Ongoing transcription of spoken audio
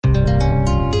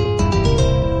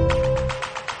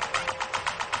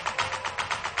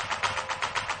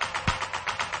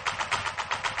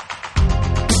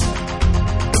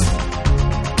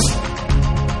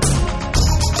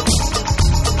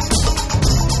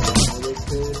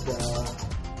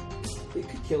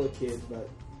kill a kid, but...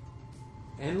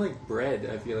 And like bread.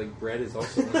 I feel like bread is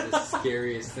also one of the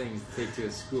scariest things to take to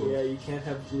a school. Yeah, you can't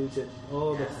have gluten.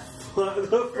 Oh,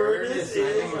 the furnace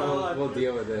is on. We'll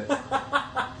deal with it.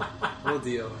 We'll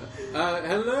deal with it.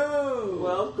 Hello!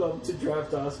 Welcome to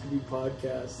Draftoscopy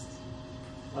Podcast.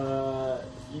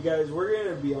 You guys, we're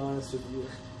going to be honest with you.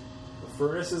 The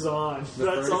furnace is on.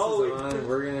 That's all is on.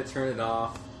 We're going to turn it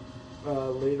off.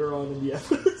 Later on in the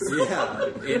episode. Yeah,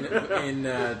 in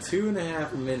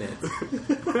 2.5 minutes.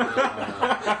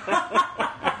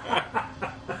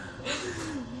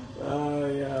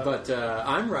 Yeah. But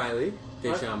I'm Riley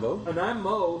Deschambault. And I'm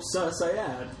Mo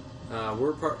Sayad.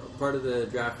 We're part of the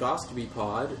Draftoscopy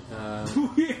pod.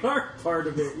 We are part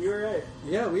of it. You're right.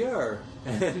 Yeah, we are.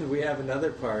 And we have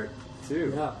another part,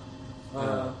 too. Yeah.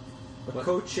 A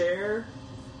co-chair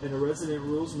and a resident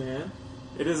rules man.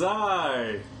 It is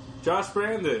I, Josh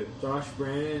Brandon. Josh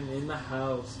Brandon in the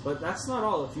house. But that's not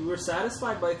all. If you were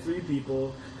satisfied by 3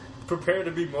 people... Prepare to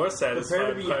be more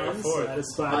satisfied by a fourth.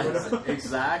 unsatisfied.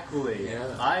 Exactly.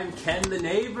 Yeah. I'm Ken the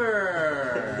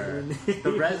neighbor.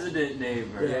 The resident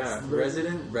neighbor. Yeah,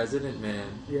 resident man.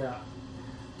 Yeah.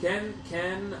 Ken,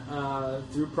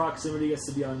 through proximity, gets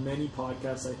to be on many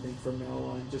podcasts, I think, from now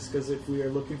on. Just because if we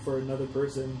are looking for another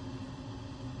person...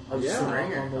 I'm just a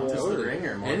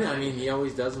ringer. And I mean, he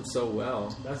always does them so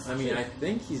well. That's true. I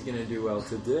think he's going to do well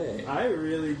today. I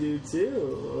really do,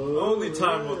 too. Only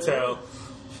time will tell.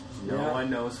 No one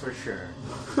knows for sure.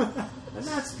 And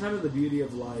that's kind of the beauty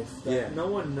of life. That no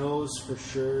one knows for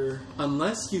sure.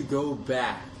 Unless you go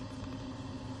back.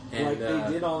 And, like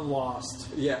they did on Lost.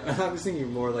 Yeah, I was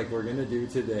thinking more like we're going to do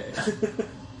today.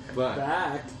 But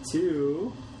back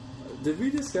to... Did we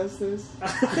discuss this?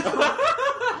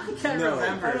 I can't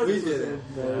remember. We didn't.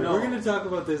 No. We're going to talk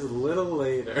about this a little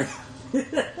later.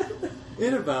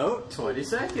 In about 20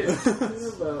 seconds.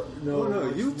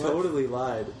 No, you totally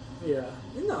lied. Yeah.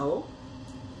 No.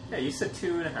 Yeah, you said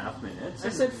 2.5 minutes. I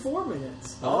said 4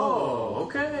 minutes. Oh,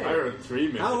 okay. I heard 3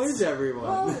 minutes. How is everyone?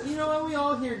 Well, you know what? We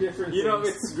all hear different things. You know,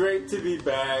 it's great to be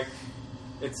back.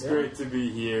 It's great to be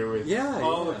here with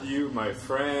all of you, my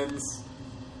friends.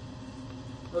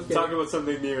 Okay. Talk about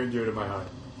something near and dear to my heart.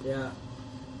 Yeah.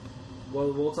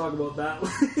 Well, we'll talk about that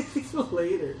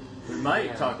later. We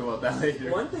might talk about that later.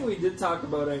 One thing we did talk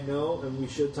about, I know, and we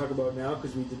should talk about now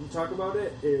because we didn't talk about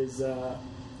it, is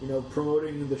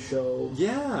promoting the show.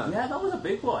 Yeah. Yeah, that was a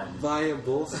big one. Via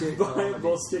bullshit comedy. Via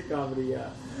bullshit comedy, yeah.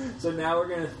 So now we're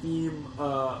going to theme...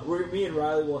 me and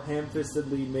Riley will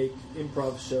ham-fistedly make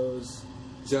improv shows.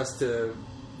 Just to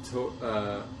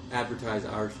advertise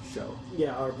our show.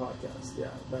 Yeah, our podcast, yeah.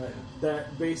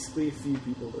 That basically a few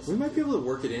people listen. We might be able to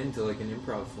work it into like an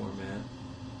improv format.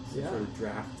 Some sort of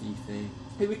drafty thing.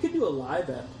 Hey, we could do a live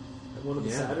at one of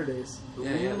the Saturdays.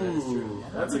 Yeah, that's true.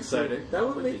 That's exciting. That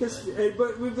would make us...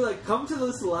 But we'd be like, come to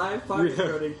this live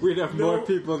podcast. We'd have more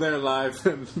people there live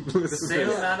than the same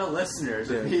amount of listeners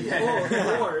would be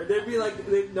there. More. They'd be like...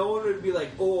 no one would be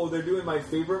like, oh, they're doing my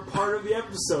favorite part of the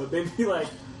episode. They'd be like...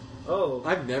 Oh.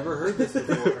 I've never heard this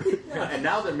before. And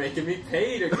now they're making me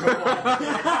pay to go on.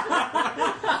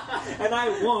 And I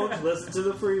won't listen to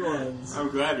the free ones. I'm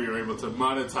glad we were able to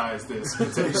monetize this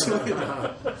potentially.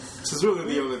 Which is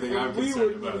really the only thing I'm concerned We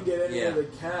wouldn't about. even get any of the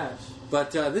cash.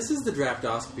 But this is the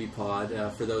Draftoscopy pod,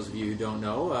 for those of you who don't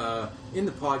know. In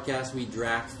the podcast, we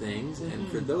draft things. Mm-hmm. And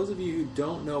for those of you who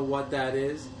don't know what that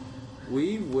is,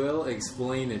 we will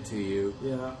explain it to you.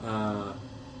 Yeah.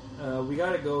 We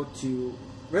got to go to...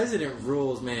 Resident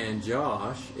Rules Man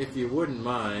Josh, if you wouldn't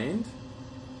mind.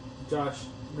 Josh,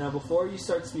 now before you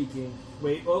start speaking...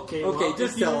 Wait, okay. Okay,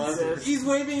 just tell us. He's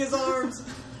waving his arms.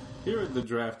 Here at the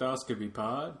Draftoscopy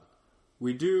pod,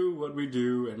 we do what we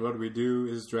do, and what we do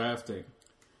is drafting.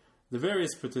 The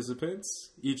various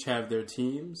participants each have their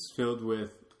teams filled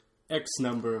with X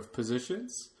number of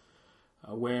positions,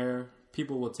 where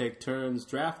people will take turns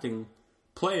drafting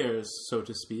players, so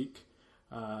to speak,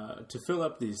 to fill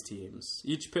up these teams.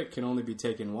 Each pick can only be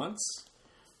taken once.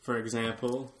 For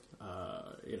example,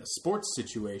 in a sports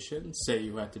situation, say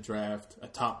you had to draft a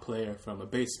top player from a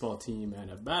baseball team and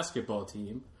a basketball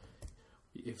team,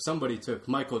 if somebody took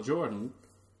Michael Jordan,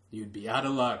 you'd be out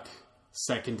of luck.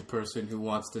 Second person who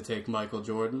wants to take Michael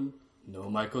Jordan, no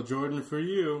Michael Jordan for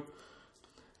you.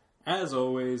 As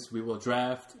always, we will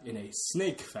draft in a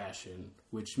snake fashion,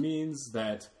 which means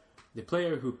that the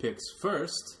player who picks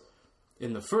first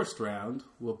in the first round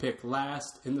will pick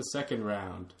last in the second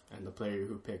round, and the player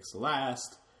who picks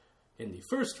last in the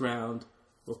first round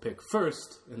will pick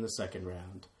first in the second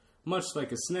round. Much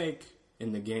like a snake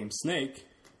in the game Snake,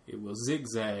 it will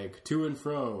zigzag to and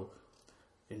fro,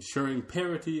 ensuring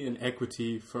parity and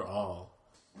equity for all.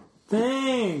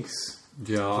 Thanks.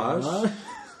 Josh.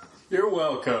 You're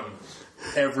welcome,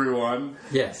 everyone.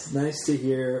 Yes. Nice to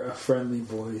hear a friendly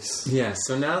voice. Yes.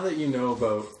 So now that you know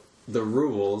about the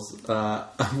rules,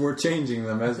 we're changing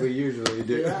them as we usually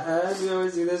do. Yeah, as we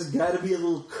always do, there's got to be a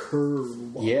little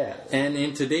curveball. Yeah. And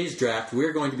in today's draft,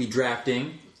 we're going to be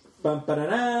drafting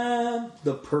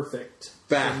The perfect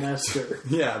Back. semester.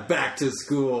 Yeah, back to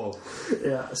school.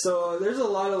 Yeah, so there's a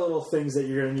lot of little things that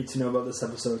you're going to need to know about this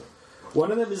episode.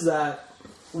 One of them is that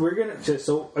we're going to...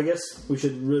 So I guess we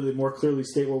should really more clearly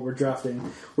state what we're drafting.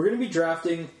 We're going to be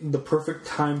drafting the perfect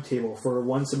timetable for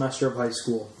one semester of high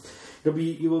school.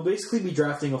 You will basically be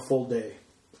drafting a full day.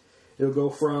 It'll go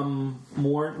from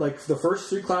more... Like the first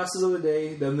 3 classes of the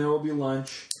day, then there will be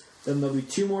lunch, then there'll be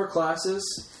 2 more classes.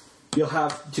 You'll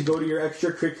have to go to your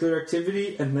extracurricular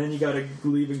activity, and then you got to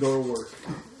leave and go to work.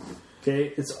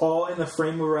 Okay? It's all in the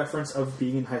frame of reference of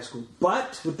being in high school.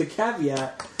 But with the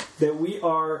caveat that we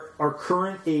are our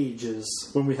current ages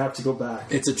when we have to go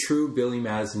back. It's a true Billy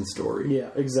Madison story. Yeah,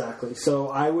 exactly. So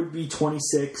I would be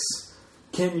 26.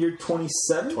 Ken, you're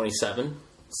 27? 27.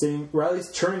 Same.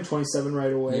 Riley's turning 27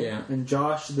 right away. Yeah. And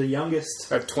Josh, the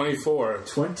youngest, At 24.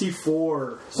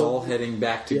 24. So All heading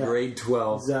back to Yeah, grade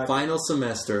 12. exactly. Final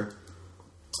semester.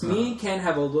 me and Ken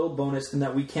have a little bonus in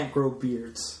that we can't grow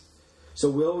beards. So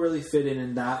we'll really fit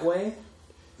in that way.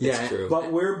 Yeah. True.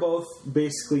 But we're both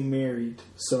basically married.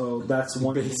 So that's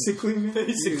one thing.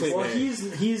 Basically. Well,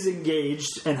 he's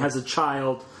engaged and has a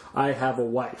child. I have a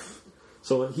wife.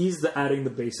 So he's adding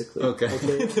the basically. Okay.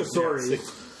 Sorry.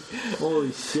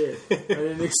 Holy shit. I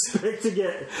didn't expect to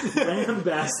get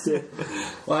lambasted.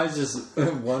 Well, I was just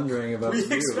wondering about you.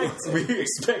 We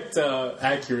expect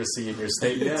accuracy in your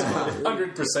statements. Yeah.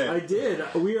 100%. I did.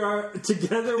 We are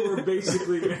together. We're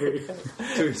basically married.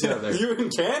 To each other. You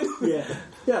and Ken?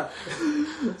 Yeah.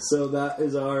 So that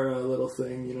is our little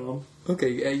thing, you know.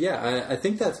 Okay, I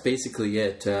think that's basically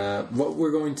it. What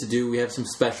we're going to do, we have some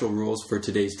special rules for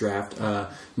today's draft.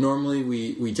 Normally,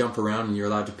 we jump around and you're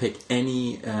allowed to pick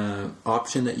any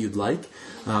option that you'd like.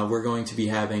 We're going to be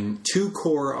having 2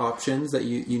 core options that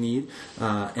you need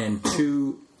and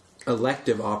 2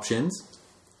 elective options.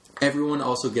 Everyone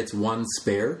also gets 1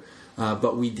 spare,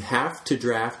 but we have to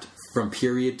draft from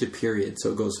period to period.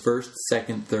 So it goes first,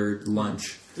 second, third,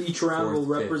 lunch. Each round Fourth,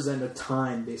 will fifth. represent a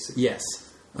time, basically. Yes.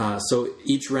 So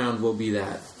each round will be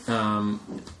that.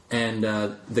 And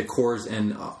the cores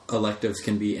and electives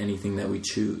can be anything that we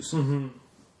choose.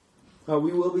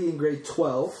 We will be in grade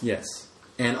 12. Yes.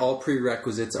 And all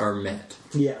prerequisites are met.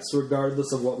 Yes,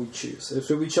 regardless of what we choose. If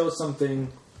we chose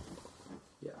something,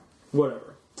 yeah,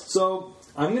 whatever. So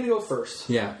I'm going to go first.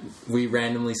 Yeah. We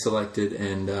randomly selected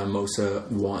and Mosa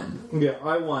won. Yeah,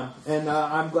 I won. And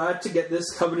I'm glad to get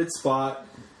this coveted spot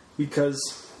because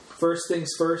first things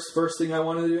first thing I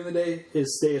wanted to do in the day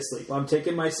is stay asleep. I'm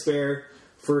taking my spare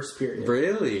first period.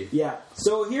 Really? Yeah.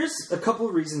 So here's a couple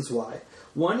of reasons why.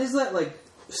 One is that, like,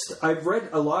 I've read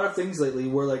a lot of things lately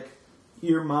where, like,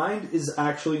 your mind is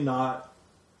actually not,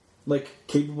 like,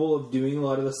 capable of doing a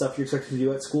lot of the stuff you're expected to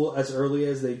do at school as early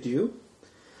as they do.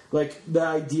 Like, the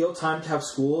ideal time to have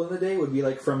school in the day would be,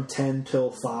 like, from 10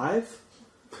 till 5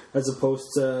 as opposed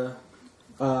to,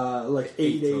 like,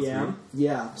 8 till a.m.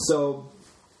 Yeah. So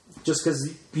just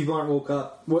because people aren't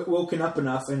woken up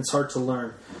enough and it's hard to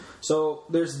learn. So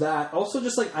there's that. Also,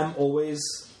 just like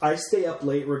I stay up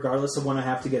late regardless of when I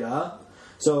have to get up.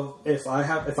 So if I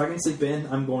can sleep in,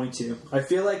 I'm going to. I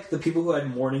feel like the people who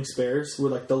had morning spares were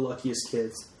like the luckiest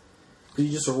kids. Because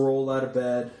you just roll out of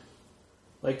bed,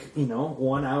 like, you know,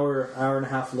 1 hour and a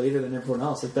half later than everyone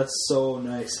else. Like, that's so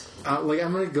nice. Like,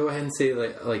 I'm gonna go ahead and say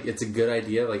like it's a good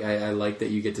idea. Like, I like that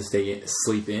you get to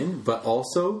sleep in, but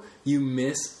also you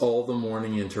miss all the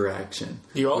morning interaction.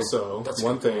 You also,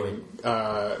 one thing,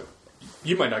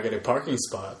 you might not get a parking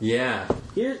spot. Yeah. So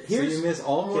So you miss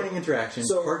all morning interaction.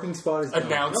 So- Parking spot is gone.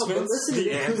 Announcements, No, but listen to the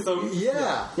this. anthem.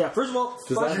 Yeah. Yeah, first of all,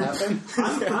 Does that happen?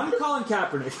 I'm calling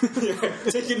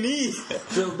Kaepernick. Take a knee.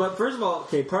 But first of all,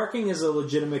 okay, parking is a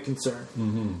legitimate concern.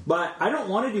 Mm-hmm. But I don't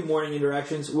want to do morning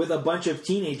interactions with a bunch of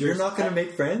teenagers. You're not going to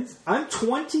make friends? I'm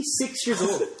 26 years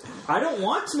old. I don't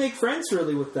want to make friends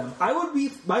really with them.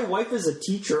 My wife is a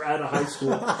teacher at a high school.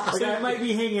 Like, I might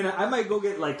be hanging out. I might go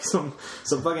get like some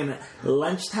fucking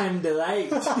lunchtime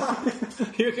delight.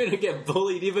 You're gonna get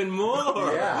bullied even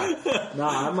more. Yeah.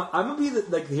 Nah, I'm gonna be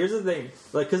like. Here's the thing,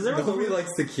 like, because there was Nobody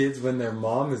likes the kids when their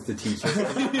mom is the teacher.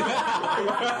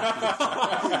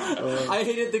 I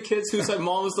hated the kids whose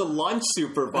mom was the lunch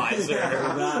supervisor.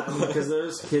 because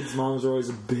those kids' moms are always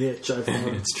a bitch. I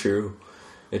found. It's true.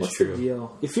 It's What's true. the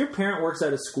deal? If your parent works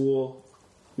at a school,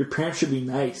 your parent should be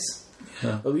nice.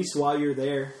 at least while you're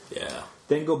there. Yeah.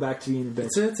 Then go back to being in bed.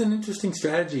 It's an interesting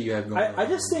strategy you have going on. I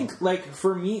just think, like,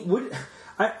 for me,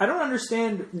 I don't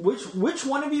understand which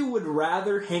one of you would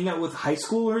rather hang out with high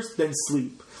schoolers than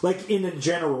sleep. Like, in a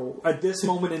general, at this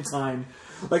moment in time.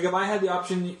 Like, if I had the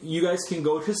option, you guys can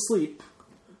go to sleep,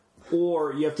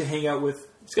 or you have to hang out with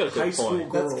got a good high school point.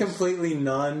 girls. That's completely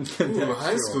non-contextual.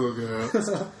 High school girls.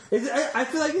 I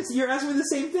feel like you're asking me the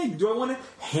same thing. Do I want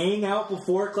to hang out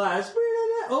before class?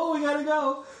 Oh, we gotta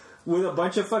go. With a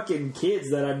bunch of fucking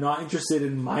kids that I'm not interested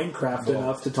in Minecraft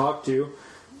enough to talk to.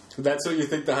 That's what you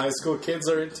think the high school kids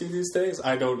are into these days?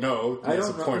 I don't know. I That's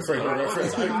don't a point for your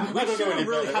reference. I don't know any We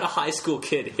really better. had a high school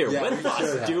kid here Yeah, with we us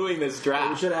should have. doing this We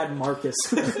draft. should have had Marcus.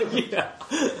 Yeah.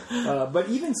 But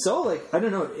even so, like, I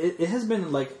don't know, it has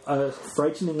been like a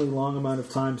frighteningly long amount of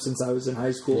time since I was in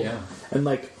high school. Yeah. And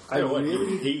like, I What,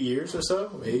 really, 8 years or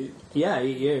so? 8? yeah,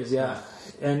 8 years, yeah.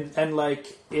 And like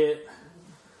it,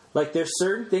 like there's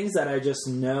certain things that I just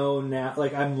know now.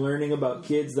 Like I'm learning about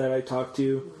kids that I talk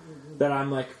to, that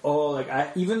I'm like, oh, like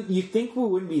you think we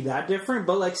wouldn't be that different,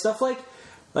 but like stuff like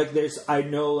I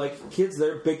know like kids,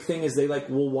 their big thing is they like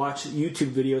will watch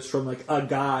YouTube videos from like a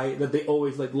guy that they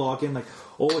always like log in like,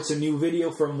 oh, it's a new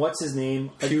video from what's his name,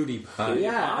 PewDiePie.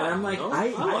 yeah, and I'm like, I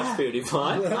watch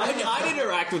PewDiePie. I'd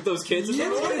interact with those kids.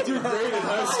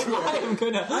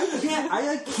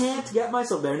 I can't get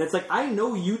myself there, and it's like I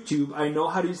know YouTube, I know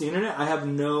how to use the internet. I have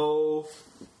no,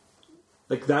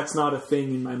 like, that's not a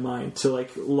thing in my mind to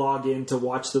like log in to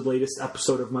watch the latest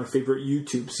episode of my favorite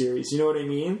YouTube series. You know what I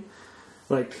mean?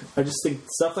 Like, I just think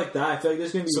stuff like that. I feel like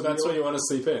there's going to be. So that's why you want to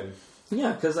sleep in?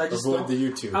 Yeah, because I just Avoid don't,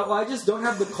 the YouTube. I just don't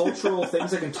have the cultural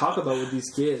things I can talk about with these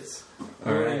kids.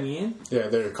 You know what I mean? Yeah,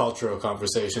 they're cultural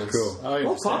conversations. Cool. I Well,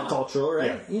 understand. pop cultural, right?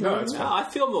 Yeah. You know, No, it's Yeah, I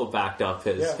feel Mo backed up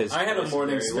his. Yeah. his I had a choice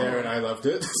morning very spare well. and I loved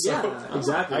it. So yeah,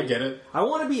 exactly. I get it. I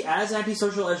want to be as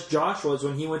antisocial as Josh was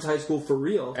when he went to high school for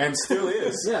real. And still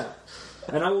is. Yeah.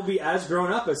 And I will be as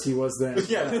grown up as he was then.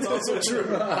 Yeah, that's also true.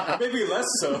 Maybe less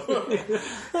so.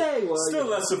 Hey, well, Still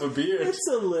less of a beard. it's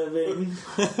a living.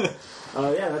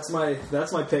 Yeah, that's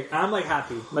my pick. I'm like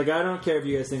happy. Like I don't care if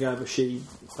you guys think I have a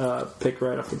shitty pick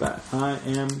right off the bat. I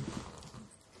am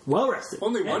well rested.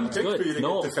 Only one pick Good. for you to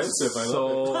No, get defensive. I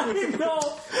love it. so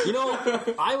No. you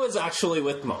know, I was actually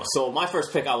with Mo. So my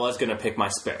first pick, I was going to pick my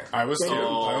spare. I was too.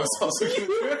 I was also going to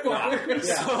do it.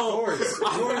 Yeah, so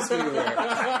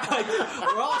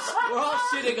we're all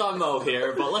shitting on Mo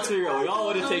here, but let's be real. We all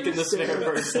would have taken the spare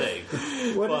first thing.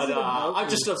 What is But it about I'm you?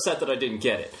 just upset that I didn't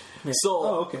get it. So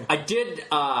Oh, okay. I did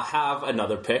have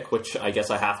another pick, which I guess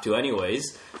I have to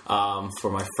anyways,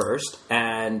 for my first.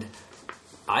 And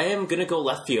I am going to go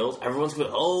left field. Everyone's going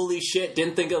to, holy shit,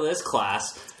 didn't think of this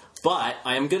class. But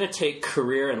I am going to take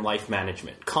career and life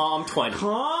management. COM 20.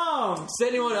 Calm. Does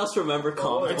anyone else remember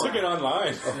COM 20? I took it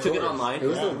online. Took it online? It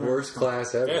was the worst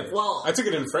class ever. Yeah. Well, I took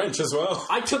it in French as well.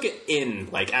 I took it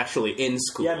actually in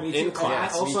school. Yeah, me too. In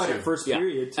class. I also had me a too. first Yeah.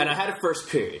 period too. And I had a first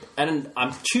period. And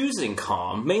I'm choosing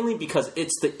COM mainly because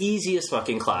it's the easiest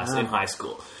fucking class in high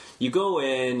school. You go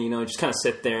in, just kind of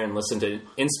sit there and listen to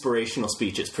inspirational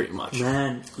speeches pretty much.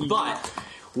 Man, But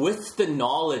with the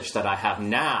knowledge that I have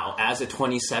now as a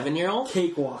 27-year-old,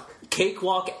 cakewalk.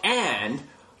 and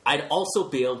I'd also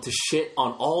be able to shit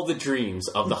on all the dreams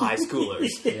of the high schoolers.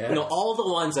 Yeah. All the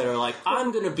ones that are like,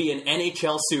 I'm going to be an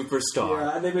NHL superstar.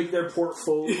 Yeah, and they make their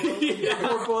portfolio. Their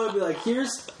portfolio would be like,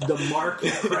 here's the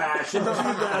market crash in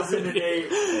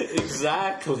 2008.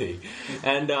 Exactly.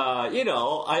 And,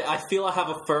 I feel I have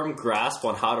a firm grasp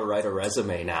on how to write a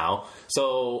resume now.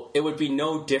 So it would be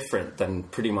no different than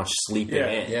pretty much sleeping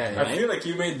in. yeah. Right? I feel like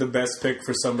you made the best pick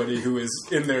for somebody who is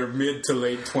in their mid to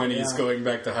late 20s Yeah. going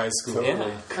back to high school.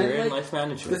 Yeah, career and like, life The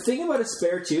management. thing about a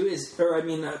spare too is,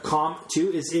 COM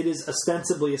 2 is it is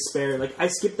ostensibly a spare. Like I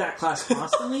skipped that class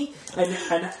constantly, and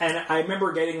I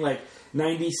remember getting like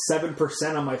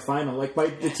 97% on my final. Like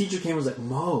the teacher came and was like,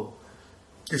 Mo,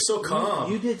 You're so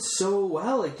calm. you did so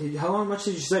well. Like how much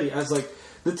did you study? I was like,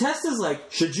 the test is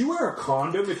like, should you wear a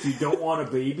condom if you don't want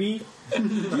a baby? Do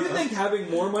you think having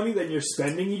more money than you're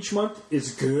spending each month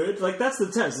is good? Like that's the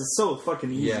test. It's so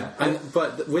fucking easy. Yeah,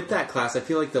 but with that class, I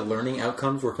feel like the learning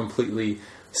outcomes were completely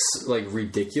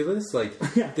ridiculous. Like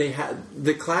Yeah. they had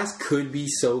the class could be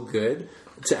so good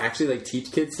to actually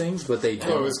teach kids things, but they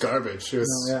don't. Oh, it was garbage. It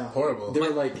was No, yeah. horrible. They were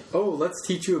like, "Oh, let's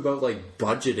teach you about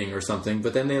budgeting or something,"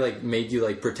 but then they made you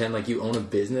pretend like you own a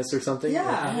business or something.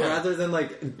 Yeah. Rather than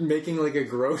making a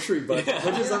grocery budget,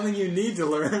 which is something you need to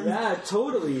learn. Yeah,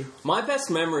 totally. My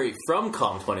best memory from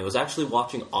COM 20 was actually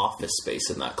watching Office Space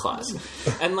in that class.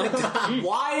 And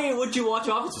why would you watch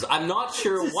Office Space? I'm not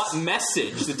sure what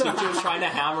message the teacher was trying to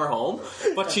hammer home,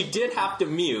 but she did have to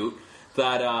mute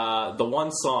that the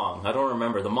one song, I don't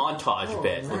remember, the montage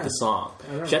bit with man. the song.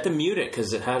 She had to mute it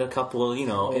because it had a couple of,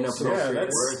 inappropriate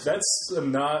words. That's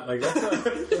not like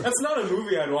that's not a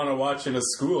movie I'd want to watch in a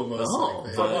school. Most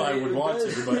likely. but Well, I would want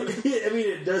to, but I mean,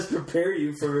 it does prepare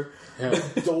you for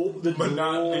the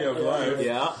monotony of life.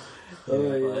 Yeah.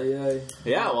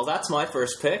 Yeah, well, that's my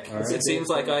first pick. It seems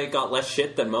like I got less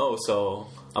shit than Mo, so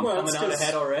I'm Well, coming that's out 'cause-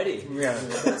 ahead already. Yeah.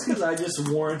 That's because I just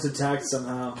warrant attack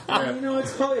somehow.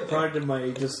 It's probably a product of my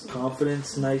just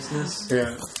confidence, niceness,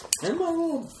 Yeah. and my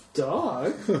little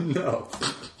dog. No.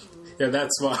 Yeah,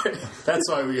 that's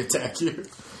why we attack you.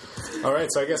 All right,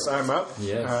 so I guess I'm up.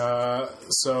 Yes.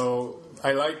 So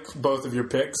I like both of your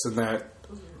picks, and that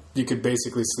you could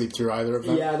basically sleep through either of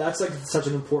them. Yeah, that's like such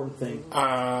an important thing.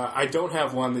 I don't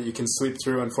have one that you can sleep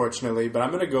through, unfortunately, but I'm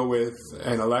going to go with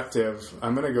an elective.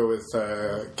 I'm going to go with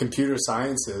computer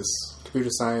sciences. Computer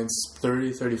science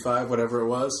 30, 35, whatever it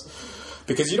was.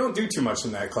 Because you don't do too much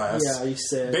in that class. Yeah, you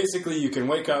said. Basically, you can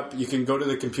wake up, you can go to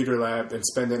the computer lab and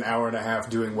spend an hour and a half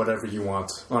doing whatever you want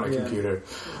on a computer.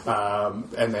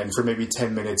 And then for maybe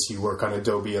 10 minutes, you work on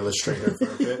Adobe Illustrator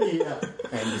for a bit. Yeah.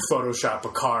 And you Photoshop a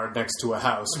car next to a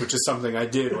house, which is something I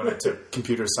did when I took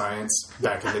computer science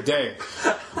back in the day.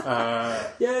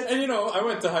 And I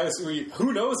went to high school.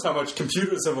 Who knows how much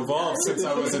computers have evolved since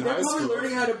I was in They're high probably school.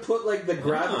 learning how to put like the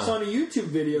graphics on a YouTube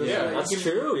video. Yeah, so That's you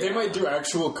can- true. They Yeah. might do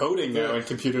actual coding now in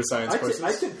computer science courses.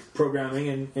 I took programming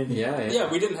and Yeah,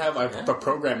 we didn't have a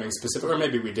programming specific, or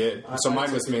maybe we did. So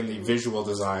mine was mainly visual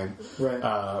design.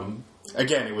 Right.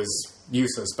 Again, it was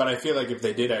useless, but I feel like if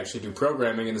they did actually do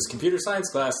programming in this computer science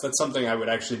class, that's something I would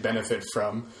actually benefit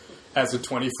from as a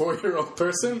 24-year-old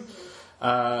person.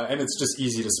 And it's just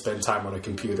easy to spend time on a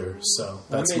computer. So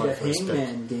that's I made my a first pick.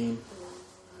 Hangman game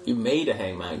You made a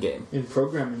Hangman game. in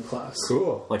programming class.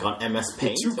 Cool. Like on MS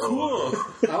Paint? Too cool.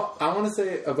 I want to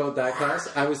say about that class,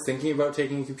 I was thinking about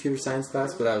taking a computer science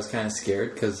class, but I was kind of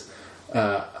scared because,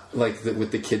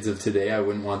 with the kids of today, I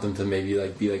wouldn't want them to maybe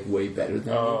be way better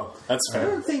than me. Oh, that's I fair.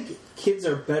 don't think kids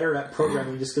are better at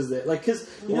programming just because they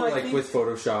More I think, with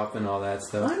Photoshop and all that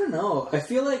stuff. I don't know. I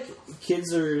feel like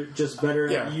kids are just better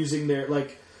Yeah. at using their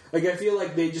I feel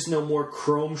like they just know more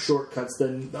Chrome shortcuts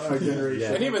than our generation.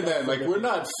 Yeah. And even then, we're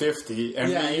not 50,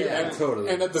 and totally.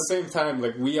 And at the same time,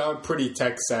 we are pretty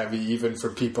tech savvy, even for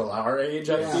people our age.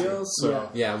 I Yeah. feel so.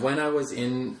 Yeah, when I was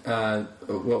in,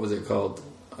 what was it called?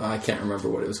 I can't remember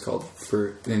what it was called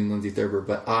in Lindsay Thurber,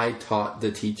 but I taught the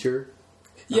teacher.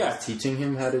 I Yeah. was teaching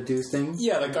him how to do things.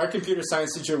 Yeah, our computer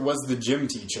science teacher was the gym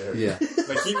teacher. Yeah.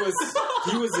 He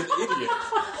was an idiot.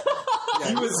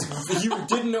 He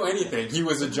didn't know anything. He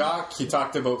was a jock. He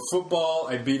talked about football.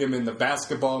 I beat him in the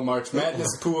basketball March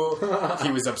Madness pool.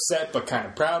 He was upset but kind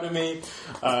of proud of me.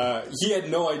 He had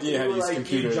no idea how to use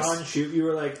computers. John Shoot, you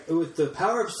were like, with the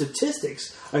power of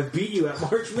statistics, I beat you at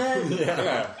March Madness.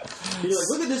 Yeah. You're like,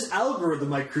 look at this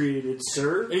algorithm I created,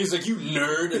 sir. And he's like, "You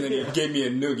nerd," and then he gave me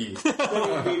a noogie.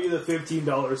 Then he gave you the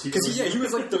 $15. Because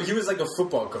he was like a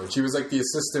football coach. He was like the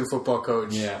assistant football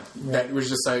coach. Yeah. That was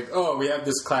just like, oh, we have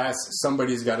this class.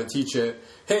 Somebody's got to teach it.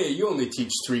 Hey, you only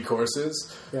teach 3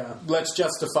 courses. Yeah. Let's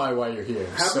justify why you're here.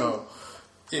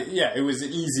 It was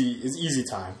easy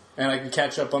time, and I could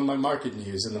catch up on my market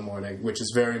news in the morning, which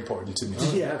is very important to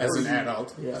me as an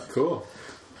adult. Yeah. Cool.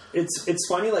 It's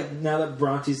funny, now that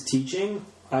Bronte's teaching,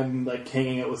 I'm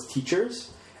hanging out with teachers,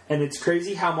 and it's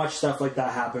crazy how much stuff like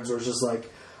that happens where it's just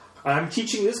I'm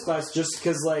teaching this class just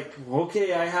because,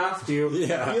 okay, I have to.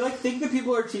 Yeah. You think that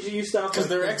people are teaching you stuff Because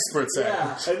they're experts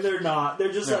at it. and they're not.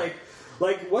 They're just Yeah.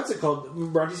 what's it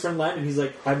called? Bronte's friend Landon, he's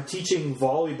like, I'm teaching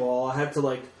volleyball. I had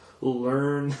to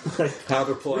learn How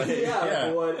to play.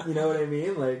 Yeah. what you know what I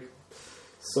mean?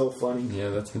 So funny. Yeah,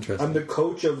 that's interesting. I'm the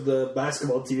coach of the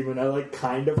basketball team, and I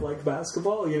kind of like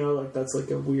basketball. That's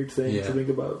a weird thing Yeah. to think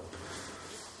about.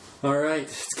 All right,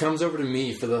 it comes over to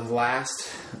me for the last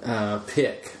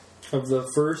pick Of the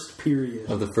first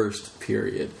period. of the first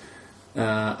period.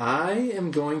 I am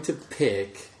going to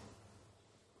pick.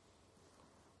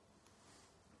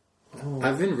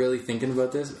 I've been really thinking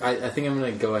about this. I think I'm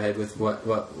going to go ahead with what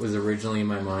was originally in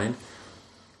my mind.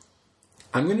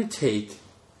 I'm going to take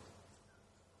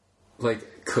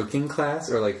cooking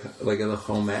class or a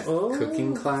home ec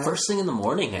cooking class. First thing in the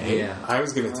morning, eh? Yeah. I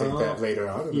was going to take that later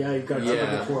on. Yeah, you've got to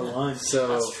Yeah. before lunch. So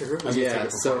That's true. yeah,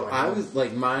 so I was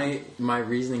my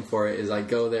reasoning for it is I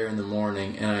go there in the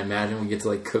morning and I imagine we get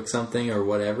to cook something or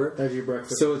whatever. That's your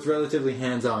breakfast. So it's relatively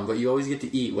hands on, but you always get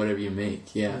to eat whatever you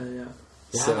make. Yeah. yeah.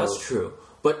 Yeah, So- that's true.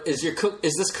 But is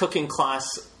this cooking class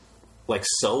like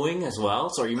sewing as well?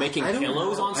 So are you making I don't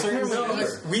pillows know. on I certain can't days?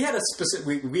 remember. We had a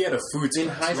specific. We had a food In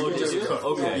class. high school, We just did you? cooked.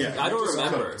 Okay. Yeah, I don't we just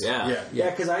remember. cooked. Yeah. Yeah,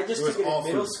 because I just It was took it all in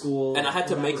middle food. school, And I had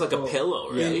to that make was like a cool.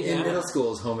 pillow, right? In middle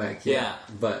school is home ec, Yeah.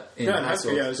 But in Yeah, in high high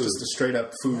school, yeah, it was food. just a straight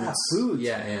up foods. Yeah, food.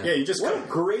 Yeah. Yeah, you just What a cook.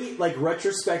 great like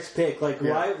retrospect pick. Like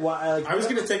Yeah. why? Like I was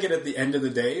going to take it at the end of the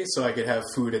day so I could have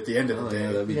food at the end of the Oh, day.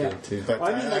 yeah, that'd be Yeah. good too. But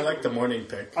I mean, I like- like the morning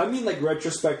pick. I mean, like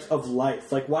retrospect of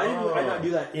life. Like, why did I not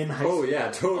do that in high school? Oh yeah,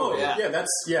 totally. Oh, yeah. Yeah,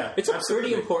 that's It's a absolutely.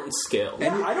 pretty important skill.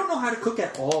 Yeah, I don't know how to cook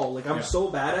at all. Like, I'm Yeah. so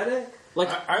bad at it. Like,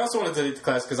 I also wanted to take the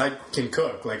class because I can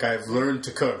cook. Like I've learned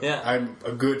to cook. Yeah. I'm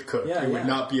a good cook. Yeah, it would yeah.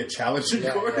 not be a challenging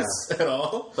Yeah, course at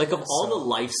all. Like of all the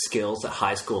life skills that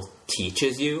high school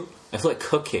teaches you, I feel like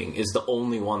cooking is the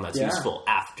only one that's Yeah. useful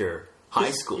after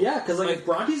high school. Yeah, because like if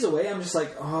Bronte's away, I'm just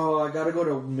like, oh, I gotta go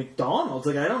to McDonald's.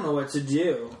 Like, I don't know what to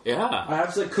do. Yeah. I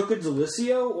have to like cook a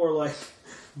Delicio or like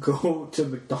go to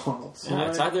McDonald's. You Yeah, know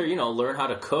it's what I either, learn how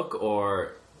to cook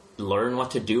or learn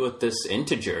what to do with this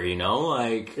integer,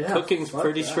 Like, Yeah, cooking's fuck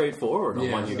pretty that. straightforward on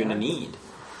Yeah, what you're going to need.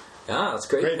 Yeah, that's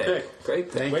great, Great pick. pick. Great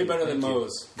pick. Thank Way you, better than thank you.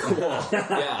 Moe's. Cool.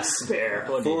 Yeah, spare.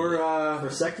 For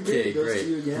second period, it goes great. to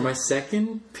you again. For my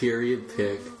second period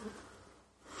pick,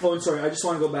 Oh, and sorry, I just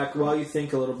want to go back while you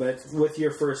think a little bit with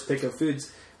your first pick of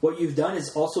foods. What you've done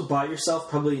is also buy yourself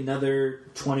probably another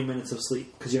 20 minutes of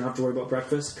sleep because you don't have to worry about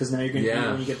breakfast because now you're going to eat Yeah.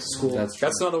 when you get to school. that's true.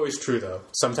 That's not always true though.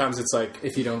 Sometimes it's like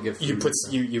If you don't get food,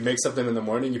 you make something in the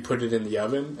morning, you put it in the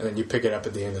oven, and then you pick it up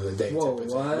at the end of the day. Whoa,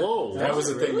 typically. what? Whoa. That was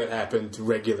a thing that happened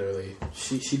regularly.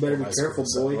 She better be High careful,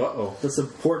 school, boy. so- Uh-oh. That's an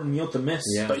important meal to miss.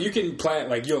 Yeah. But you can plan,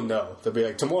 like, you'll know. They'll be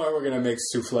like, tomorrow we're going to make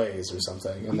souffles or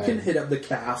something. And You can hit up the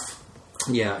calf.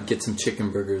 Yeah, get some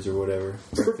chicken burgers or whatever.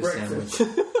 For Breakfast breakfast.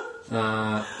 sandwich.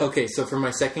 Okay, so for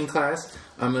my second class,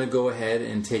 I'm going to go ahead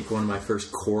and take one of my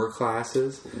first core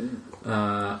classes.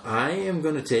 I am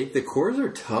going to take... The cores are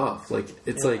tough. Like,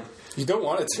 it's like... you don't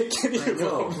want to take any of them.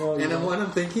 Oh, And yeah. what I'm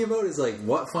thinking about is, like,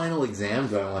 what final exam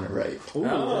do I want to write? Oh,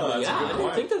 that's a Yeah, good I didn't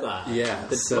point. think of that. Yeah,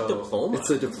 The so... diploma. It's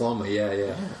a diploma,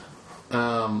 yeah.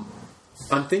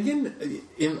 I'm thinking...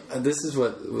 this is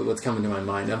what's coming to my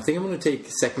mind. I'm thinking I'm going to take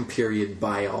second period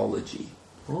biology.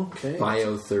 Okay.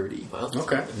 Bio 30. Well,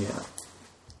 Okay.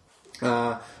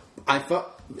 Yeah. I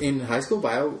thought in high school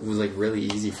bio was like really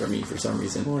easy for me for some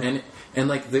reason, Oh, yeah. and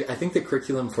like I think the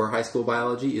curriculum for high school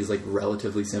biology is like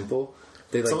relatively simple.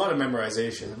 They It's like a lot of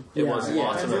memorization. It yeah, was yeah,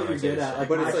 lots of depends what you're good memorization. at. Like,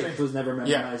 But my it's like- strength was never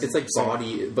memorizing. it's like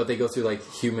body, but they go through like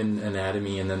human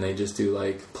anatomy, and then they just do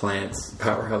like plants,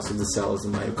 powerhouse of the cells,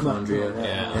 and mitochondria,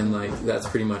 Yeah. and like that's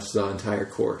pretty much the entire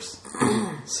course.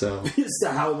 So It's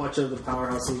how much of the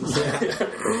powerhouse is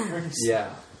yeah,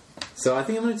 so I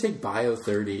think I'm going to take bio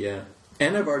 30. Yeah,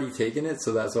 and I've already taken it,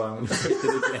 so that's why I'm going to take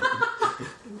it again.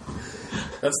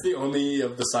 That's the only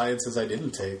of the sciences I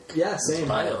didn't take. Yeah, same.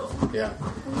 Bio. Yeah.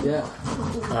 Yeah.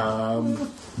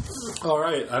 All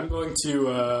right, I'm going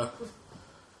to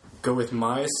go with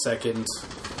my second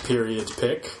period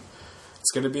pick.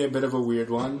 It's going to be a bit of a weird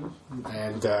one,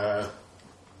 and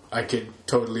I could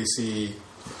totally see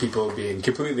people being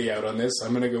completely out on this.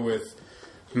 I'm going to go with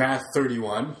Math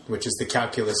 31, which is the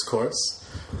calculus course.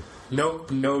 No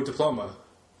diploma.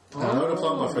 No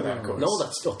diploma for that course.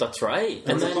 No, that's right.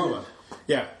 No And then diploma.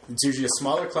 Yeah, it's usually a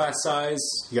smaller class size.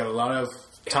 You got a lot of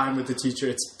time with the teacher.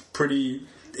 It's pretty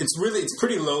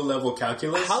low level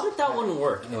calculus. how did that one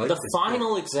work? I like The this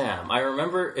final exam. I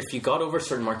remember if you got over a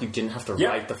certain mark, you didn't have to Yeah,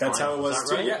 write the that's final. how it was Is that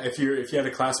too. right? Yeah, if you had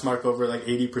a class mark over like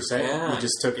 80%, Yeah. you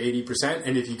just took 80%,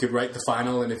 and if you could write the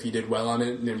final, and if you did well on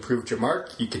it and improved your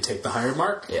mark, you could take the higher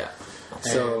mark. Yeah.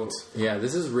 So And yeah,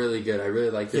 this is really good. I really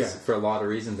like this Yeah. for a lot of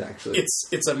reasons, actually.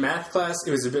 it's a math class.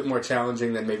 It was a bit more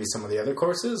challenging than maybe some of the other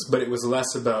courses, but it was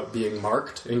less about being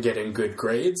marked and getting good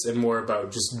grades, and more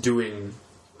about just doing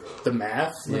the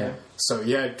math. Yeah. So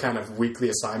you had kind of weekly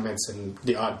assignments and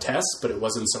the odd tests, but it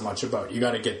wasn't so much about you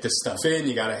got to get this stuff in,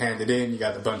 you got to hand it in, you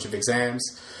got a bunch of exams.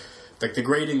 Like the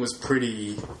grading was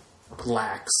pretty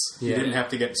lax. You Yeah. didn't have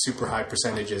to get super high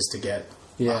percentages to get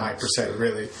Yeah. a high percent,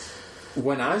 really.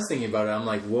 When I was thinking about it, I'm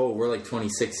like, whoa, we're like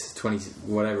 26, 20,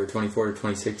 whatever, 24 to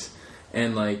 26,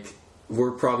 and like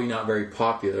we're probably not very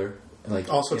popular. Like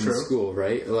Also in true. the school,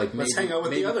 right? Like Let's hang out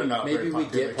with the other not maybe very we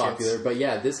popular get popular, kids. but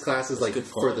yeah, this class is like good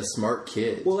for point. the smart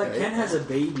kids. Well, like right? Ken has a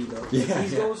baby though. Like, Yeah,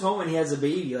 he yeah. goes home and he has a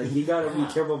baby. Like he got to be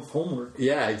careful of homework.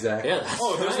 Yeah, exactly. Yeah. That's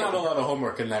Oh, there's right. not a lot of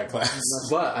homework in that class.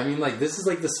 But I mean, like this is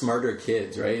like the smarter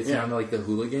kids, right? It's Yeah. not like the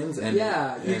hooligans, and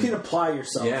Yeah, you and- can apply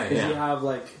yourself Yeah, because yeah. you have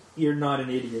like you're not an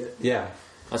idiot. yeah.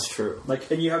 That's true. Like,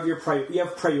 and you have your you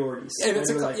have priorities. And it's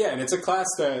you're like, and it's a class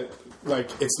that like,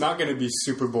 it's not going to be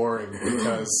super boring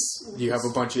because you have a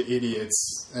bunch of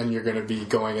idiots and you're going to be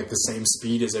going at the same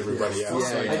speed as everybody else.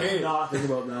 Yeah, Like, yeah. I hey, did not think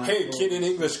about that. hey, kid in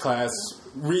English class,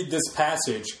 read this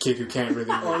passage. Kid who can't really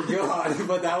read. Oh god!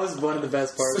 But that was one of the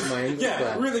best parts of my English Yeah,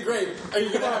 class. really great. Are you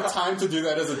going to have time to do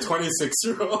that as a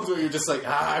 26-year-old where you're just like,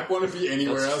 I want to be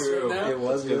anywhere That's else true. right now? It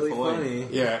was Good really point. funny.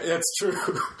 Yeah, that's true.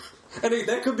 And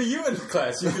that could be you in the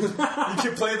class. You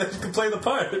could play the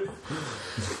part.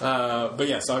 But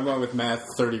yeah, so I'm going with math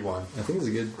 31. I think it's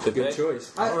a good pick.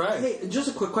 choice. All right. Hey, just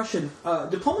a quick question.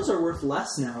 Diplomas are worth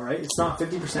less now, right? It's not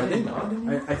 50% Are they anymore. not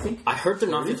anymore? I think. I heard they're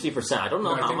not 50%. I don't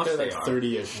know I how think much they're they like are.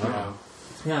 30-ish now.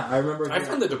 Yeah, I remember. I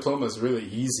found the diplomas really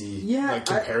easy. Yeah, like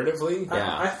comparatively.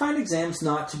 Yeah. I find exams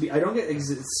not to be. I don't get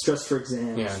stressed for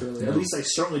exams. Yeah. Really. No. At least I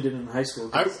certainly didn't in high school.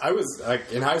 I was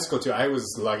like in high school too. I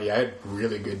was lucky. I had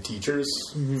really good teachers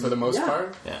for the most Yeah.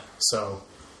 part. Yeah. So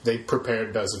they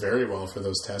prepared us very well for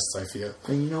those tests. I feel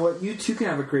And you know what? You too can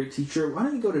have a great teacher. Why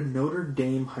don't you go to Notre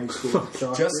Dame High School,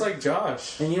 Josh? just like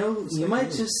Josh. And you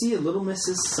might just see a little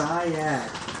Mrs.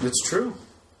 Syad It's true.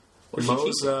 What did she Mo's,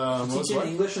 teach? Mo's teaching what?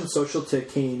 English and social to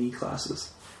K&E classes,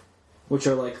 which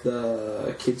are like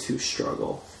the kids who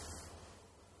struggle.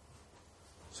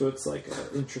 So it's like an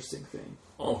interesting thing.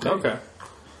 Okay.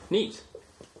 Neat.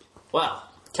 Well,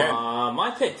 Ken.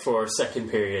 my pick for second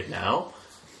period now.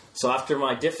 So after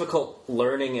my difficult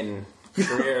learning and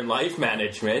career and life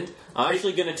management, I'm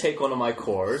actually going to take one of my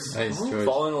cores, Nice choice.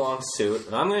 following along suit,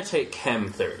 and I'm going to take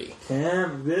Chem 30.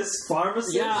 Cam, this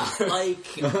pharmacist. Yeah, like,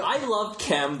 I loved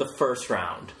Chem the first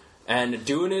round. And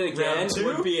doing it again Round two?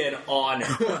 would be an honor.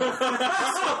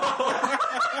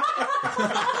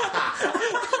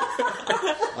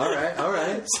 All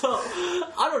right. So,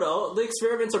 I don't know. The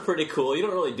experiments are pretty cool. You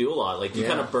don't really do a lot. Like, you Yeah.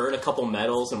 kind of burn a couple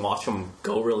metals and watch them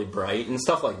go really bright and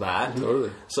stuff like that.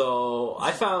 Totally. So,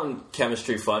 I found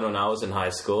chemistry fun when I was in high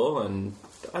school, and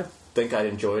I think I'd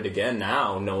enjoy it again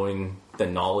now, knowing the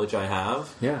knowledge I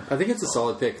have. Yeah, I think it's a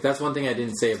solid pick. That's one thing I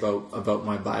didn't say about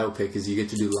my bio pick is you get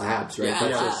to do labs, right? Yeah,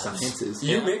 That's labs. what sciences.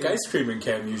 You Yeah. make ice cream in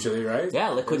chem usually, right?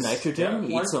 Yeah, liquid nitrogen,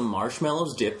 yeah. eat some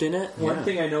marshmallows dipped in it. One Yeah.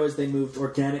 thing I know is they moved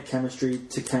organic chemistry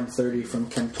to Chem 30 from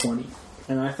Chem 20.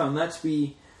 And I found that to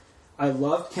be... I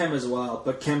loved Chem as well,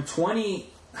 but Chem 20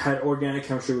 had organic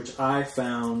chemistry, which I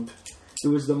found... It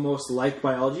was the most like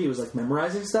biology. It was like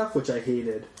memorizing stuff, which I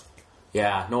hated.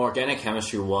 Yeah, no, organic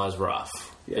chemistry was rough.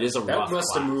 It is a rough That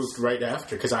must have class. moved right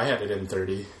after because I had it in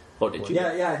 30. Oh, did you?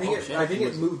 Yeah, I think Oh, shit.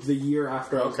 it moved the year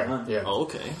after I was Okay, done. yeah. Oh,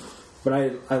 okay. But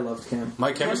I loved Chem.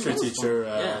 My chemistry Chem was teacher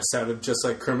Yeah. sounded just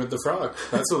like Kermit the Frog.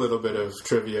 That's a little bit of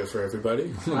trivia for everybody.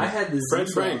 fun. I had this Fred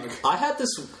Frank. I had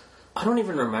this. I don't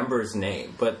even remember his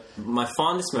name, but my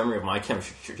fondest memory of my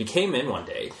chemistry teacher. He came in one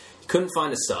day. He couldn't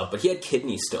find a sub, but he had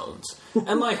kidney stones.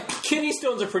 And like kidney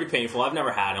stones are pretty painful. I've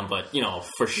never had them, but you know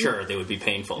for sure they would be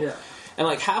painful. Yeah. And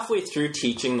like halfway through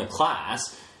teaching the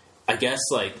class, I guess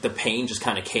like the pain just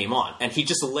kind of came on, and he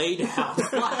just laid down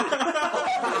flat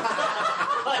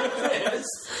like this.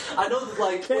 I don't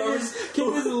like. Ken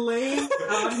was laying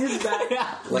on his back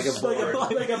Yeah. Like a board.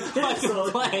 like a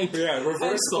pencil. plank. Yeah, reverse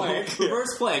And so, plank.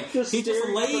 Reverse plank. He just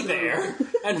staring lay up at there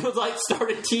and was like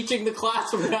started teaching the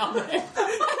class from down there.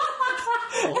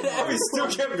 And We still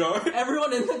kept going.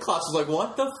 everyone in the class was like,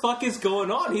 "What the fuck is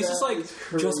going on?" He's just That like, is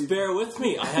crazy. "Just bear with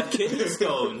me. I have kidney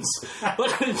stones."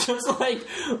 But it's just like,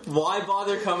 why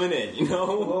bother coming in? You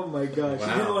know? Oh my gosh! Wow.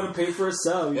 You didn't want to pay for a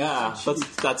sub. Yeah, You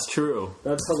that's true.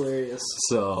 that's hilarious.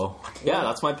 So yeah,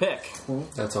 that's my pick.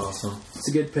 That's awesome. It's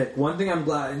a good pick. One thing I'm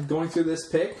glad going through this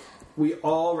pick, we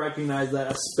all recognize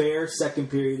that a spare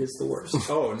second period is the worst.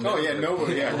 Oh no! Oh, yeah, no.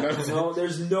 No,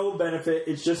 there's no benefit.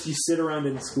 It's just you sit around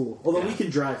in school. Although we can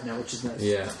drive now, which is nice.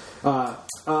 Yeah.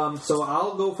 So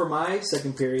I'll go for my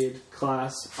second period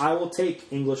class. I will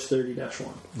take English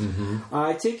 30-1.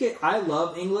 I take it. I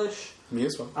love English. Me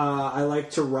as well. I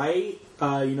like to write.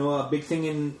 A big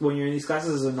thing when you're in these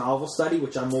classes is a novel study,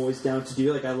 which I'm always down to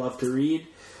do. Like I love to read.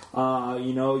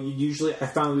 I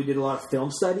found we did a lot of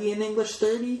film study in English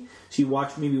 30. So you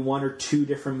watch maybe one or two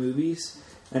different movies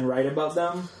and write about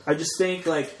them. I just think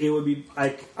like it would be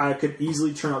I could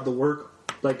easily turn out the work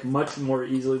like much more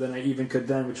easily than I even could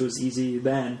then, which was easy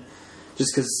then,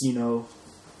 just because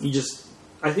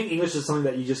I think English is something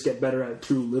that you just get better at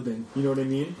through living. You know what I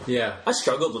mean? Yeah. I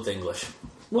struggled with English.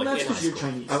 Well, Like, that's in because high you're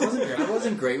school. Chinese. I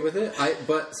wasn't great with it.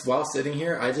 But while sitting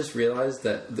here, I just realized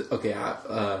that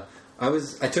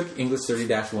I took English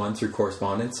 30-1 through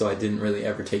correspondence, so I didn't really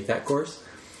ever take that course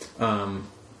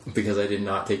because I did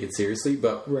not take it seriously.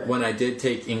 But Right. when I did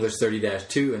take English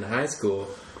 30-2 in high school,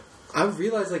 I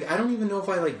realized like I don't even know if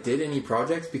I like did any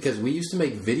projects because we used to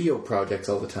make video projects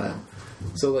all the time.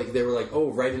 So like they were like,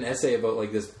 oh, write an essay about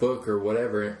like this book or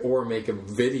whatever, or make a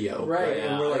video, Right,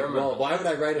 And yeah, we're I like, remember well, why would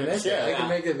I write an essay? Yeah. I can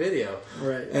make a video,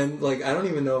 Right. And like I don't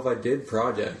even know if I did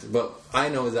projects, but I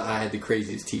know that I had the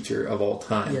craziest teacher of all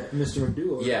time. Yeah, Mr.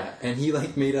 McDougal. Yeah, and he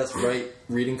like made us write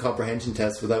reading comprehension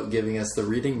tests without giving us the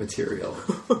reading material.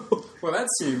 Well, that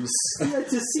seems Yeah,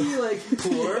 to see like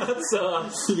poor.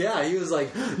 Yeah, he was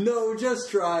like, no, just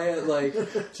try it. Like,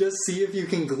 just see if you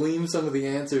can glean some of the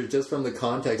answers just from the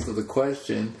context of the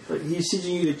question. like he's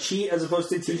teaching you to cheat as opposed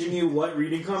to teaching you what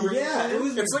reading comprehension Yeah, it is.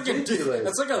 was It's like ridiculous.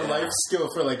 it's like a life skill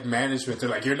for like management. They're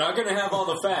like, you're not going to have all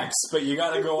the facts, but you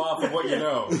got to go off of what you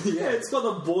know. Yeah, it's called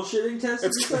a bullshitting test.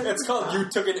 It's called you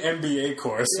took an MBA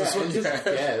course. That's what you had.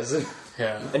 Yes.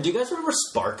 Yeah. And do you guys remember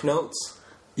Spark Notes?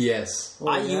 Yes. Oh,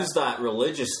 I yeah. used that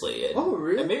religiously. And, Oh,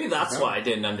 really? And maybe that's why I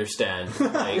didn't understand.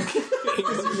 Like,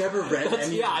 You never read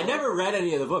any. yeah, I never read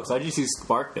any of the books. I just used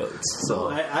Spark Notes. So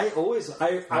I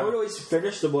would always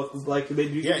finish the book like they'd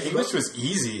do. Yeah, English was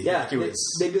easy. Yeah, Like, it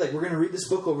was. they'd be like, "We're going to read this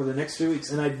book over the next 3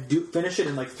 weeks," and I'd finish it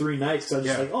in like 3 nights. So I was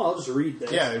just Yeah. like, "Oh, I'll just read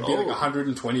this." Yeah, it'd be like Oh.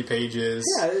 120 pages.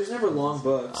 Yeah, there's never long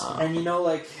books, and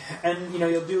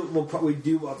you'll do. We'll probably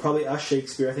do probably us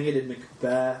Shakespeare. I think I did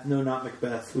Macbeth. No, not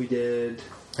Macbeth. We did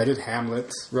I did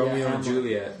Hamlet. Romeo Yeah, and Hamlet.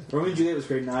 Juliet. Romeo and Juliet was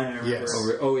grade 9. I remember. Yes.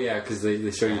 Oh yeah, because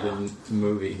they show you the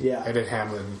movie. Yeah. I did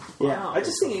Hamlet. Yeah, Wow. I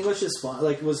just think English is fun.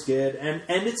 Like, was good, and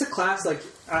it's a class. Like,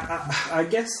 I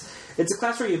guess it's a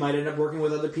class where you might end up working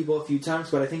with other people a few times,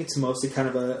 but I think it's mostly kind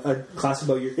of a class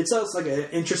about your. It's also like an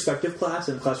introspective class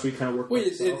and a class where you kind of work. Well,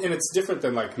 with yourself. and it's different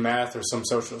than like math or some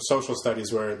social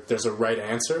studies where there's a right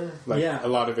answer. Like Yeah. a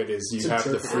lot of it is you It's have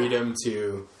the interpret. freedom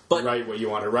to But- write what you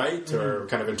want to write or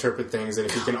kind of interpret things, and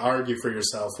if you can argue for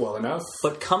yourself well enough.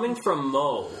 But coming from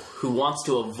Mo, who wants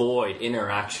to avoid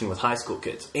interaction with high school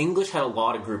kids, English had a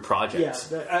lot of group projects.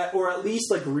 Yeah, or at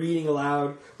least like reading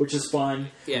aloud, which is fun.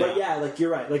 Yeah. But yeah, like you're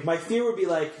right. Like my fear would be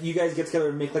like you guys get together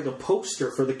and make like a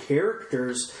poster for the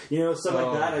characters, stuff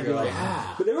Oh, like that. I'd be God.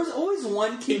 like, but there was always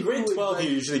one kid In grade who would, 12, like,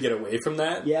 you usually get away from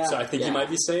that. Yeah. So I think Yeah. you might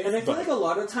be safe. and I feel but like a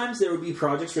lot of times there would be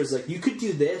projects where it's like you could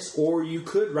do this or you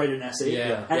could write an essay.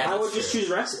 Yeah. And Yeah, I would that's just true.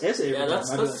 choose essay every Yeah, time.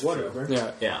 that's- I'd be that's like, true. whatever.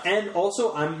 yeah. Yeah. And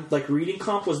also, I'm like reading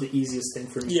comp was the easiest thing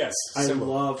for me. Yes, I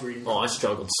similar. love reading. Oh, I comp.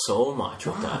 struggled so much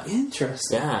with Wow, that.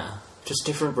 interesting. Yeah. Just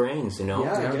different brains, Yeah,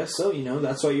 I guess so.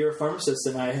 That's why you're a pharmacist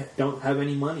and I don't have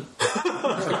any money.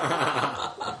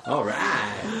 All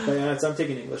right. But yeah, I'm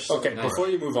taking English. So. Okay, before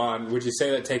you move on, would you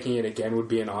say that taking it again would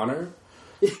be an honor?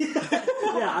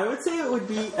 Yeah, I would say it would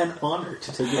be an honor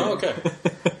to take it. Oh, okay.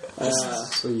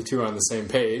 So you two are on the same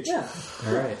page. Yeah.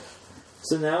 All right.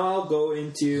 So now I'll go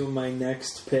into my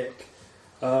next pick.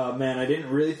 Man, I didn't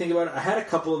really think about it. I had a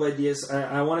couple of ideas.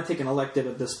 I want to take an elective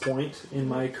at this point in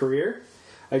my career.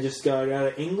 I just got out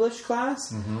of English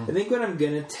class. I think what I'm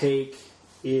going to take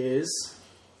is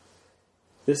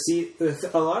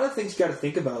a lot of things you got to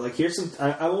think about. Like here's some.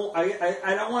 I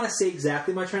don't want to say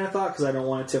exactly my train of thought because I don't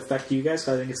want it to affect you guys.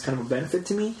 Because I think it's kind of a benefit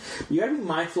to me. But you got to be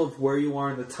mindful of where you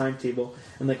are in the timetable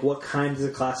and like what kinds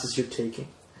of classes you're taking.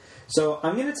 So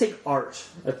I'm going to take art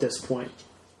at this point.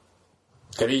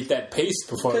 Gotta eat that paste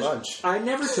before 'Cause lunch. I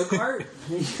never took art.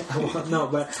 No,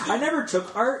 but I never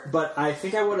took art. But I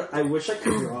think I would. I wish I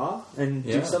could draw and do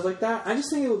Yeah. stuff like that. I just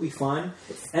think it would be fun.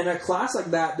 And a class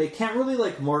like that, they can't really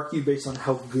like mark you based on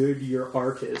how good your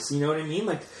art is. You know what I mean?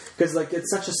 Like because like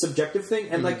it's such a subjective thing.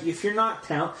 And like if you're not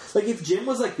like if Jim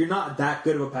was like you're not that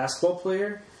good of a basketball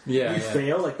player. Yeah, you yeah.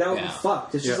 fail. Like that would be Yeah.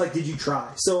 fucked. It's just Yeah. like did you try?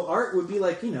 So art would be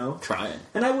like Try it.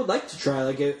 and I would like to try.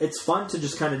 Like it's fun to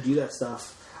just kind of do that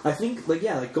stuff. I think like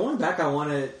going back, I want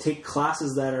to take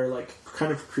classes that are like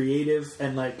kind of creative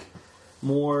and like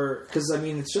more because I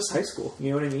mean it's just high school. You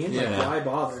know what I mean? Like Yeah. why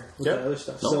bother with Yep. that other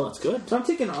stuff? No, that's good. So I'm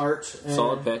taking art. And,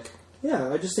 Solid pick.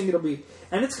 Yeah, I just think it'll be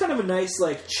and it's kind of a nice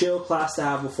like chill class to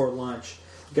have before lunch.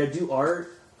 Like I do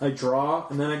art, I draw,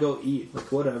 and then I go eat.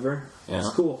 Like whatever. Yeah. It's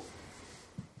cool.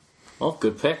 Well,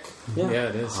 good pick. Yeah. Yeah,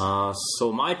 it is.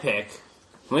 So my pick,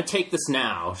 I'm going to take this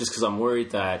now just because I'm worried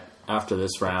that after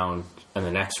this round and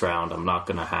the next round, I'm not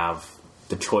going to have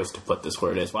the choice to put this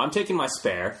where it is. But I'm taking my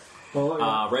spare Well,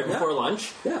 yeah. right before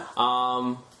lunch. Yeah.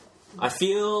 I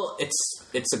feel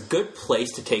it's a good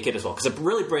place to take it as well because it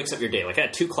really breaks up your day. Like I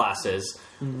had 2 classes,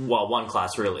 well, 1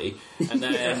 class really, and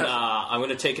then I'm going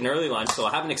to take an early lunch. So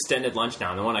I have an extended lunch now,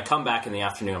 and then when I come back in the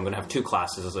afternoon, I'm going to have 2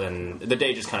 classes, and the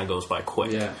day just kind of goes by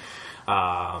quick. Yeah.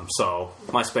 So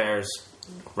my spares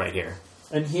right here.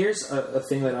 And here's a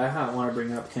thing that I want to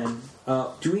bring up, Ken.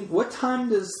 What time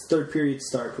does third period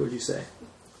start? Would you say?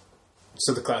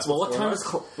 So the class. Well, what before time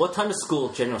lunch? does school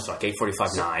generally start?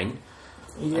 8:45, 9.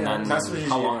 Yeah. And then That's usually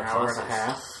how an long are hour and a classes?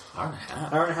 half. Hour and a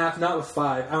half. Hour and a half, not with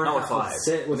 5. Hour and Not a with half 5.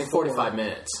 sit with I think 4. 45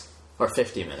 minutes or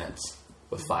 50 minutes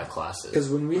with 5 classes. Because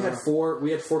when we had 4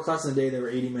 classes in a day, they were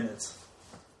 80 minutes.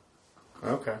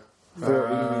 Okay. 4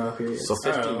 80-minute periods. So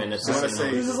 50 Oh, minutes. I wanna is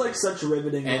say- This is like such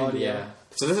riveting And audio. yeah,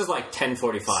 So this is like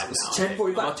 10:45 now. It's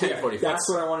 10:45. About 10:45. That's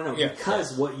what I want to know. Yeah.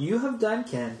 Because what you have done,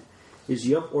 Ken, is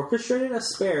you have orchestrated a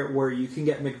spare where you can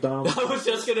get McDonald's. I was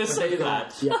just gonna say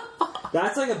that. Yeah,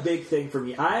 that's like a big thing for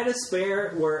me. I had a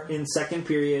spare where in second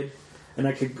period, and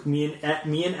I could me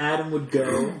and Adam would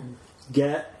go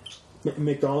get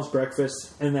McDonald's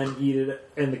breakfast and then eat it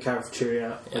in the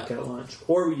cafeteria like Yeah. at lunch,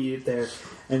 or we'd eat it there.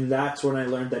 And that's when I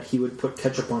learned that he would put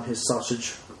ketchup on his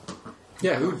sausage.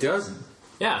 yeah. Who doesn't?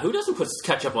 Yeah, who doesn't put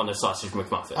ketchup on their sausage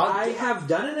McMuffin? I have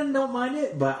done it and don't mind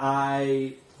it, but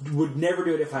I would never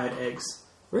do it if I had eggs.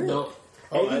 Really? No. Egg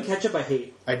Oh, and ketchup, I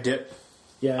hate. I dip.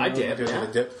 Yeah, I know. did. Do Yeah. a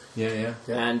dip. Yeah.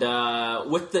 And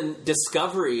with the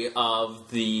discovery of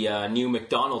the new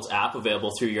McDonald's app available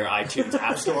through your iTunes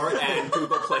App Store and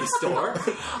Google Play Store,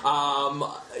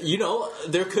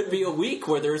 there could be a week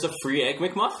where there's a free Egg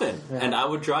McMuffin, and I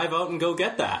would drive out and go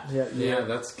get that. Yeah,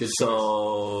 that's good.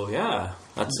 So yeah,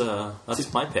 that's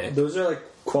my pick. Those are like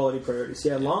quality priorities.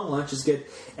 Yeah, long lunch is good,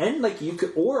 and like you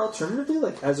could, or alternatively,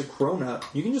 like as a grown up,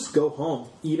 you can just go home,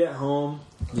 eat at home,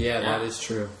 Yeah, that is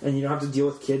true. and you don't have to deal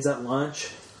with kids at lunch.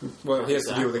 Well, he has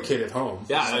to deal with a kid at home.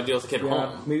 Yeah, I deal with the kid at Yeah,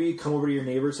 home. maybe you come over to your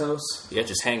neighbor's house. Yeah,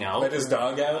 just hang out. Let his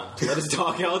dog out. Let his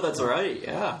dog out. That's right.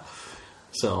 Yeah.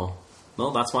 So, well,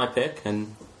 that's my pick,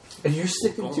 and And you're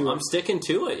sticking to I'm it. sticking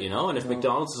to it. And if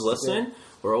McDonald's is listening,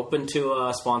 we're open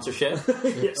to sponsorship.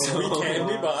 Yeah, We can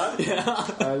be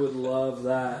bought. I would love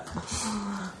that.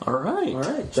 All right. All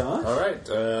right, John. All right.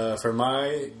 For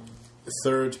my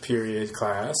third period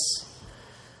class,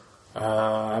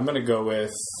 I'm going to go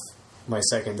with my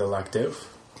second elective.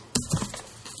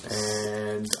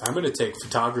 And I'm going to take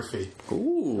photography.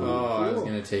 Ooh. Oh, I was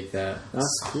gonna take that.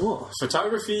 That's cool.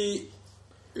 Photography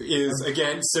is,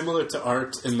 again, similar to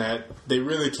art in that they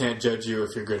really can't judge you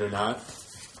if you're good or not.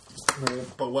 Right.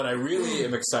 But what I really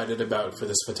am excited about for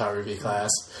this photography class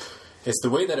is the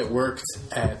way that it worked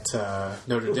at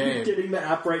Notre We're Dame. getting the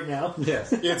app right now.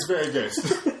 Yes. It's very good.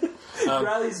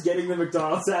 Riley's getting the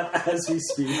McDonald's app as we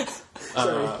speak.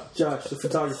 Sorry, Josh, the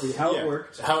photography, how it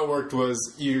worked. How it worked was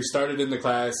you started in the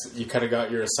class, you kind of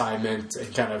got your assignment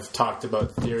and kind of talked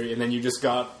about the theory, and then you just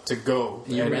got to go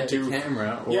You and rent do. a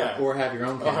camera, or, Yeah. or have your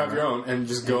own camera. I'll have your own and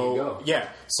just And go, you go. Yeah.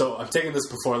 So I'm taking this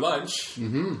before lunch.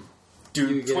 Mm-hmm. Do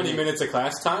You get 20 it. minutes of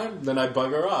class time, then I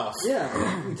bugger off. Yeah,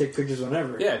 you can take pictures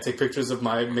whenever. Yeah, take pictures of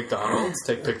my McDonald's,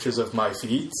 take pictures of my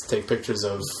feet, take pictures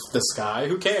of the sky.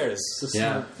 Who cares? It's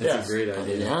Yeah, smart. that's Yeah. a great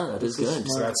idea. Yeah, that is good.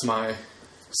 So that's my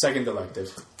second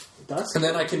elective. That's And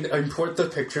then I can import the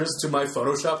pictures to my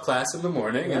Photoshop class in the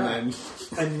morning, Yeah. and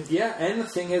then and the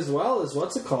thing as well is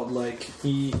what's it called? Like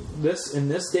in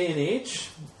this day and age,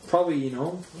 probably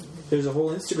there's a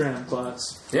whole Instagram class.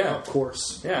 Yeah.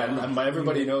 course. yeah, and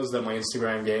everybody knows that my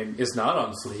Instagram game is not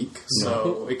on fleek,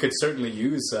 so it could certainly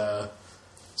use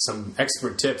some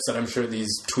expert tips that I'm sure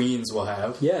these tweens will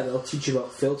have. Yeah, they'll teach you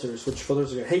about filters, which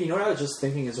filters are good. Hey, you know what I was just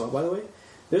thinking as well? By the way,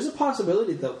 there's a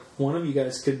possibility that one of you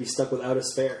guys could be stuck without a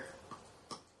spare.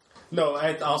 No,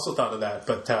 I also thought of that,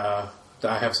 but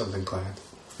I have something planned.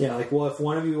 Yeah, if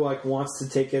one of you wants to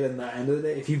take it at the end of the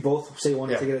day, if you both say you want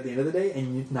to Yeah. take it at the end of the day,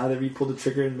 and neither of you pull the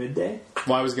trigger in midday,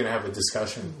 Well, I was going to have a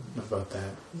discussion about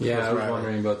that. Yeah, with I was Riley.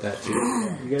 wondering about that too.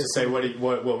 you guys To say what do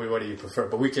you prefer,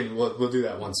 but we'll do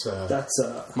that once that's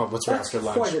once we're that's after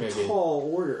lunch, quite a maybe.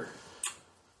 tall order.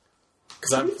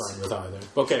 Because I'm fine with either.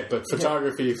 Okay, but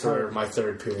photography for my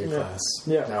third period Yeah. class.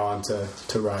 Yeah. Now on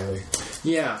to Riley.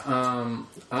 Yeah,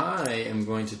 I am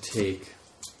going to take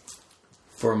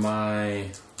for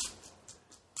my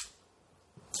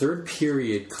third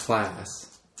period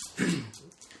class.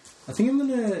 I think I'm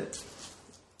gonna.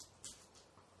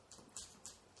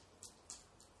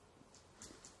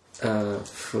 Oh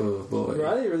boy.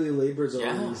 Riley really labors over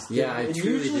Yeah. these. Yeah, I And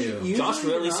truly do. usually Josh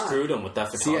really you're not. screwed him with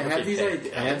that See, photography. I have these.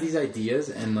 pick. I have these ideas,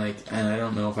 and I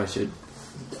don't know if I should.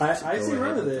 I go say ahead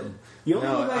run with it. them. You only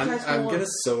No, go back high school I'm gonna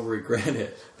once. so regret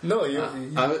it. No,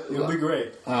 you'll be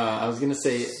great. I was gonna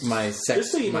say my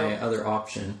Just so you my know- other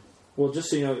option. Well, just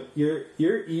so you know,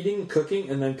 you're eating, cooking,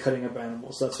 and then cutting up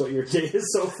animals. That's what your day is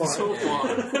so far. So far.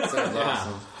 Sounds Yeah.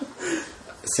 awesome.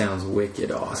 Sounds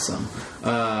wicked awesome.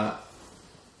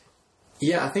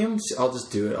 Yeah, I think I'll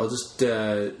just do it. I'll just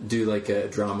do like a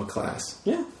drama class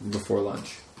Yeah. before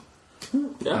lunch.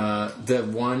 Yeah. The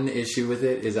one issue with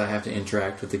it is I have to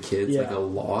interact with the kids Yeah. like a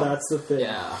lot. That's the thing.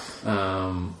 Yeah.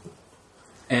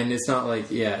 And it's not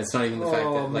like, it's not even the fact that,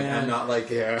 like, man. I'm not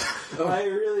like, I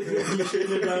really think you should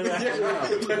have done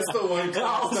that. That's the one.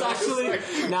 I was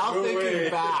actually now no thinking way.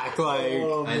 back, like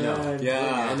Oh, I know. man.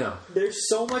 yeah, I know. There's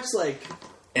so much like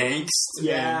Angst.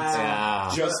 yeah.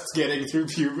 And just getting through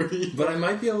puberty. But I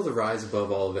might be able to rise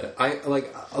above all of it.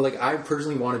 I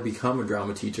personally want to become a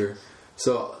drama teacher.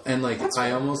 So, and like,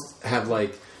 I almost have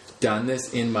like done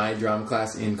this in my drama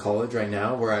class in college right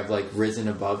now, where I've like risen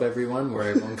above everyone, where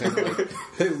everyone kind of like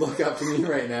they look up to me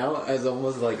right now as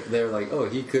almost like they're like, oh,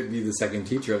 he could be the second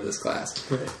teacher of this class.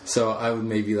 Right. So I would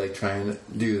maybe like try and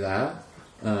do that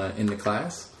in the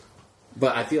class.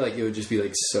 But I feel like it would just be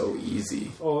like so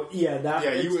easy. Oh yeah, that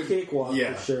Yeah, you it's would- cakewalk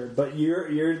yeah. for sure. But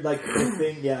you're like the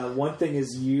thing. Yeah, one thing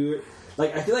is you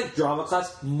like. I feel like drama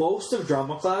class. Most of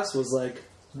drama class was like,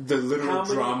 The How literal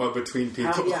many- drama between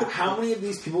people. how many of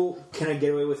these people can I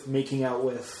get away with making out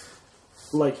with,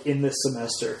 like in this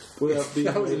semester? Without being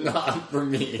That was not for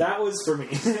me. That was for me.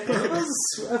 It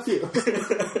was a few.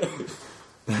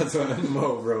 That's what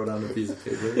Mo wrote on a piece of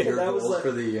paper. Your that was goals like-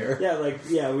 for the year.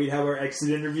 Yeah, we'd have our exit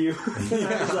interview. And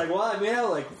I was like, well, I made out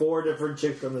like 4 different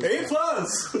chicks on this.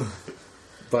 A+.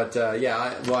 But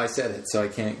I said it, so I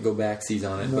can't go backsies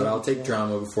on it. No, but I'll you take can't.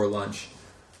 drama before lunch.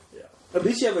 At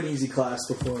least you have an easy class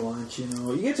before lunch. You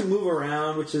know, you get to move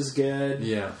around, which is good.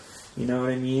 Yeah. You know what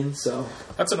I mean? So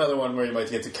That's another one where you might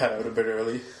get to cut out a bit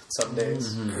early some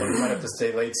days. Or you might have to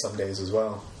stay late some days as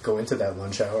well. Go into that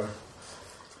lunch hour.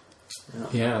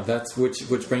 Yeah, that's which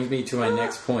brings me to my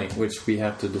next point, which we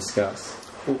have to discuss.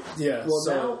 Yeah, Well,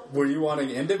 so now- were you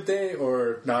wanting end of day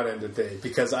or not end of day?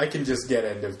 Because I can just get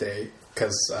end of day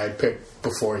because I picked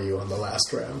before you on the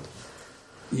last round.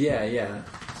 Yeah.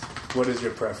 What is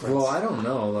your preference? Well, I don't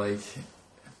know. Like,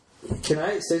 can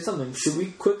I say something? Should we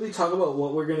quickly talk about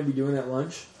what we're going to be doing at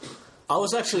lunch? I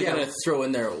was actually Yeah. going to throw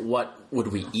in there what would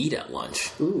we eat at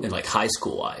lunch Ooh. in like high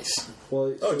school wise.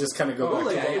 Well, just kind of go Oh, back.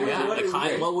 like, to yeah, Yeah, what-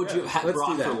 like what would you have let's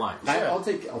brought do that for lunch? I'll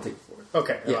take 4.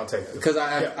 Okay, yeah, I'll take it. Because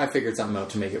Yeah. I figured something out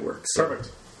to make it work. So.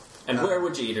 Perfect. And where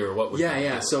would you eat or what would you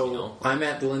Yeah. do, So you know? I'm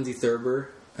at the Lindsay Thurber.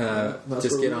 that's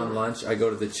Just where get we on are. lunch. I go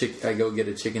to the I go get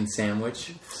a chicken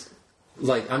sandwich.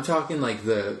 Like I'm talking like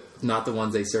not the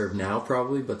ones they serve now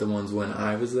probably, but the ones when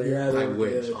I was there. Yeah, they I were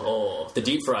wish. good. Oh, the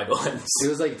deep fried ones. It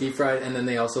was like deep fried, and then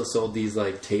they also sold these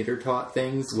like tater tot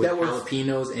things with That were-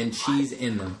 jalapenos and cheese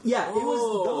in them. Yeah, it was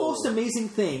the Oh. most amazing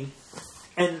thing,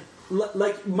 and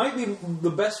like might be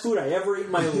the best food I ever ate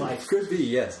in my life. Could be,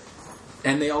 yes.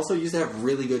 And they also used to have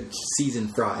really good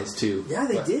seasoned fries too. Yeah,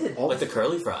 they did. Like the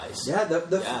curly fries. Yeah, the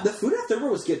Yeah. the food at Thurber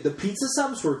was good. The pizza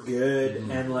subs were good,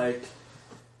 and like,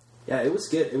 yeah, it was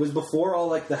good. It was before all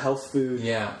like the health food.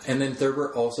 Yeah, and then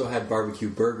Thurber also had barbecue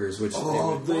burgers, which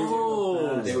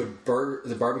Oh, they would burger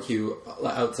the barbecue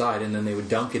outside, and then they would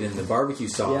dunk it in the barbecue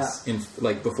sauce in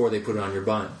like before they put it on your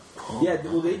bun. Yeah,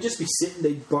 well, they'd just be sitting,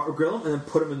 they'd grill them and then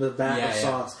put them in the bag Yeah, of yeah.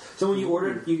 sauce. So when you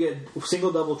ordered, you get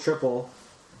single, double, triple,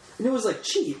 and it was like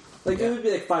cheap. Like Yeah. it would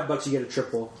be like $5 you get a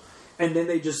triple, and then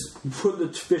they just put the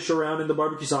fish around in the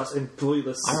barbecue sauce and put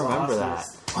the I remember that.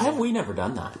 sauces. Why have we never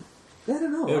done that? I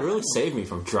don't know. It would really saved me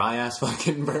from dry ass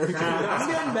fucking burgers. I'm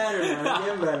getting better, man. I'm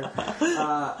getting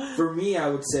better. For me, I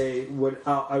would say it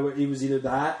was either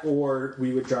that or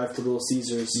we would drive to Little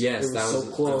Caesars. Yes, it was that so was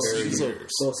close. very-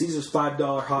 Caesars. Little Caesars,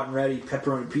 $5 hot and ready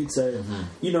pepperoni pizza.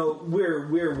 You know,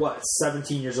 we're what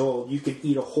 17 years old. You can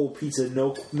eat a whole pizza,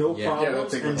 no Yeah. problems, that'll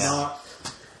take and us. not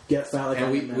get fat like I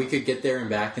And am now. we could get there and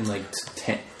back in like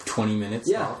 20 minutes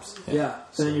Yeah, tops. yeah.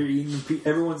 So then you're eating.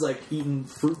 Everyone's like eating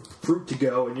fruit to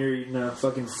go, and you're eating a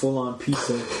fucking full on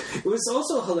pizza. It was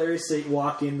also hilarious to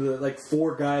walk into like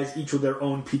 4 guys, each with their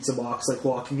own pizza box, like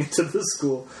walking into the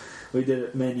school. We did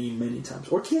it many times.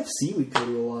 Or KFC, we go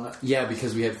to a lot, Yeah,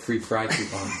 because we had free fry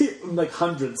coupons. like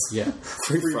hundreds. Yeah,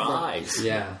 Free fries.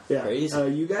 yeah. Yeah.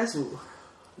 Crazy. You guys,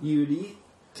 you'd eat.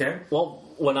 Okay. Well,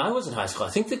 when I was in high school, I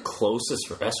think the closest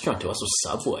restaurant to us was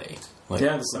Subway. Like,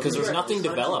 Yeah, the because there was Subway. nothing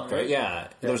Huntington, developed, right? Yeah,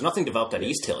 there was nothing developed at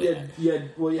East Hill yet. Yeah.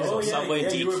 Well, yeah. Oh, yeah.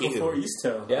 Subway you were DQ. before East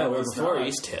Hill. Yeah, I we were was before not.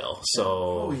 East Hill, so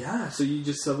Oh yeah. So you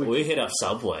just Subway. we hit up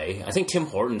Subway. I think Tim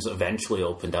Hortons eventually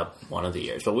opened up one of the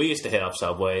years, but we used to hit up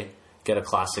Subway, get a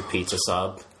classic pizza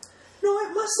sub. No,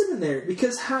 it must have been there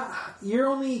because you're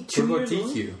only 2 What about years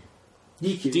old. DQ?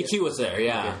 DQ. DQ was there,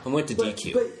 yeah. I went to But,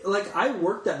 DQ. but like I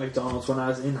worked at McDonald's when I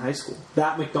was in high school.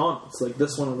 That McDonald's, like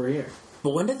this one over here.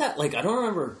 But when did that, like, I don't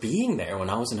remember being there when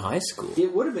I was in high school.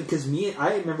 It would have been because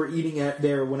I remember eating at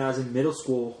there when I was in middle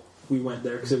school. We went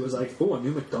there because it was like, oh, a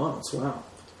new McDonald's, wow.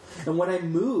 And when I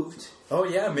moved, Oh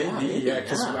yeah, maybe. maybe, Yeah,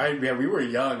 because yeah. we were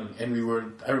young and we were.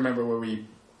 I remember where we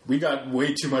we got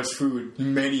way too much food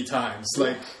many times.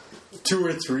 Like 2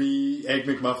 or 3 Egg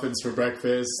McMuffins for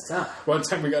breakfast. Ah. One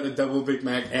time we got a double Big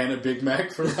Mac and a Big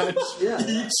Mac for lunch Yeah.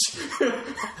 each.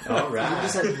 All You right.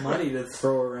 just had money to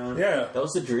throw around. Yeah. That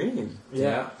was the dream.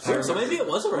 Yeah. So maybe it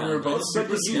was around. We were both But super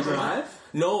did you skinny. drive?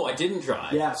 No, I didn't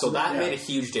drive. Yeah, so so that yeah. made a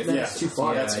huge Then difference. it's too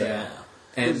far. That's fair.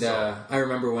 Yeah. And I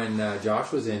remember when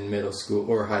Josh was in middle school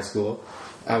or high school,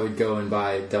 I would go and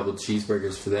buy double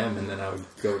cheeseburgers for them, and then I would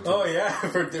go to Oh yeah,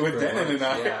 with Denon and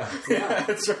I. Yeah. Yeah,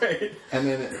 that's right. and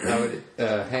then I would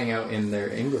hang out in their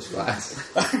English class.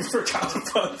 I forgot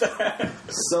about that.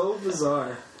 So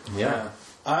bizarre. Yeah.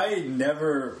 I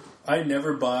never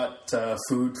bought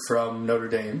food from Notre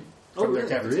Dame from their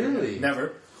really? cafeteria. Really?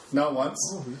 Never, not once.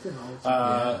 Oh, we've been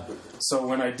all So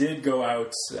when I did go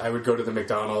out, I would go to the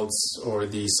McDonald's or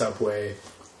the Subway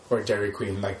or Dairy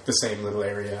Queen, like the same little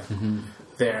area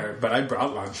there. But I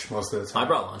brought lunch most of the time. I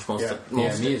brought lunch most Yeah. of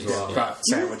most Yeah, me days. as well. Brought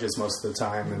sandwiches most of the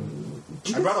time,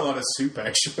 and I brought a lot of soup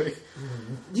actually.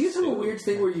 Do you guys have a weird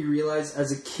thing where you realize,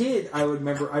 as a kid, I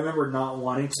remember not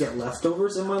wanting to get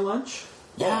leftovers in my lunch.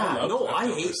 Oh, I Yeah, love no, I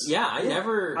hate. leftovers. Yeah, I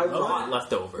never I got want-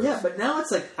 leftovers. Yeah, but now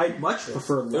it's like I'd much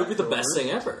prefer leftovers. it would be the best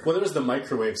thing ever. Well, there was the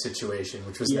microwave situation,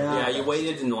 which was Yeah. never Yeah, the you best.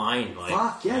 waited in line. Like,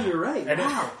 Fuck, yeah, you're right. And,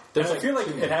 Wow. and I feel like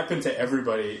it happened to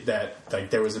everybody that like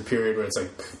there was a period where it's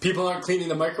like people aren't cleaning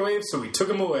the microwave, so we took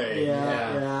them away.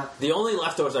 Yeah, yeah. the only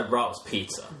leftovers I brought was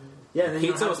pizza. Yeah, and then you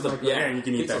Pizza don't was have the to microwave. yeah. and you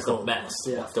can eat pizza's that the cold. best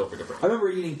Yeah. leftover to bring. I remember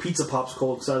eating pizza pops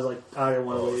cold because I was like, I don't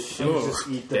want to wait. shit. Let me just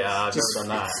eat this. Yeah, I've never done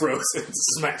that. Frozen,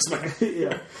 smack, smack.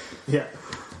 yeah. Yeah.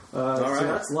 So right.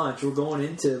 that's lunch. We're going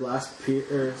into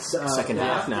Second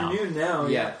half now. afternoon now.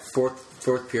 Yeah,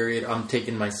 fourth period. I'm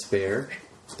taking my spare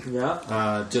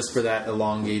Yeah. just for that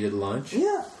elongated lunch.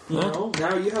 Yeah. You Huh? know,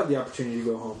 now you have the opportunity to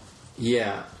go home.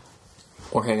 Yeah,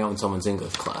 Or hang out in someone's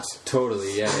English class.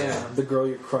 totally. Yeah, Yeah. The girl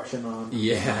you're crushing on.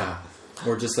 yeah.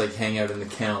 Or just like hang out in the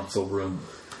council room.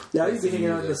 Yeah, you'd be hanging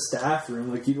out in the staff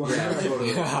room. Like, you'd want Yeah, to.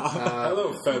 totally.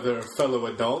 Hello, fellow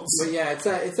adults. But yeah, it's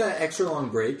that extra long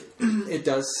break. It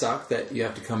does suck that you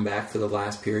have to come back for the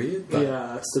last period. But,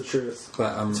 Yeah, that's the truth.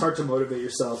 but It's hard to motivate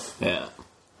yourself. Yeah.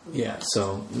 yeah.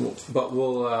 So, but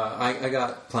we'll. I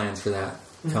got plans for that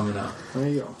coming up. There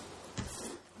you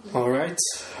go. All right.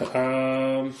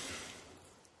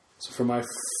 So for my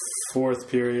fourth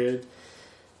period,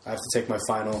 I have to take my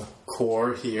final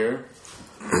core here.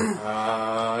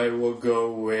 I will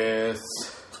go with.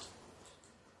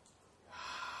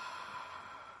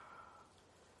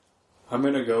 I'm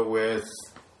gonna go with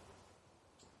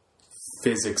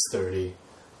Physics 30,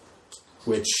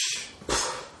 which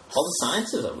All the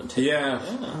sciences I would take.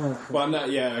 yeah. Well,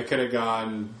 not yeah. I could have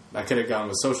gone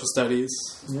with social studies.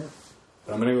 Yeah.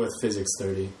 But I'm going to go with Physics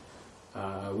 30,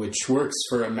 which works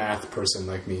for a math person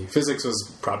like me. Physics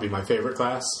was probably my favorite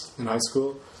class in high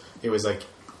school. It was like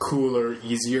cooler,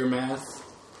 easier math.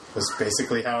 Was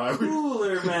basically how I would.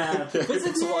 Cooler math.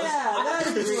 Physics was. Yeah,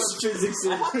 that is what physics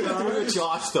I have to agree is. with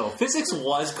Josh though. Physics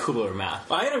was cooler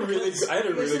math. I had a really good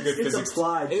It's physics.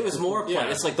 applied. It was more applied.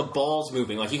 Yeah. It's like the balls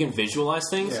moving. Like you can visualize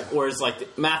things, Yeah. whereas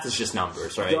like math is just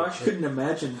numbers, right? Josh couldn't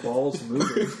imagine balls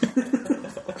moving.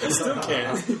 Still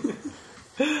can.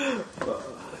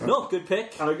 No, good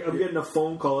pick. I'm getting a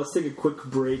phone call. Let's take a quick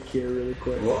break here, really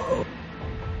quick. Whoa.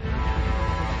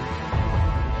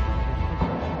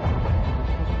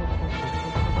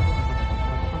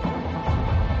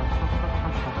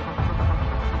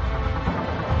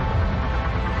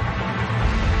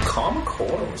 Common Core,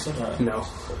 wasn't it? No.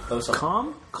 That was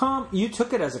something. Calm. You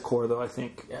took it as a core, though. I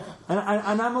think. Yeah.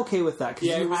 And I'm okay with that because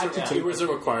Yeah, you had to take. it was a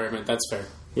requirement. That's fair.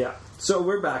 Yeah. So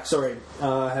we're back. Sorry,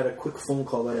 I had a quick phone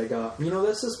call that I got. You know,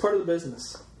 this is part of the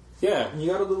business. Yeah. You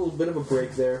got a little bit of a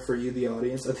break there for you, the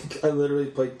audience. I think I literally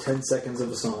played 10 seconds of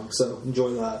a song, so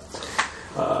enjoy that.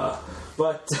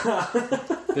 But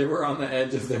They were on the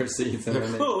edge of their seats, and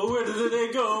then they, Oh, where did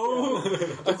they go?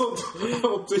 I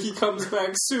hope that he comes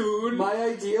back soon. my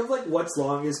idea of like what's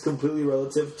long is completely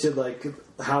relative to like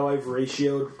how I've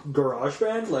ratioed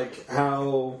GarageBand, like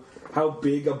how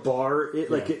big a bar it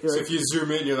like. Yeah. It, So if you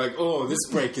zoom in, you're like, oh, this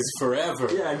break is forever.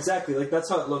 yeah, exactly. Like that's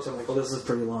how it looks. I'm like, well, this is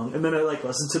pretty long. And then I like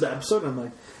listen to the episode, and I'm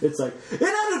like, it's like,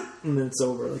 and then it's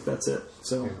over. Like that's it.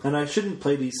 So, and I shouldn't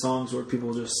play these songs where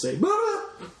people just say,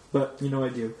 but you know I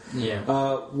do. yeah.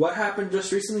 What happened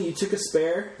just recently? You took a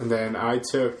spare. And then I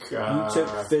took You took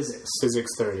physics, Physics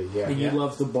 30. Yeah. and you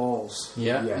love the balls.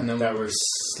 Yeah, Yeah, and then that we were was-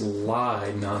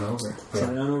 sliding on over. So I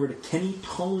went over to Kenny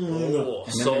Tone. Oh,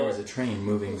 And then there was a train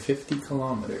moving 50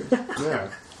 kilometers. Yeah.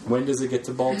 When does it get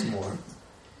to Baltimore?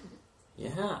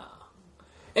 yeah.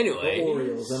 Anyway,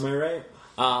 Orioles, am I right?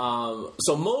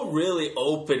 So Mo really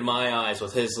opened my eyes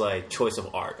with his choice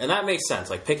of art, and that makes sense.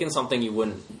 Like picking something you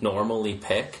wouldn't normally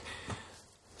pick.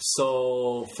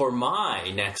 So for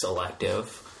my next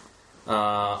elective,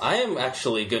 I am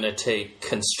actually going to take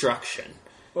construction.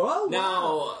 Oh,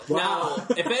 Now,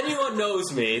 if anyone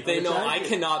knows me, they know I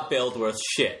cannot build worth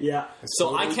shit. Yeah.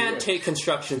 So I can't take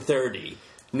construction 30.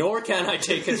 Nor can I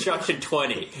take construction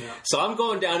 20. So I'm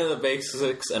going down to the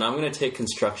basics, and I'm going to take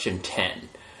construction 10.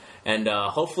 And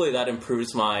hopefully that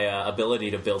improves my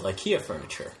ability to build IKEA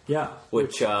furniture. Yeah.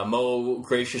 Which Mo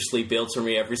graciously builds for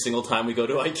me every single time we go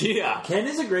to IKEA. Ken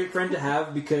is a great friend to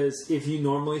have because if you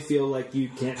normally feel like you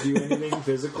can't do anything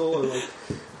physical or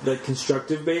like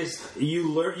constructive based, you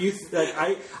learn.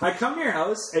 I come to your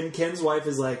house and Ken's wife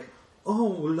is like,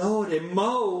 "Oh Lord, and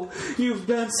Mo, you've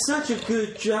done such a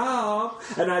good job,"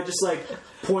 and I just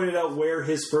pointed out where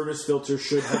his furnace filter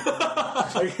should have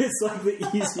been. It's the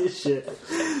easiest shit.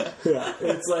 Yeah,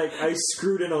 it's I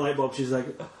screwed in a light bulb. She's like,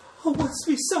 "Oh, it must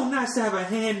be so nice to have a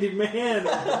handy man."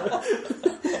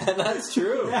 And that's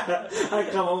true. Yeah. I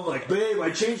come home babe,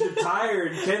 I changed the tire,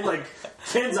 and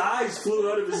Ken's eyes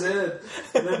flew out of his head.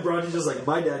 And then Bronte's just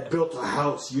my dad built a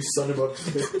house, you son of a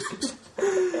bitch.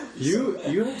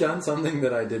 You have done something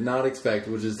that I did not expect,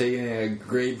 which is taking a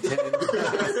grade 10.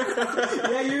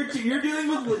 Yeah, you're dealing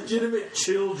with legitimate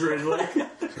children.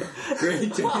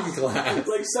 Grade 10 class.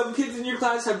 Some kids in your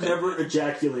class have never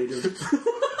ejaculated.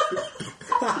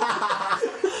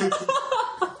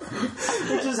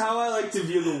 Which is how I like to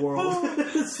view the world.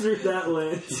 Through that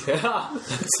lens. Yeah.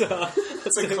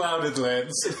 That's a clouded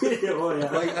lens. Oh,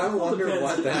 yeah. I wonder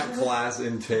what that class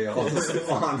entails,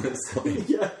 honestly.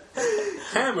 Yeah.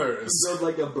 Hammers.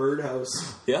 Build a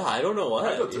birdhouse. Yeah, I don't know what.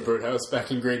 I built a birdhouse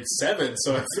back in grade 7,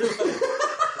 so I feel like...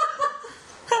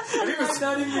 I'm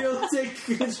not even able to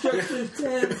take construction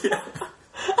 10.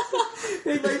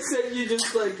 They might send you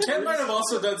just Ken might have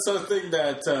also done something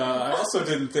that I also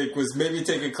didn't think was maybe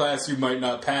take a class you might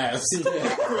not pass.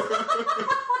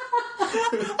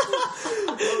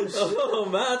 Oh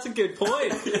man, that's a good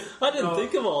point. I didn't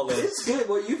think of all this. It's good.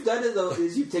 What you've done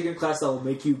is you've taken a class that will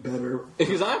make you better.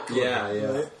 Exactly. Yeah.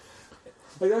 Right?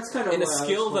 That's kind of In a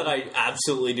skill that I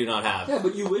absolutely do not have. Yeah,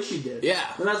 but you wish you did. Yeah.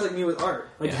 And that's like me with art.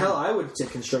 Hell, I would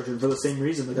take construction for the same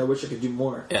reason. I wish I could do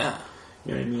more. Yeah.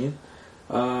 You know what I mean?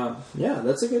 Yeah,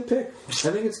 that's a good pick.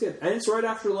 I think it's good. And it's right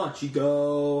after lunch. You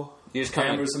go... You just kind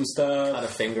Hammer of some stuff. cut a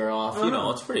finger off.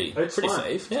 It's pretty It's fun.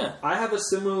 safe. Yeah. I have a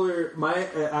similar...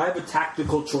 I have a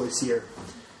tactical choice here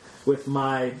with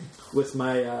my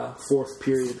fourth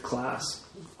period class.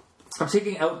 I'm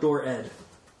taking outdoor ed.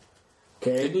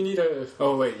 Okay. Did you need a...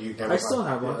 Oh, wait. You never I still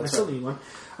have one. I still need one.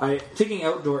 I'm taking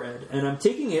outdoor ed, and I'm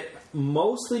taking it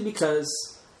mostly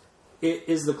because it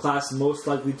is the class most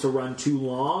likely to run too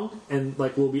long, and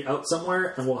we'll be out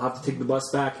somewhere, and we'll have to take the bus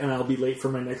back, and I'll be late for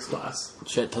my next class.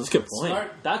 Shit, that's a good point.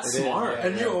 Smart. That's It is, smart. yeah.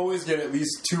 And you always get at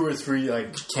least 2 or 3,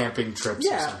 camping trips or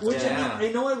Yeah, something. which Yeah. I mean,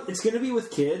 I know it's going to be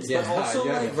with kids, but also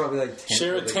probably 10.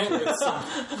 Share a tent with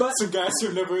some guys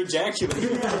who've never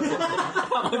ejaculated.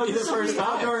 Might be the first time.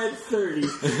 outdoor ed 30.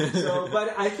 So,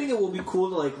 but I think it will be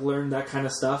cool to learn that kind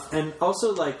of stuff, and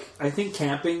also I think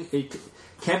camping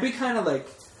kind of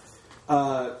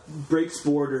breaks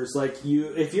borders.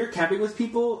 If you're camping with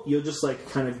people, you'll just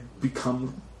kind of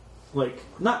become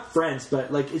not friends,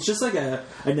 but it's just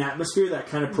an atmosphere that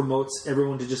kind of promotes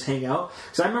everyone to just hang out.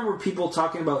 Because I remember people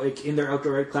talking about in their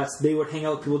outdoor ed class, they would hang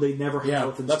out with people they never hang out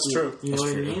with in that's school. true. You know That's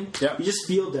what I true. mean? Yeah. You just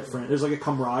feel different. There's a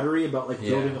camaraderie about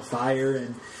building a fire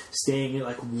and staying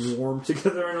warm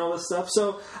together and all this stuff.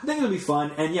 So I think it'll be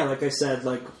fun. And yeah, like I said,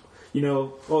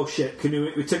 oh shit,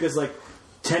 canoe. It took us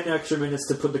 10 extra minutes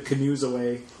to put the canoes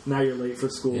away. Now you're late for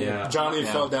school. Yeah. Johnny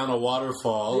fell down a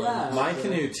waterfall. Yeah. My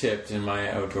canoe tipped in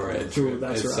my outdoor ed True, trip.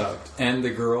 that's It right. sucked. And the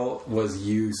girl was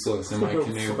useless in my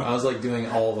canoe. I was doing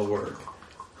all the work.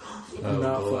 Oh,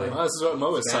 Not boy. fun. Well, this is what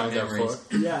Mo was Bad signed up memories.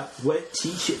 for. Yeah, wet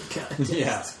t-shirt contest.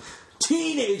 Yeah.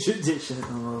 Teenage edition.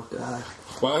 Oh god.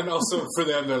 Well, and also for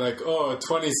them, they're like, oh, a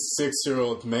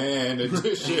 26-year-old man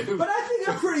edition. But I think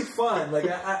I'm pretty fun.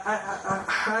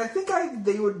 I think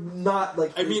they would not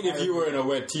I mean, if you were in a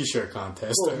wet t-shirt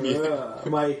contest, I mean...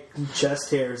 my chest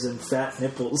hairs and fat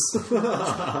nipples.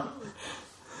 All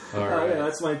Oh, right. yeah,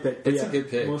 that's my pick. But It's a yeah, good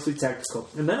pick. Mostly tactical.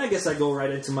 And then I guess I go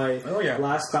right into my yeah.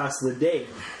 last class of the day,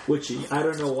 which I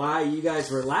don't know why you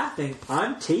guys were laughing.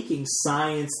 I'm taking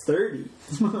Science 30.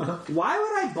 Why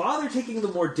would I bother taking the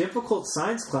more difficult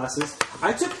science classes?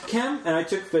 I took Chem and I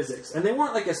took Physics, and they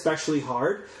weren't especially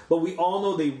hard, but we all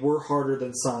know they were harder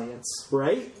than Science,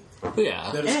 right?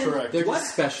 Yeah. That is And correct. They're What?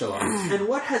 just specialized. And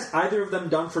what has either of them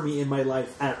done for me in my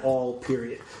life at all,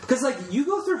 period? Because, like, you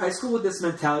go through high school with this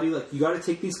mentality, like, you got to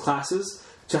take these classes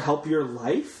to help your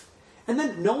life, and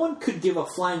then no one could give a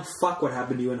flying fuck what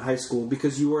happened to you in high school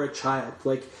because you were a child.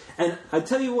 Like, and I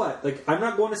tell you what, like, I'm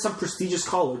not going to some prestigious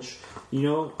college, you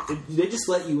know? They just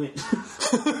let you in.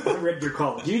 I read your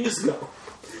college. You can just go.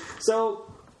 So...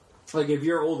 like, if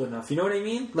you're old enough, you know what I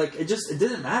mean? Like, it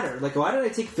didn't matter. Like, why did I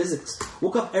take physics?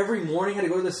 Woke up every morning, had to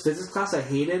go to this physics class I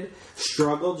hated,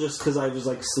 struggled just because I was,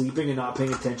 like, sleeping and not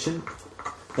paying attention.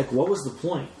 Like, what was the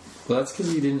point? Well, that's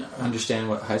because you didn't understand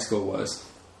what high school was.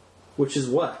 Which is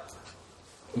what?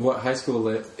 What high school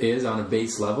is on a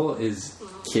base level is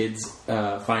kids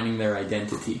finding their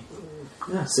identity.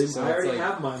 Yeah, same. So I it's already like-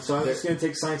 have mine, so I'm just going to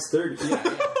take Science 30.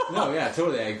 No, yeah,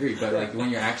 totally, I agree. But like when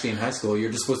you're actually in high school, you're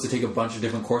just supposed to take a bunch of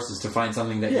different courses to find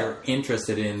something that Yeah. you're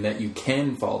interested in that you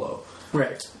can follow.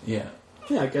 Right. Yeah.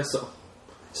 Yeah, I guess so.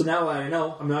 So now I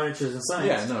know I'm not interested in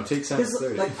science. Yeah, no, take Science 'Cause,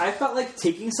 30. like, I felt like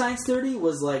taking Science 30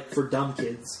 was, like, for dumb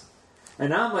kids. And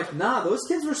now I'm like, nah, those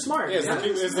kids were smart. Yeah,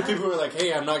 it's the people who are like,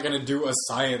 hey, I'm not going to do a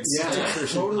science teacher.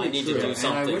 totally I need to true. do And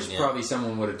something, I wish yeah. probably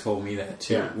someone would have told me that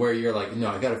too. Yeah. Where you're like, no,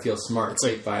 I got to feel smart. It's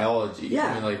like biology.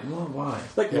 Yeah. And you're like, well, why?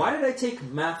 Like, Yeah. why did I take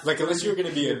math? Like, unless you're going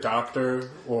to be a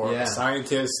doctor or Yeah. a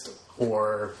scientist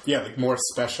or, like more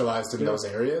specialized in those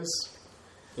areas.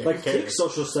 Yeah, Like, who take cares?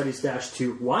 social studies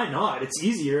 -2. Why not? It's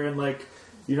easier, and, like,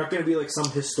 you're not going to be, like, some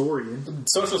historian.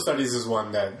 Social studies is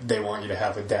one that they want you to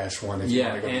have a -1 if you Yeah,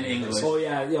 want to go and to university.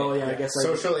 English. I guess I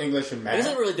Social, English, and It math.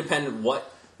 doesn't really depend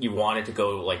what you wanted to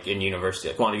go like in university,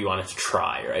 like what you wanted to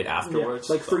try right Yeah, afterwards.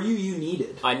 like, for you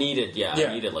needed. I needed, Yeah.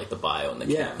 I needed like the bio and the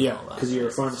Yeah, chem yeah, and all that. Because you're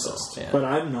a So, pharmacist. yeah. But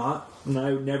I'm not, and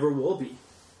I never will be.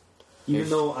 Even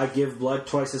though I give blood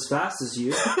twice as fast as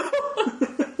you.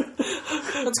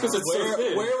 That's because it's so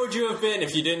thin. Where would you have been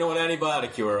if you didn't know what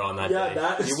antibiotic you were on that Yeah, day?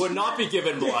 that is You would not be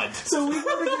given blood. So we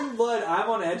go to give blood. I'm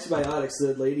on antibiotics.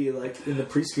 The lady, like, in the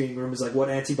pre-screening room is like, what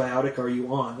antibiotic are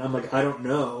you on? I'm like, I don't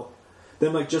know. Then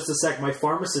I'm like, just a sec, my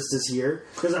pharmacist is here.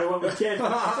 Because I went with Ken. So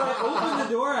I open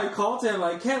the door, I call to him,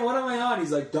 like, Ken, what am I on?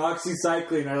 He's like,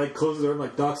 doxycycline. I, like, close the door, I'm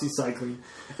like, doxycycline.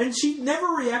 And she never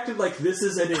reacted like this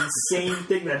is an insane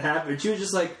thing that happened. She was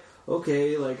just like,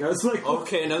 okay, like, I was like,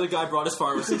 Okay, another guy brought his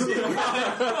pharmacist in.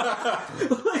 I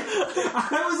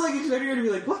was like expecting her to be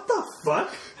like, what the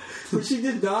fuck? But she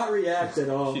did not react at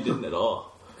all. She didn't at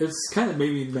all. It's kind of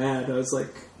made me mad. I was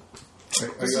like,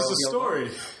 This is a story.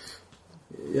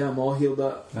 yeah, I'm all healed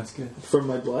up That's good. from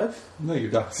my blood. No,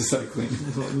 you're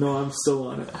doxycycline. No, I'm still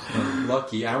on it.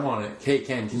 Lucky, I want it. Hey,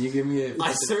 Ken, can you give me a...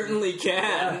 I certainly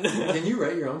can. Can you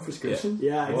write your own prescription?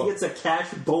 Yeah, and Whoa. he gets a cash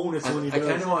bonus when he I does.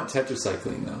 kind of want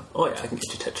tetracycline, though. Oh yeah, I can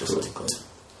get you tetracycline.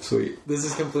 Sweet. This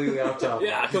is completely off topic.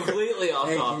 Yeah, completely off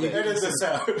Hey, can topic. Edit this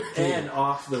out. And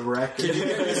off the record. Give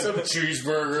me some Can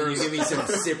cheeseburgers. you give me some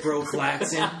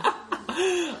ciprofloxacin?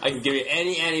 I can give you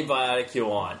any antibiotic you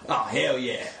want. Oh, hell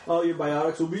yeah. All your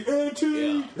biotics will be anti.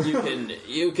 Yeah.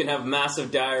 You can have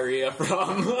massive diarrhea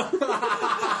from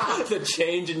the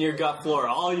change in your gut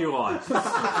flora all you want. This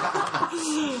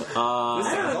is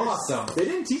awesome. They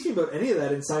didn't teach me about any of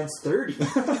that in Science 30.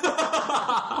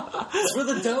 It's for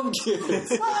the dumb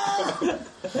kids.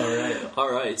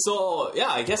 All right. So yeah,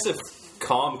 I guess if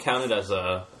comm counted as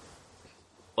a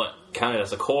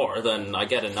core, then I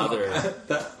get another.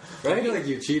 I feel like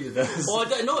you cheated us. Well,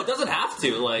 no, it doesn't have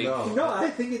to. Like, No, I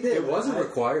think it did. It wasn't I-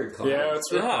 required class. Yeah, it's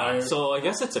yeah. required. So I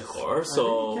guess it's a core.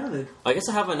 So think it counted. I guess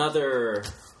I have another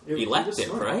It was elective,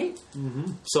 smart. right?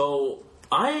 Mm-hmm. So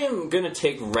I am gonna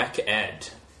take Rec Ed.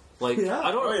 Like Yeah.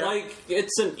 I don't Oh, yeah. like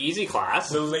it's an easy class.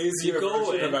 The lazier You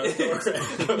go version in.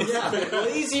 of outdoor. Yeah,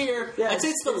 lazier. Yeah, I'd say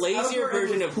it's the lazier outdoor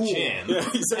version and of pool. gym, Yeah,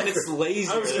 exactly. and it's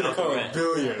lazier. I was going to than call Red, it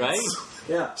billiards. right?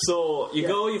 Yeah. So you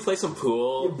go, you play some You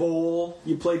pool. bowl,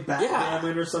 you play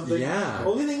backgammon or something. Yeah.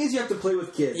 Only thing is you have to play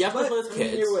with kids. You have to But, play with I mean,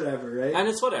 kids. you're whatever, right? And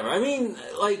it's whatever. I mean,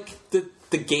 like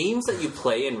the games that you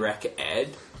play in Rec Ed,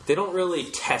 they don't really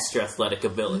test your athletic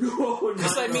ability. No,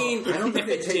 Because I mean, I don't think if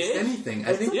it it takes did, anything.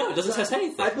 I think yeah, it doesn't test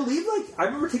anything. I believe, like, I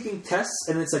remember taking tests,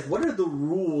 and it's like, what are the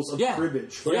rules of Yeah,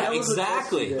 cribbage? Like, yeah, that was the test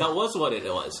exactly. we did. That was what it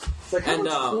was. It's like, how and,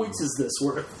 much points is this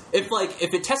worth?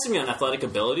 If it tested me on athletic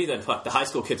ability, then fuck, the high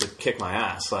school kids would kick my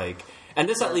ass. Like, and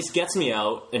this at least gets me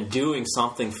out and doing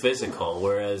something physical,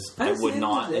 whereas I That's would the end of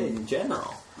not the day. in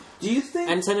general. Do you think?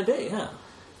 And 10 a day, yeah.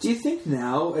 Do you think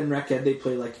now in Rec Ed they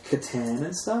play like Catan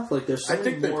and stuff? Like there's so I many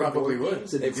think they more probably board would.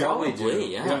 games and They it's probably all- do.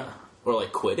 yeah. Yeah. Or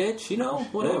like Quidditch, you know,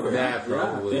 whatever. Yeah,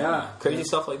 probably. Yeah. Crazy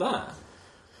stuff like that.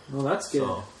 Well, that's good.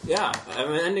 So, yeah,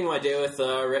 I'm ending my day with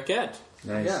Rick Ed.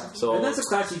 Nice. Yeah. So- and that's a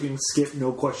class you can skip,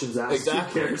 no questions asked.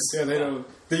 Exactly. Who cares? Yeah, they don't.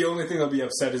 The only thing they'll be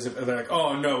upset is if they're like,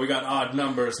 "Oh no, we got odd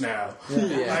numbers now."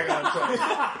 Yeah. I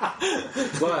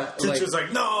got But teacher's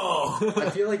like, "No." I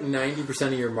feel like 90%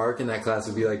 of your mark in that class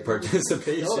would be like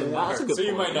participation. Oh, yeah. Wow, that's a good So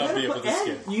you point. might not be able to And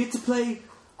skip. you get to play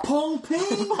Pong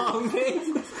Ping.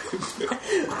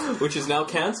 Which is now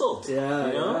cancelled. Yeah,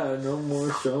 You know? yeah, no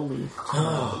more show me.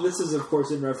 This is, of course,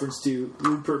 in reference to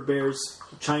Rupert Bear's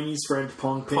Chinese friend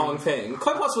Pong Ping. Pong Ping,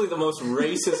 quite possibly the most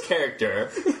racist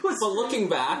character. But looking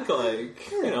back,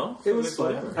 like, you know, It was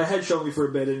fun. whatever. I had shown me for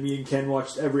a bit, and me and Ken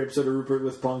watched every episode of Rupert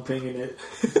with Pong Ping in it.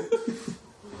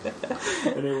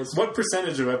 And it was What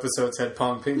percentage of episodes had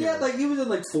Pong Ping? in yeah, it? like he was in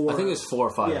like 4. I think it was 4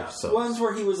 or 5 yeah, episodes. ones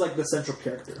where he was like the central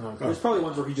character. Okay. There's probably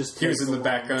ones where he just he was in the tags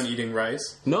background eating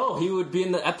rice. No, he would be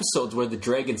in the episodes where the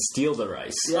dragons steal the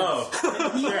rice. Oh,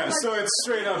 yeah. So it's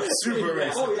straight up super along.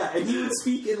 racist. Oh yeah, and he would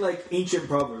speak in like ancient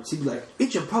proverbs. He'd be like,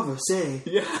 ancient proverbs say,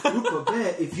 Rupert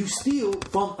Bear, if you steal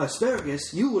from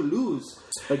asparagus, you will lose.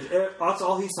 Like that's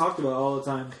all he's talked about all the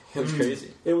time. It was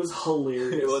crazy. It was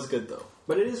hilarious. It was good, though.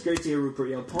 But it is great to hear Rupert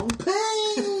yell Pong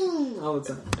Ping all the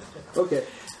time. Okay.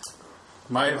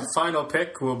 My final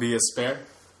pick will be a spare.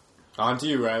 On to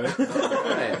you, Riley.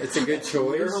 Right, it's a good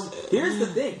choice. Here's the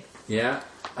thing. Yeah,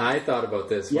 I thought about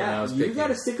this when I Yeah, was you picking. got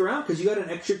to stick around because you got an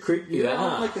extra you Yeah.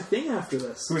 got like a thing after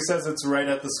this. Who says it's right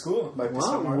at the school? Might be Wow,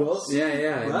 somewhere we'll else. see. Yeah,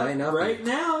 it might not right be.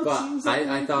 now, it But seems like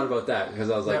I thought about that because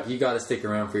I was like, Yeah. you got to stick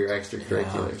around for your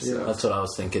extracurriculars. Yeah. So. That's what I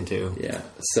was thinking, too. Yeah.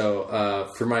 So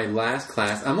for my last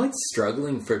class, I'm like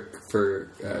struggling for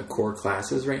core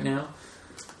classes right now.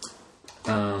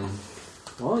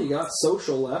 well, you got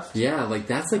social left. Yeah, like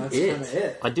that's like That's kind of it.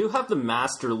 it. I do have the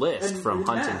master list And- from and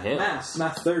Hunting math, Hill.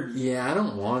 Math 30. Yeah, I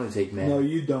don't want to take math. No,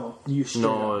 you don't. You straight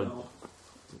No. up don't.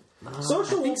 Social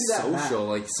I won't think be that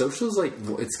bad. social's like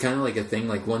it's kind of like a thing.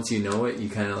 Like once you know it, you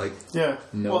kind of like Yeah.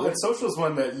 No. Well, and social's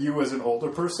one that you, as an older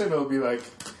person, it'll be like,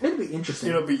 It'd be interesting.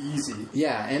 it'll be easy.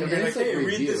 yeah, and It'll be like, it's like hey, read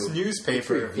review. this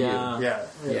newspaper. Review. Yeah. Yeah.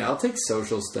 Yeah, I'll take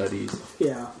social studies.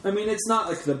 Yeah, I mean it's not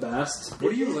like the best.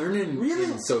 What are you learning Really?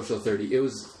 in social 30?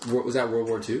 was that World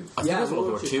War II? I think it was World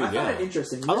War II, I found yeah. it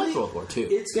interesting. I like Really, World War II.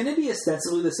 It's going to be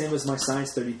ostensibly the same as my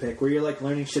Science 30 pick, where you're like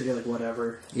learning shit, you're like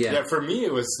whatever. Yeah, for me,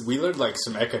 we learned like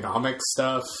some economic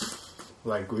stuff.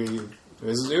 Like it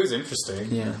was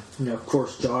interesting. Yeah. You know, of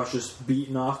course, Josh is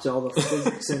beating off to all the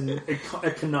physics and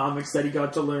economics that he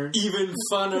got to learn. Even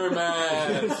funner,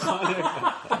 man.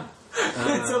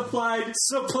 It's applied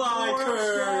Supply more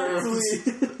curves.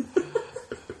 abstractly.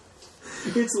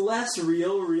 It's less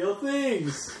real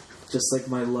things. Just like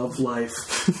my love life.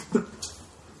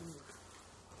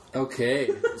 Okay.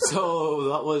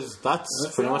 So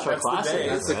that's pretty much our that's the classes. day.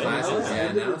 That's the right? class. That was the Yeah,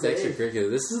 end of now it's the day. extracurricular.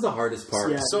 This is the hardest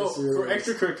part. Yeah. So This really for is.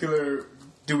 extracurricular,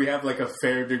 do we have like a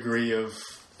fair degree of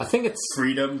I think it's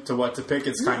freedom to what to pick?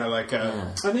 It's kind of like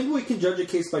a I think we can judge it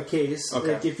case by case.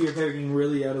 Okay. Like if you're picking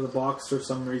really out of the box for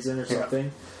some reason or Yeah.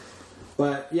 something.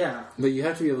 But yeah. But you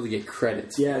have to be able to get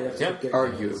credits. Yeah, you have to Yep. get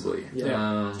Arguably.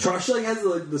 Yeah. Josh like has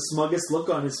the smuggest look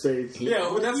on his face. yeah.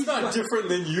 Well, that's not different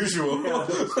than usual.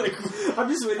 Like I'm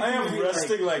just waiting I for you to am be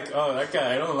resting like, oh, that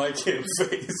guy, I don't like him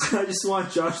face. I just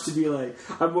want Josh to be like,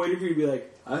 I'm waiting for you to be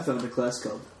like, I found a class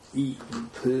called Eating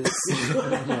Pussy.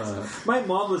 My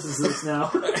mom listens to this now.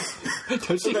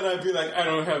 So then I'd be like, I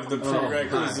don't have the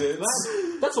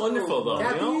prerequisites. that's wonderful though.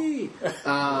 You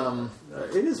know?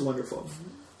 It is wonderful.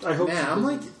 I hope. Man, I'm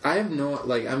like, I have no,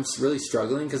 like, I'm really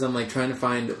struggling because I'm like trying to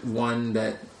find one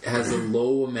that has a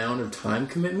low amount of time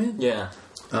commitment. Yeah.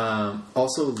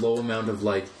 Also, low amount of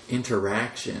like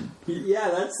interaction. Yeah,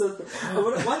 that's the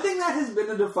one thing that has been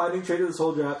a defining trait of this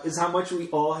whole draft is how much we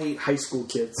all hate high school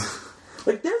kids.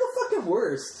 Like they're the fucking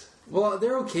worst. Well,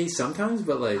 they're okay sometimes,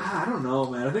 but like, I don't know,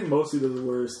 man. I think mostly they're the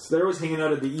worst. They're always hanging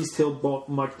out at the East Hill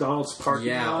McDonald's parking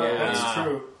Yeah, lot. yeah. That's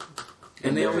true.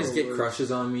 and they they're always the get worst.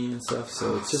 crushes on me and stuff.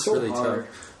 So it's just So really hard.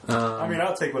 tough. I mean,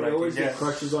 I'll take what They I can always get get.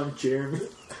 crushes on Jeremy.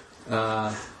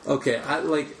 Okay,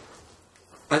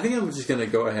 I think I'm just gonna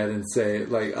go ahead and say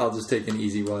like I'll just take an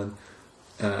easy one.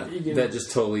 You can- That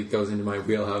just totally goes into my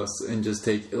wheelhouse and just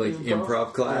take like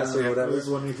improv class or I whatever was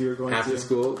wondering if you were going after to.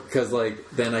 school because like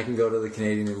then I can go to the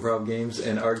Canadian Improv Games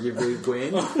and arguably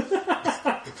win.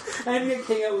 And you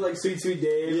hang out with like Sweet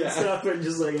Dave Yeah. and stuff, and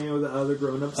just like hang out with the other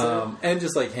grown-ups. there. And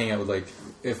just like hang out with like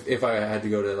if I had to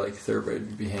go to like third grade,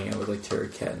 I'd be hanging out with like Tara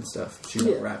Cat and stuff. She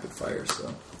went Yeah. rapid fire,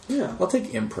 so yeah. I'll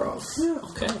take improv. Yeah.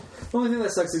 Okay. The only thing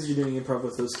that sucks is you're doing improv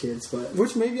with those kids, but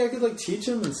Which maybe I could like teach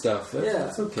them and stuff. yeah,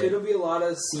 That's okay. It'll be a lot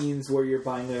of scenes where you're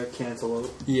buying a cantaloupe.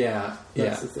 Yeah,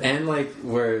 That's yeah, the thing. and like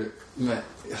where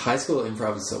high school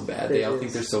improv is so bad, they It all is.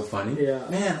 think they're so funny. Yeah.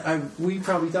 man, we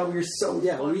probably thought we were so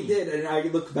Yeah, funny. we did, and I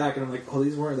look back back and I'm like, oh,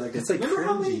 these weren't that good. It's like remember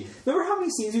how many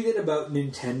scenes we did about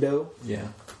Nintendo? Yeah.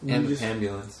 You And just- the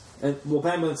ambulance. And well,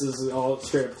 Ambulance is all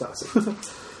straight up classic.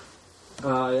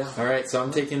 Yeah. All right, so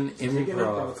I'm taking Taking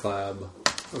Improv Improv. Club.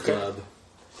 Okay.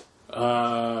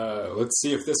 Let's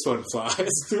see if this one flies.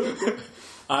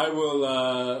 I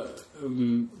will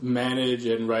manage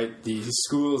and write the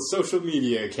school's social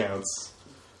media accounts.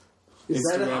 Is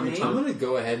that a Instagram thing? I'm gonna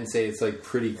go ahead and say it's like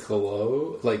pretty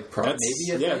close. Like maybe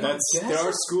a thing. there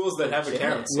are schools that have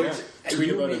accounts. Which Tweet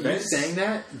you, about you events. saying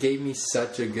that gave me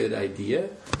such a good idea,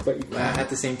 But at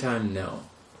the same time, no.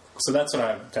 So that's what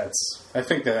I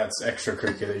think that's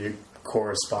extracurricular. You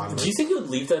correspond with. Do you think you would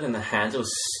leave that in the hands of a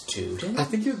student? I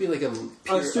think it would be like a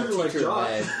student like teacher Josh.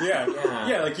 led.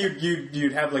 Yeah, like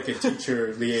you'd have like a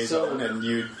teacher liaison, and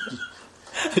you'd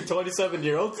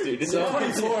 27-year-old student.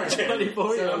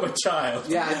 24. I'm a child.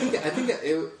 Yeah, I think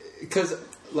because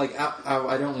like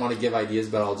I don't want to give ideas,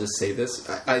 but I'll just say this.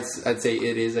 I'd say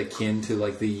it is akin to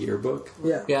like the yearbook.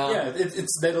 yeah. Yeah,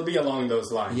 it'll be along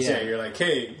those lines. Yeah. Yeah, you're like,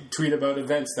 hey, tweet about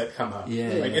events that come up.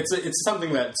 Yeah. like it's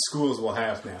something that schools will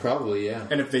have now. Probably, yeah.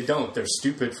 And if they don't, they're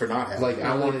stupid for not having. Like it.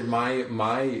 I wanted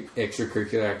my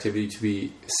extracurricular activity to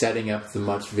be setting up the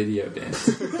Much video dance.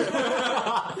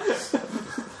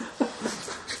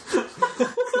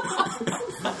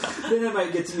 Then I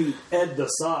might get to meet Ed the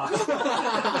Sock.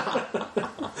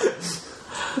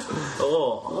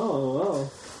 Oh. Oh, wow.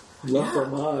 La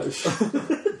fromage.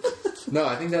 No,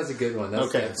 I think that's a good one. That's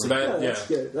Okay, so definitely- That's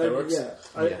good. that works. Yeah.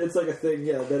 Yeah. It's like a thing,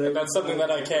 yeah. That's something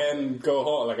that I can go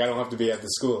home. Like I don't have to be at the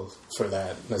school for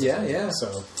that. Yeah, yeah.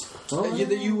 So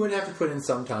you would have to put in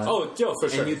some time. for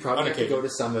sure. and you'd probably On have to occasion. go to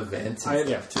some events. And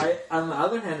Yeah. On the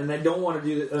other hand, and I don't want to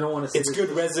do that. I don't want to say It's this, good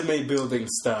resume building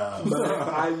stuff. But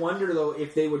I wonder though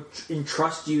if they would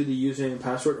entrust you the username and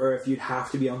password, or if you'd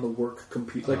have to be on the work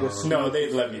computer, like a school. No,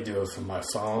 they'd let me do it from my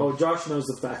phone. Oh, Josh knows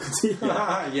the faculty.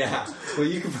 yeah. Well,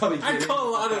 you could probably. I call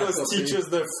a lot of those teachers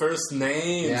their first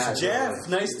names. Yeah, Jeff,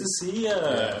 totally. nice to see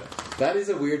ya. That is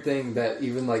a weird thing that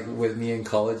even like with me in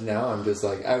college now, I'm just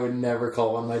like I would never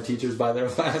call one of my teachers by their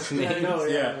last name. I know,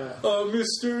 Yeah.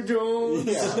 Mr. Jones.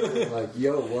 Yeah. Like,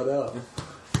 yo, what up?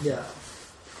 Yeah.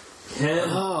 Ken.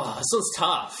 Oh, this one's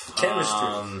tough.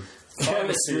 Chemistry.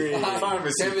 Chemistry.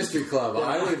 Pharmacy. Chemistry club.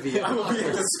 I would be. I will be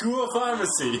at the school of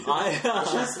pharmacy.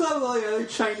 Just love all the other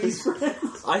Chinese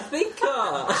friends. I think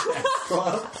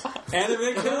Anime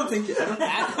I don't think.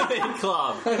 Anime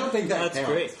Club. I don't think that That's counts.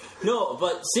 great. No,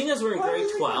 but seeing as we're in Why grade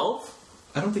does it 12,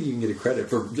 I don't think you can get a credit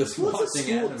for just What's a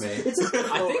watching school? anime. It's a,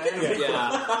 I think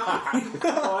yeah.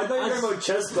 Oh, I thought you were talking about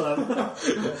chess club.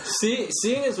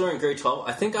 Seeing as we're in grade 12,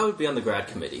 I think I would be on the grad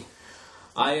committee.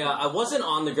 I wasn't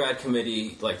on the grad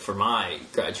committee like for my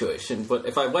graduation, but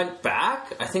if I went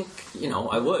back, I think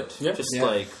I would Yep. just Yeah.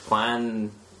 like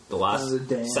plan the last The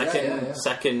day.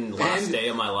 second last And- day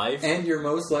of my life. And you're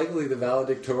most likely the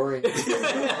valedictorian.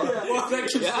 Well, that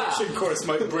construction course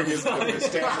might bring his numbers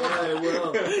down. I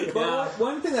will. But Yeah.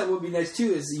 one thing that would be nice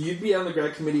too is you'd be on the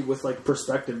grad committee with like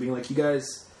perspective, being like, you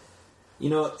guys,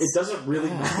 it doesn't really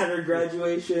matter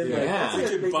graduation. Like, Yeah. it's You a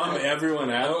could big bum night. everyone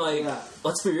I'm out. like, Yeah.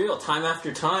 let's be real. Time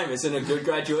After Time isn't a good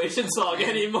graduation song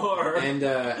anymore.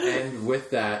 and with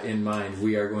that in mind,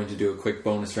 we are going to do a quick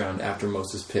bonus round after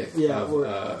Moses' pick Yeah, of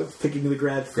we're picking the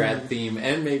grad grad theme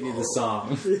and maybe the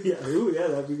song. Yeah, ooh, yeah,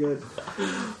 that'd be good.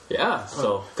 Yeah.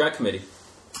 So grad committee.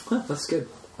 Huh, that's good.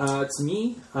 It's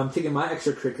me. I'm taking my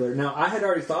extracurricular. Now, I had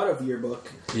already thought of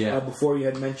yearbook Yeah. before you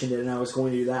had mentioned it, and I was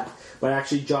going to do that. But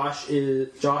actually,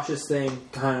 Josh's thing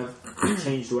kind of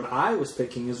changed what I was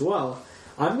picking as well.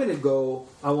 I'm going to go.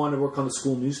 I want to work on the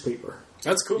school newspaper.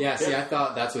 That's cool. Yeah, see, I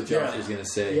thought that's what Josh Yeah. was going to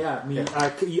say. Yeah, I mean, I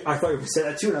thought you were going to say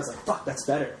that too, and I was like, "Fuck, that's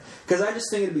better." Because I just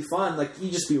think it'd be fun. Like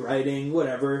you just be writing,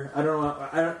 whatever. I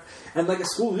don't. And like a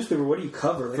school newspaper, what do you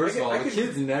cover? Like, First of all, I the could,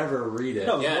 kids never read it.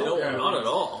 No. Yeah. No, yeah. not at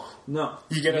all. no.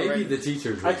 You get Maybe it the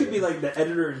teachers read I could be it. like the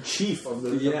editor in chief of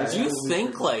the. Yeah. Do you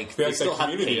think like they That's still like have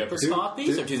community paper episode.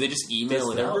 copies, or do they just email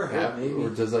Does it Denver out? have, Maybe. or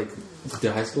does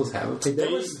do high schools have a paper?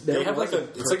 They have like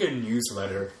it's like a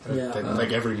newsletter. Yeah. That,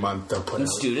 like every month they'll put And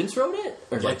out. students wrote it?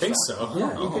 Or I think so.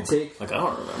 Yeah, you could take. Like I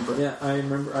don't remember. Yeah, I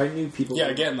remember. I knew people. Yeah,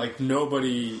 again, like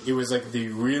nobody. It was like the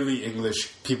really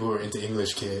English people who were into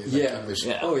English kids. Like Yeah. English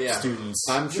Yeah. Oh yeah, students.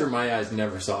 I'm sure my eyes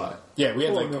never saw it. Yeah, we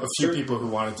had Oh, like no, a few sure. people who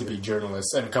wanted to be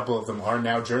journalists, and a couple of them are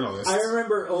now journalists. I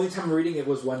remember only time reading it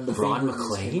was when the Ron Favorite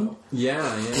News came McLean? out.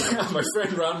 Yeah, My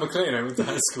friend Ron McLean, I went to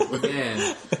high school with. yeah.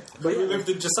 Man, But We yeah, lived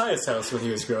in Josiah's house when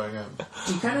he was growing up.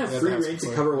 you kind of have Yeah, free that's reign to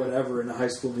cool. cover whatever in a high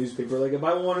school newspaper. Like if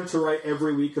I wanted to write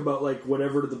every week about like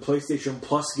whatever the PlayStation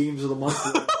Plus games of the month,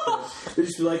 were, They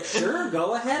just be like, sure,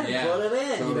 go ahead and Yeah, put it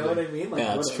in. You know totally. what I mean? Like,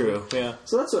 Yeah, that's whatever. true. Yeah.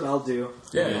 So that's what I'll do.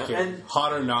 Yeah, Yeah. you can, And-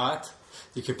 hot or not,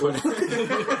 you can put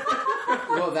it.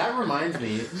 Well, that reminds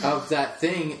me of that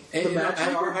thing at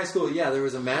matchmaker? our high school. Yeah, there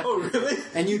was a match. Oh, really?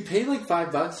 And you'd pay like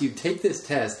 $5. You'd take this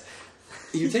test.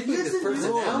 You take like this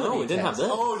personality No, we didn't have test. that.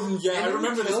 Oh, yeah, And I it would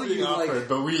remember this tell being you, like, offered,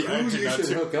 but I who did you not should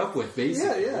too. hook up with,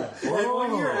 basically. Yeah. And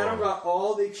 1 year, Adam got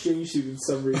all the exchange students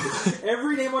for some reason.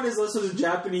 Every name on his list was a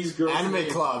Japanese girl. Anime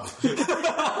club.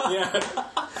 yeah.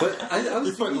 But I was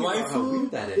You put thinking about how waifu?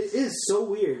 weird that It is. is so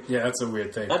weird. Yeah, that's a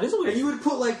weird thing. That is a And weird. you would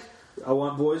put like, I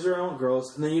want boys or I want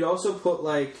girls, and then you'd also put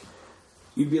like,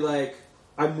 you'd be like,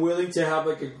 I'm willing to have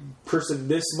like a person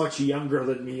this much younger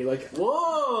than me. Like,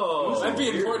 Whoa! That'd be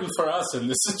important for us in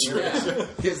this situation.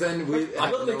 Because then we.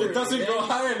 I don't think It doesn't go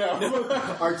high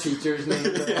enough. Our teacher's name.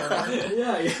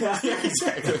 yeah.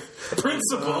 Exactly.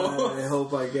 Principal. I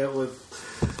hope I get with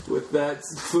that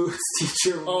foods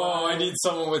teacher. Oh, I need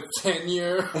someone with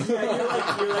tenure.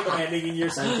 Yeah, you're like handing in your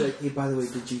sign, like, hey, by the way,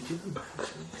 did you do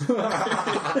the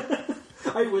matchmaking?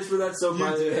 I whispered that so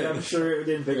quietly, and I'm sure it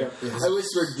didn't pick up. I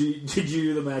whispered, did you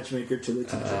do the matchmaker to the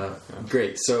teacher?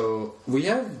 Great. So we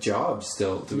have jobs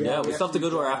still. Do we? Yeah, we we still have to go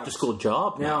to our jobs. after-school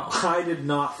job Now, I did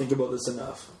not think about this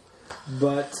enough,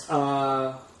 but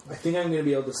I think I'm going to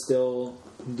be able to still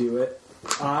do it.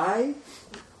 I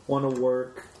want to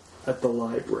work at the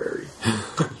library.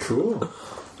 Cool.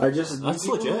 I just That's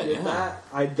people who legit, did yeah. that.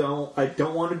 I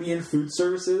don't want to be in food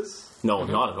services. No,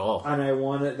 not at all. And I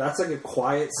want it. That's like a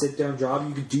quiet sit down job.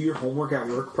 You could do your homework at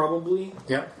work probably,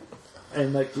 Yep.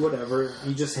 and like whatever.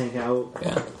 You just hang out.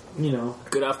 Yeah. You know.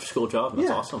 Good after-school job. That's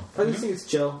yeah. awesome. I just think it's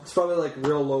chill. It's probably like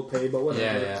real low pay, but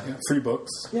whatever. Yeah. Free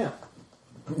books. Yeah.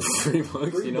 Free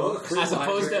books, you know, books, as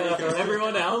opposed to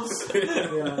everyone else.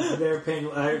 Yeah. They're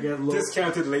paying. I get low.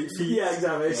 Discounted late fees. Yeah,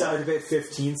 exactly. I just have to pay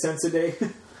 15 cents a day.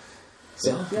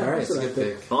 So yeah, All right. that's It's a what I good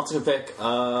think. pick. Lots of pick.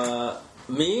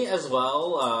 Me as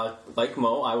well. Like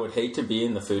Mo, I would hate to be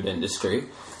in the food industry,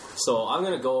 so I'm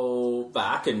going to go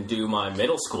back and do my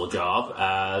middle school job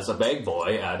as a bag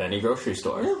boy at any grocery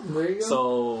store. Yeah, there you go.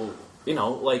 So you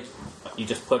know, like you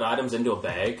just put items into a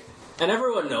bag. And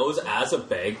everyone knows, as a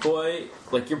bag boy,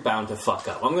 like, you're bound to fuck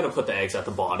up. I'm going to put the eggs at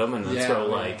the bottom and then Yeah, throw,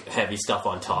 yeah. like, heavy stuff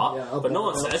on top. Yeah, I'll but no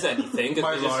one bottom says anything. 'Cause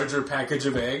My they just, larger package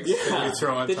of eggs that you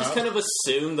throw on they top. just kind of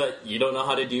assume that you don't know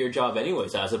how to do your job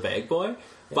anyways as a bag boy.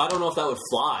 But I don't know if that would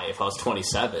fly if I was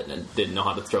 27 and didn't know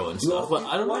how to throw in stuff. Well, But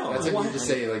I don't why- know. That's like Why- you just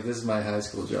say, like, this is my high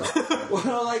school job.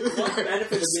 Well, like, the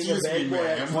benefit of being a Excuse bag me, boy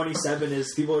at ma'am. 27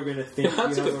 is people are going to think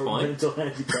That's you a have good a point. mental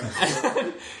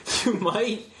handicap. You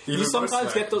might. Even You sometimes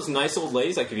worse, get those nice old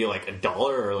ladies that give you like $1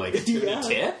 or like a toonie Yeah.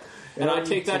 tip. And Yeah, I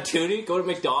take that toonie, go to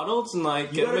McDonald's, and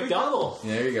like get a got a McDouble.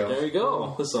 There you go. There you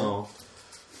go. So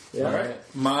Yeah. All right.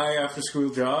 My after school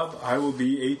job, I will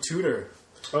be a tutor.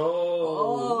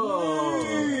 Oh.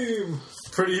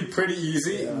 Pretty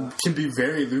easy. Can be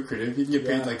very lucrative. You can get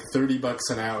paid Yeah. like $30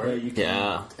 an hour. Yeah, you can.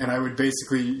 yeah. And I would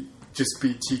basically just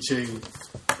be teaching.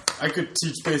 I could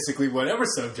teach basically whatever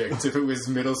subject if it was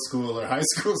middle school or high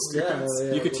school Yeah, students.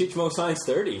 yeah. You could teach Mo Science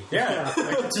 30. Yeah,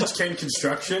 I could teach Ken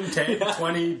construction. 10,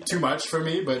 20, too much for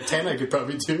me, but 10 I could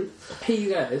probably do. Hey,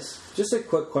 you guys, just a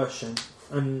quick question.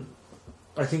 And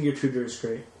I think your tutor is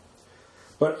great.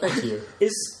 But Thank you.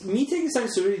 is me taking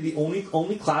science study the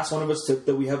only class one of us took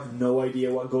that we have no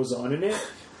idea what goes on in it?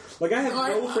 Like, I have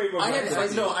no frame of I had reference.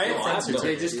 friends, no, I had No, friends who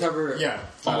They took just it. cover Yeah.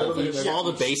 All of it. each- All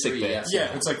the each basic three, bits.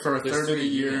 Yeah, it's like for a There's third of 3 the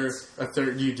year, units. a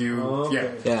third you do. Oh,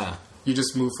 okay. Yeah. You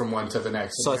just move from one to the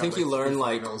next. So I You think have, you learn three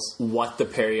like finals. what the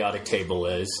periodic table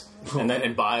is, and then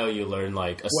in bio you learn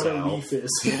like a What cell. a leaf is.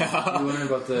 You learn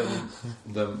about the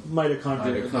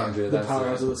Mitochondria. mitochondria. The that's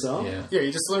powerhouse it. of the cell? Yeah. Yeah,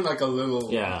 you just learn like a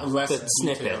little Yeah, less the details,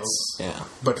 snippets. Yeah,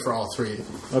 but for all three.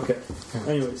 Okay.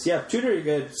 Anyways, yeah, tutor, you're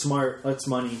good. Smart. That's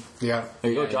money. Yeah.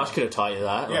 there you go. Yeah, Josh could have taught you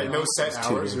that. Yeah, like, no set that's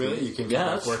hours tutoring. really. You can Yeah, get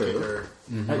that's work at true.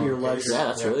 your At your leisure. Yeah,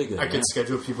 that's really good. I yeah. could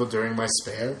schedule people during my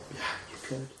spare. You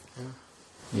could.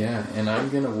 Yeah, and I'm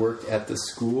gonna work at the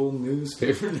school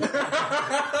newspaper. You're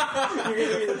going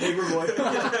to be the paper boy.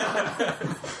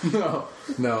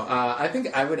 No. I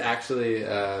think I would actually,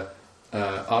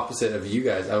 opposite of you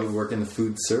guys, I would work in the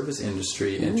food service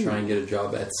industry and try and get a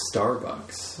job at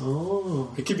Starbucks.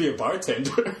 Oh. It could be a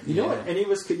bartender. You know what? Any of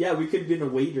us could, yeah, we could have been a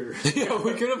waiter. Yeah,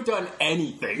 we could have done We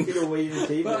anything. could have waited the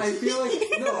tables. But I feel like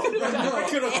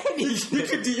You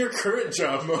could do your current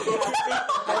job, Mo.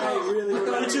 I really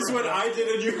would. Which is what I did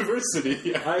at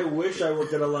university. I wish I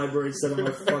worked at a library instead of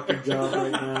my fucking job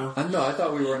right now. no, I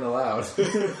thought we weren't allowed.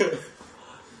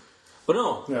 But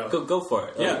no, No. go for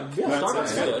it. Yeah, Starbucks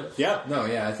is that's good. Yeah. No,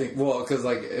 yeah, I think because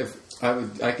like if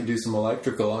I could do some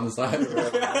electrical on the side. Or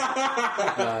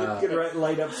whatever. You could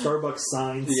light up Starbucks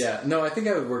signs. Yeah, no, I think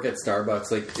I would work at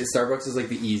Starbucks. Like Starbucks is like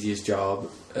the easiest job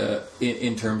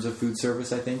in terms of food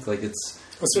service. I think like it's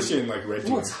Especially in like Red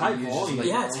Deer. Well, it's high You just, volume. like-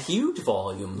 Yeah, it's huge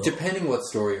volume though. depending what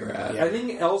store you're at. I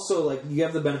think also like you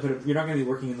have the benefit of you're not going to be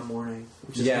working in the morning.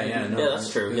 Which is Yeah, gonna yeah, be- no, Yeah, that's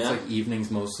true, It's yeah. like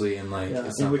evenings mostly, and like yeah.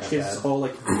 it's In not which that case bad. it's all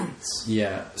like eats.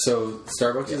 Yeah, so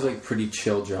Starbucks is like pretty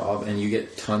chill job, and you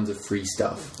get tons of free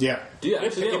stuff. Yeah. Do you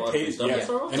actually get a lot of free pays, stuff yeah. at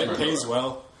Starbucks? And I it don't pays know.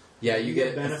 well. Yeah, you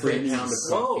get a free benefits. pound of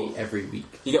coffee Whoa. every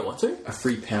week. You get what, sir? A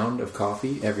free pound of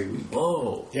coffee every week.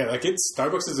 Whoa. Yeah, like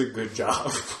Starbucks is a good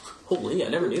job. Holy, I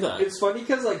never knew that. It's funny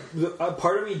because like a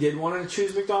part of me did want to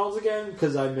choose McDonald's again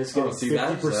because I miss getting see,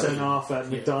 that's 50% off at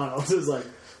McDonald's. It's like,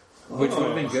 Which would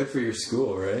have been good for your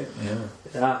school, right? Yeah.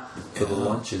 yeah, For the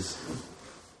lunches.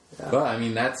 Yeah. But, I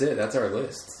mean, that's it. That's our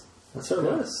list. that's our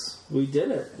list. We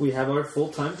did it. We have our full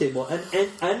timetable,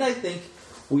 and I think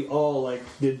we all like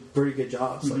did pretty good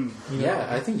jobs. Like, you know, Yeah,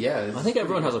 I think, yeah. I think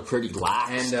everyone has a pretty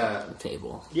lax And,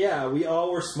 table. yeah, we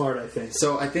all were smart. I think.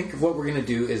 So I think what we're going to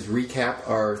do is recap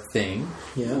our thing.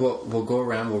 Yeah. We'll go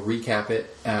around, we'll recap it.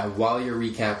 While you're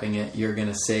recapping it, you're going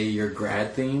to say your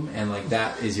grad theme, and like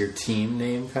that is your team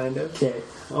name, kind of.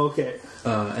 Okay.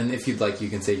 And if you'd like, you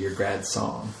can say your grad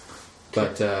song.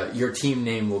 But your team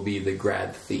name will be the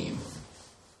grad theme.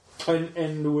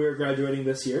 And we're graduating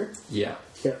this year. Yeah.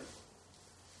 Yeah.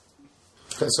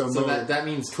 So So that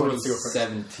means Who wants to go first?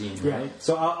 2017, Yeah. right?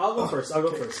 So I'll go first. I'll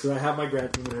go first because I have my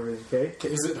grad team and everything. Okay.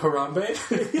 is it Harambe?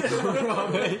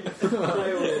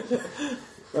 I will.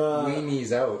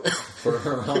 Weenies out for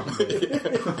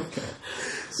Harambe.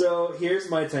 So here's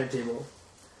my timetable.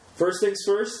 First things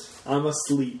first, I'm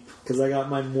asleep because I got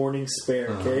my morning spare.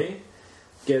 Okay,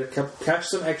 catch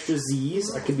some extra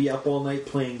Z's. I could be up all night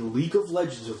playing League of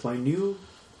Legends with my new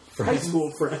high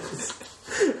school friends.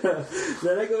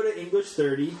 Then I go to English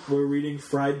 30. We're reading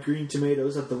Fried Green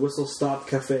Tomatoes at the Whistle Stop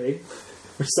Cafe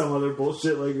or some other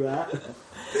bullshit like that.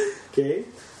 Okay,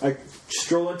 I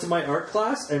stroll into my art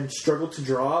class and struggle to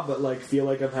draw, but like feel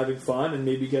like I'm having fun and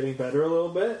maybe getting better a little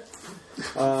bit.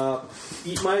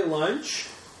 Eat my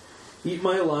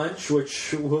lunch,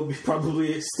 which will be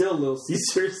probably still Little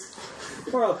Caesars,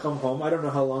 or I'll come home. I don't know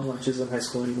how long lunch is in high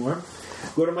school anymore.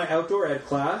 Go to my outdoor ed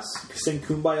class, sing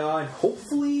Kumbaya, and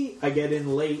hopefully I get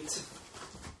in late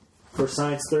for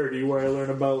Science 30, where I learn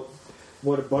about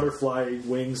what a butterfly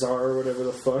wings are or whatever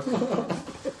the fuck.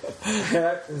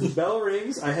 Bell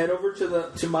rings. I head over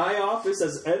to my office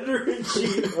as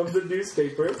editor-in-chief of the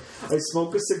newspaper. I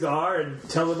smoke a cigar and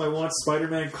tell them I want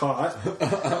Spider-Man caught.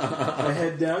 I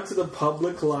head down to the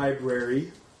public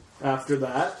library after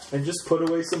that and just put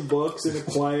away some books in a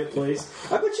quiet place.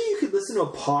 I bet you could listen to a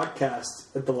podcast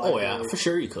at the Oh library. yeah, for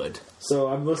sure you could. So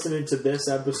I'm listening to this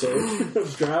episode of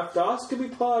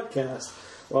Draftoscopy Podcast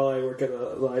while I work at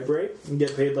a library and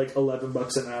get paid like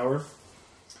 $11 an hour.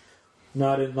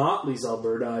 Not in Motley's,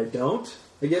 Alberta, I don't.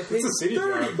 I get paid It's a city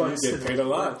 $30 job. You get paid a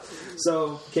lot.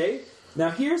 So, okay. Now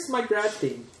here's my grad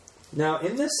theme. Now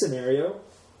in this scenario,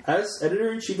 as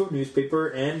editor-in-chief of newspaper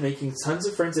and making tons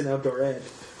of friends in outdoor ed,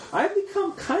 I've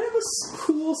become kind of a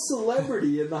cool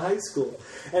celebrity in the high school.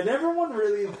 And everyone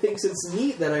really thinks it's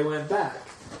neat that I went back.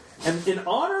 And in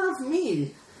honor of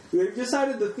me, they've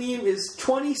decided the theme is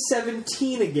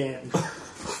 2017 again.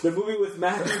 The movie with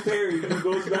Matthew Perry, who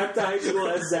goes back to high school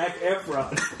as Zac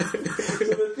Efron. So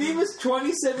the theme is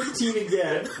 2017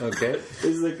 again, Okay.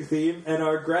 is the theme. And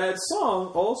our grad song,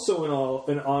 also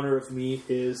in honor of me,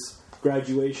 is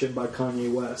Graduation by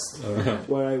Kanye West.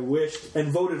 What I wished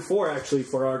and voted for, actually,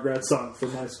 for our grad song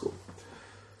from high school.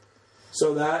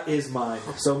 So that is mine.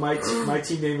 So my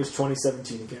team name is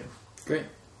 2017 again. Great.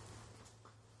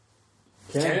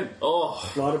 Okay. Oh,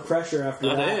 A lot of pressure after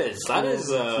that. that is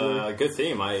a good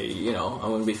theme. I'm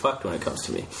gonna be fucked when it comes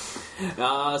to me.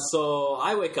 So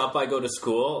I wake up, I go to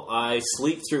school, I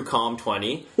sleep through Comm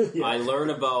 20, I learn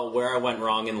about where I went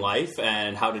wrong in life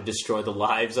and how to destroy the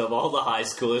lives of all the high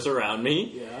schoolers around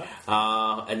me.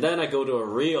 Yeah. And then I go to a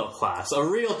real class, a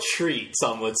real treat,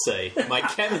 some would say, my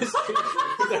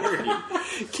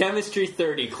Chemistry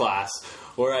 30 class,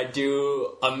 where I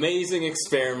do amazing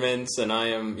experiments and I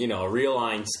am, a real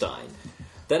Einstein.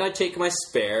 Then I take my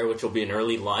spare, which will be an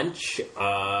early lunch.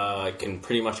 I can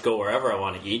pretty much go wherever I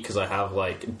want to eat because I have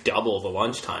like double the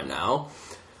lunchtime now.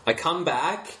 I come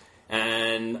back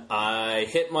and I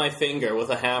hit my finger with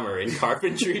a hammer in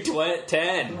Carpentry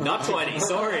 10, not 20.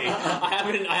 Sorry,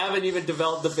 I haven't even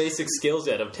developed the basic skills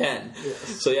yet of 10. Yes.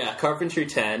 So yeah, Carpentry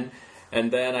 10. And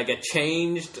then I get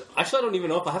changed. Actually, I don't even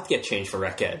know if I have to get changed for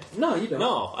Rec Ed. No, you don't.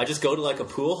 No, I just go to like a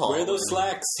pool hall. Wear those and-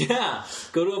 slacks. Yeah,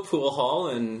 go to a pool hall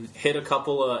and hit a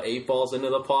couple of 8 balls into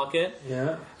the pocket.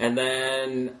 Yeah. And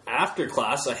then after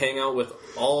class, I hang out with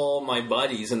all my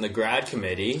buddies in the grad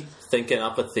committee, thinking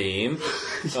up a theme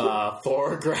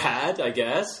for grad, I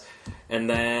guess. And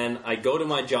then I go to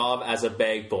my job as a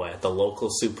bag boy at the local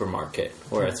supermarket,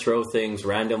 where I throw things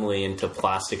randomly into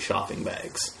plastic shopping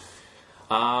bags.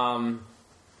 I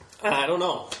don't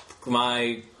know.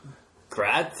 My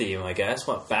grad theme, I guess,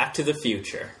 what? Back to the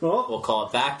Future. Oh. We'll call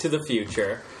it Back to the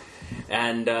Future.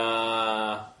 And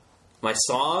my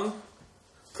song,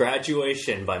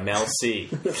 Graduation by Mel C.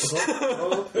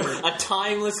 A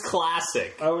timeless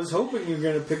classic. I was hoping you were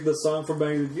going to pick the song from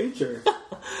Back to the Future.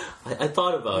 I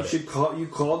thought about it. You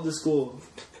called the school.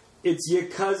 It's your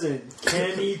cousin,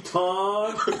 Kenny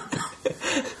Tom.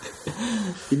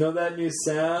 You know that new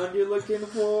sound you're looking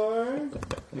for?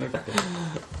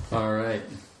 All right,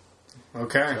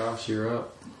 Okay. Josh, you're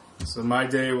up. So my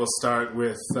day will start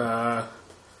with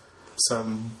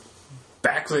some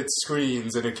backlit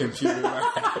screens in a computer.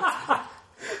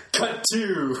 Cut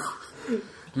to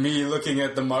me looking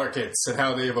at the markets and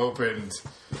how they've opened,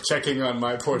 checking on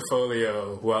my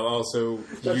portfolio while also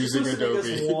using Just to make us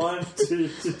Adobe. want to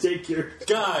take your...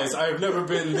 Guys, I've never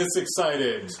been this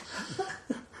excited.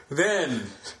 Then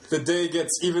the day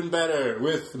gets even better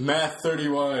with Math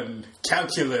 31,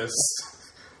 Calculus,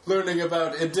 learning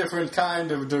about a different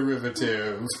kind of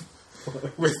derivative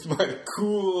with my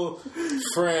cool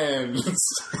friends.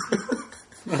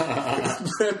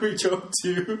 Then we go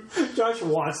to... Josh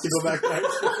wants to go back there.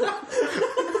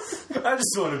 I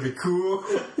just want to be cool.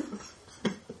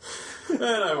 And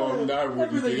I wouldn't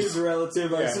Everything be. is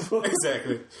relative, I Yeah, suppose.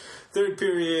 exactly. Third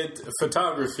period,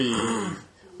 photography,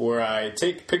 where I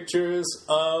take pictures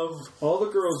of... All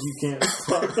the girls you can't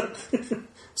fuck.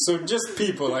 So just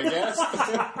people, I guess.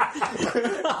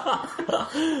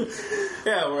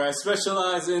 Yeah, where I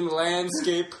specialize in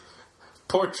landscape,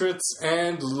 portraits,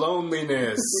 and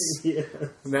loneliness. Yeah.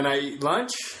 And then I eat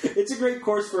lunch. It's a great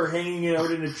course for hanging it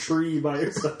out in a tree by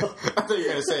yourself. I thought you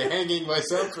were going to say hanging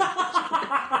myself.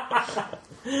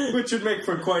 Which would make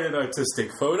for quite an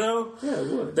artistic photo. Yeah, it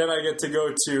would. Then I get to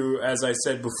go to, as I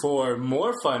said before,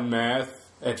 more fun math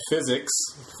at Physics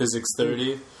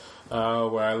 30,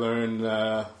 where I learn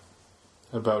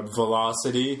about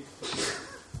velocity.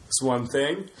 It's one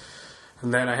thing.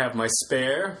 And then I have my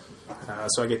spare,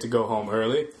 so I get to go home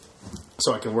early,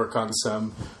 so I can work on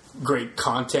some great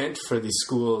content for the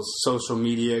school's social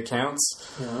media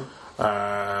accounts. Yeah.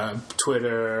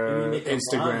 Twitter, Maybe make a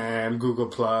Instagram, Google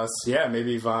Plus, yeah,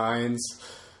 maybe Vines,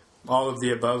 all of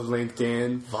the above,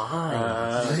 LinkedIn.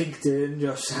 LinkedIn,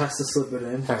 Josh has to slip it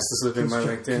in. Has to slip in my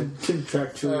LinkedIn.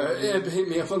 Contractual. Yeah, hit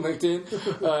me up on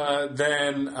LinkedIn.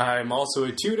 Then I'm also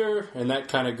a tutor, and that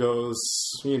kind of goes,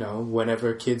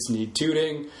 whenever kids need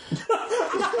tutoring. Yeah,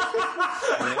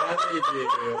 they do.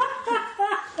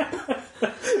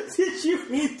 Did you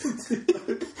mean to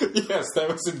do Yes, that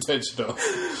was intentional.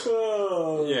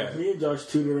 Oh, Yeah. Me and Josh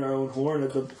tutored our own horn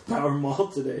at the Power Mall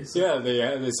today. So. Yeah,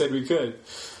 they said we could.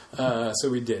 So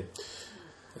we did.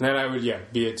 And then I would,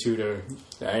 be a tutor.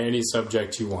 Any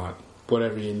subject you want.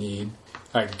 Whatever you need.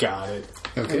 I got it.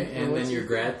 Okay, and then your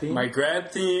grad theme? My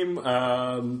grad theme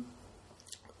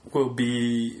will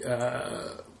be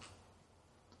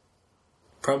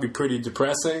probably pretty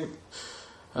depressing.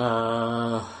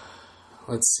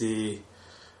 Let's see.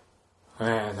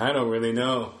 Man, I don't really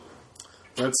know.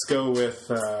 Let's go with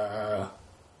Harambe.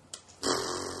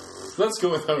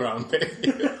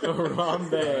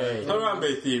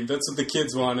 Harambe theme. That's what the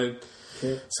kids wanted.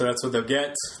 Okay. So that's what they'll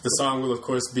get. The song will, of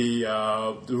course, be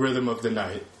The Rhythm of the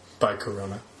Night by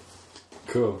Corona.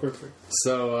 Cool. Perfect.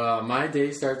 So my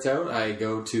day starts out. I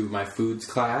go to my foods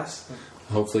class.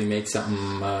 Hopefully, make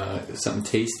something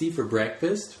tasty for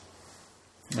breakfast.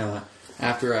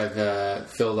 After I've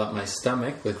filled up my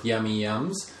stomach with yummy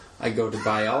yums, I go to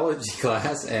biology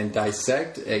class and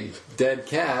dissect a dead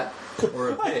cat or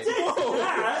a pig.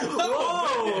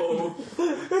 Whoa!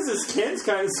 This is Ken's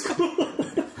kind of school.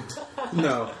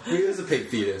 No, it was a pig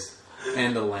fetus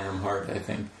and a lamb heart, I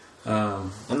think.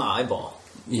 And the eyeball.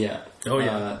 Yeah. Oh,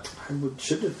 yeah.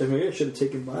 Maybe I should have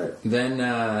taken by it. Then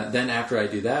after I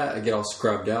do that, I get all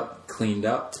scrubbed up, cleaned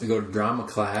up. I go to drama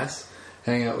class,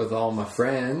 hang out with all my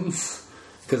friends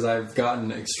because I've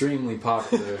gotten extremely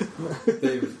popular.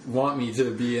 They want me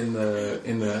to be in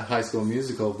the High School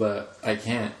Musical, but I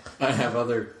can't. I have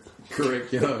other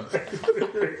curriculum.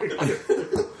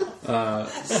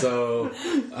 So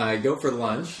I go for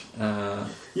lunch.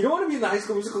 You don't want to be in the High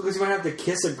School Musical because you might have to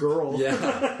kiss a girl.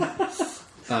 Yeah.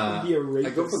 Be a I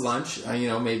go for rapist. lunch.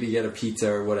 Maybe get a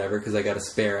pizza or whatever because I got a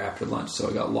spare after lunch, so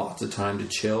I got lots of time to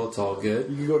chill. It's all good.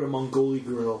 You can go to Mongoli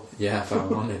Grill. Yeah, if I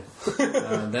wanted.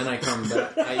 Then I come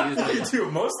back. I use my Do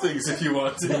most things if you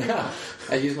want to. yeah,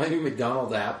 I use my new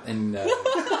McDonald's app and get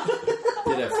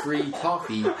a free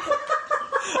coffee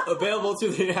Available to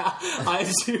the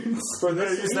iTunes For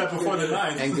Better use that before the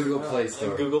 9th. and Google Play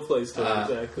Store. Google Play Store.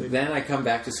 Exactly. Then I come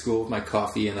back to school with my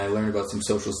coffee and I learn about some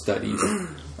social studies.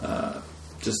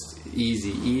 Just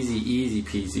easy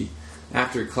peasy.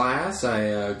 After class,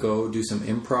 I go do some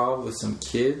improv with some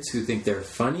kids who think they're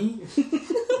funny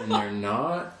and they're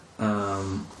not.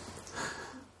 And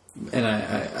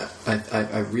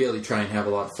I really try and have a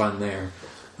lot of fun there.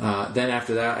 Then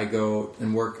after that, I go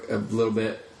and work a little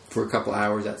bit for a couple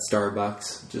hours at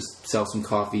Starbucks. Just sell some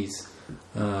coffees,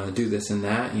 do this and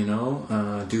that.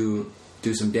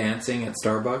 Do some dancing at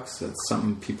Starbucks. That's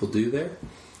something people do there.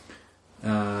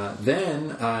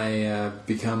 Then I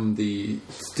become the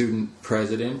student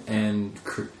president and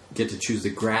get to choose the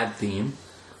grad theme.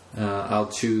 I'll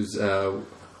choose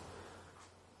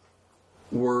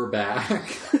 "We're Back"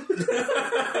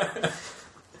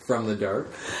 from the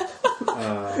dark. Wait,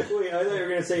 I thought you were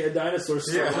going to say a dinosaur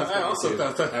story. Yeah, I also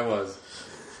thought that. I was.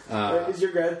 Is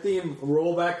your grad theme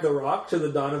 "Roll Back the Rock to the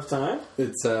Dawn of Time"?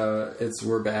 It's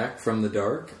 "We're Back" from the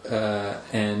dark,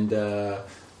 and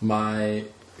my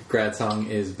grad song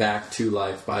is "Back to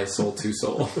Life" by Soul to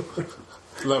Soul.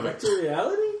 Love Back it. to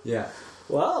reality? Yeah.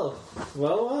 Well.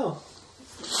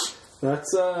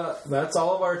 That's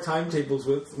all of our timetables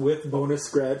with bonus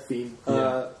grad theme.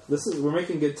 Yeah. We're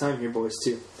making good time here, boys,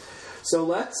 too. So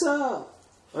let's have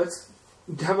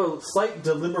a slight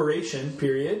deliberation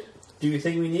period. Do you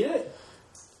think we need it?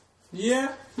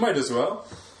 Yeah, might as well.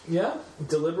 Yeah,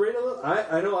 deliberate a little.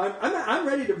 I know I'm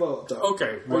ready to vote though. Okay,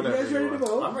 Are you whatever. guys ready to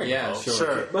vote? I'm ready. Yeah, to vote. sure.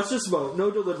 Sure. Let's just vote. No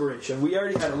deliberation. We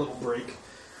already had a little break.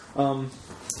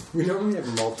 We normally have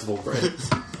multiple breaks.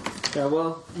 Yeah,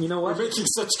 well, you know what? We're making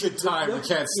such good time, we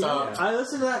can't You know, stop. I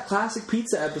listened to that classic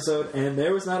pizza episode, and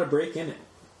there was not a break in it.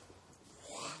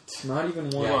 What? Not even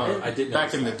one. Yeah, And- I did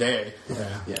Back notice in the that. day.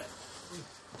 Yeah. Yeah.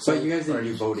 So you guys didn't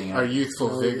do voting. Our huh?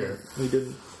 youthful vigor. We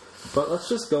didn't. But let's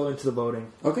just go into the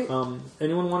voting. Okay.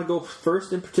 Anyone want to go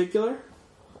first in particular?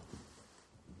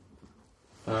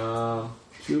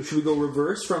 Should we go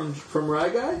reverse from Rye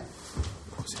Guy?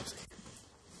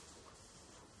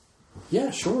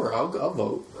 Yeah, sure. I'll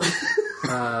vote.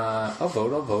 I'll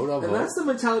vote. And that's the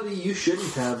mentality you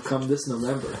shouldn't have come this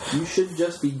November. You should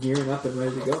just be gearing up and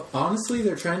ready to go. Honestly,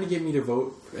 they're trying to get me to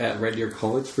vote at Red Deer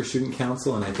College for student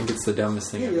council, and I think it's the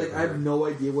dumbest thing Yeah, I've you're ever like, I have heard. no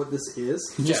idea what this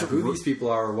is. Yeah, who these people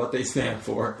are or what they stand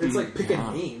for. It's like pick a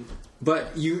name.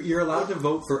 But you're allowed to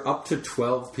vote for up to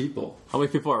 12 people. How many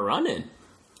people are running?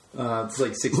 It's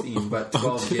like 16, but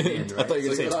 12 get in, right? I thought you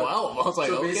were So going to say you're 12. I was like,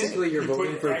 So okay. basically, you're You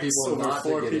voting put for X people over not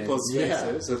 4 to get people's in.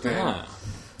 faces. Okay. Yeah.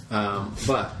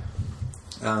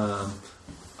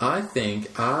 I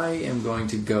think I am going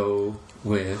to go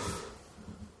with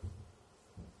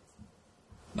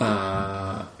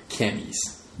Kenny's.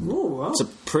 Ooh, wow. It's a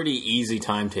pretty easy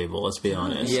timetable, let's be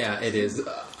honest. Yeah, it is.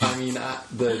 I mean,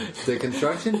 the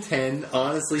construction 10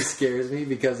 honestly scares me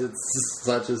because it's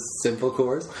such a simple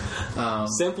course.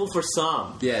 Simple for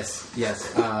some. Yes.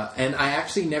 And I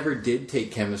actually never did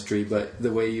take chemistry, but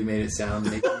the way you made it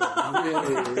sound makes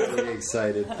me really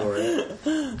excited for it.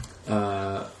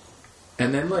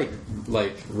 And then like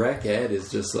Rec Ed is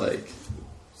just like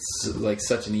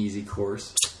such an easy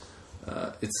course.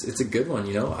 It's a good one,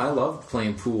 you know. I love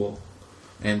playing pool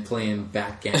and playing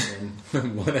backgammon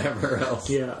and whatever else.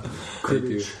 Yeah. I do.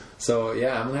 Cribbage. So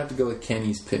yeah, I'm gonna have to go with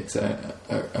Kenny's picks. I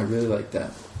really like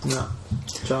that. Yeah.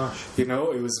 Josh. You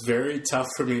know, it was very tough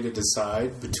for me to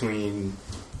decide between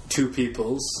 2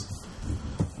 peoples.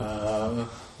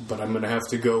 But I'm going to have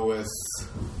to go with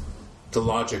the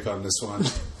logic on this one.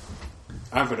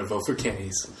 I'm going to vote for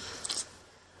Kenny's.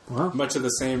 Wow. Much of the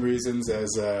same reasons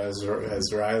as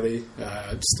Riley.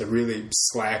 Just a really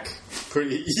slack,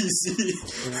 pretty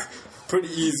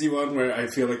easy one where I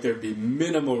feel like there'd be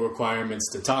minimal requirements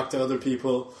to talk to other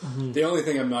people. Mm-hmm. The only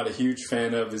thing I'm not a huge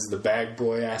fan of is the bag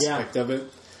boy aspect of it.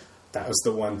 That was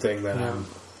the one thing that I'm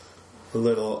a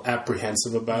little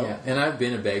apprehensive about. Yeah, and I've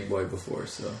been a bag boy before,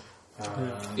 so.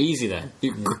 Easy then.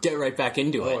 You get right back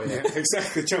into it. Oh, yeah,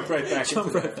 exactly. Jump right back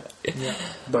into that. Yeah.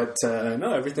 But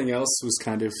no, everything else was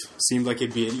kind of seemed like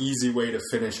it'd be an easy way to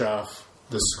finish off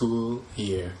the school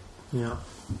year. Yeah.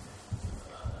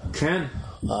 Ken.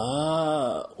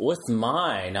 With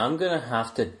mine, I'm gonna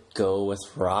have to go with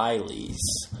Riley's.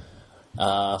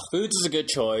 Foods is a good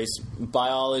choice.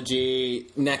 Biology,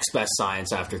 next best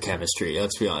science after chemistry.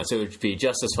 Let's be honest, it would be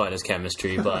just as fun as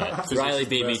chemistry, but Riley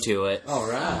beat me to it. All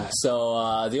right.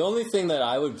 So the only thing that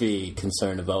I would be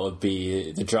concerned about would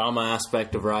be the drama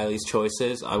aspect of Riley's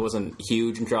choices. I wasn't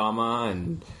huge in drama,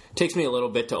 and it takes me a little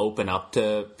bit to open up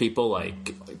to people,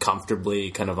 like,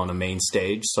 comfortably kind of on a main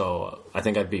stage, so I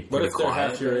think I'd be What pretty if they're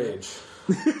quiet. half your age?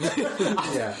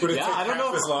 Yeah. Would it Yeah, take I don't know.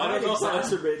 half as long? I don't know.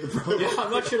 Exacerbate the problem. Yeah,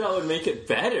 I'm not sure that would make it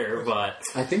better, but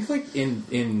I think like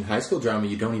in high school drama,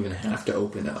 you don't even have to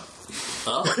open up.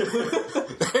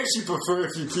 I actually prefer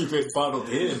if you keep it bottled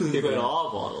in. keep it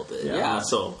all bottled in. Yeah.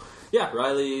 So yeah,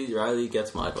 Riley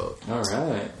gets my vote. All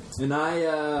right. And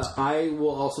I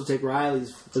will also take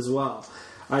Riley's as well.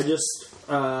 I just,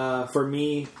 for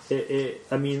me,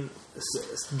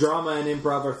 drama and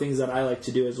improv are things that I like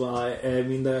to do as well. I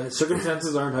mean, the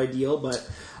circumstances aren't ideal, but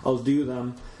I'll do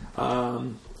them.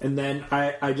 And then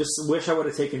I just wish I would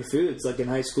have taken foods like in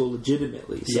high school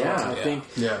legitimately. So I think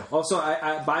also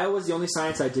bio was the only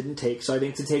science I didn't take. So I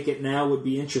think to take it now would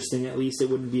be interesting. At least it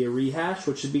wouldn't be a rehash,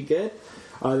 which would be good.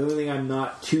 The only thing I'm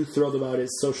not too thrilled about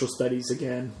is social studies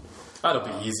again. That'll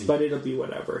be easy. But it'll be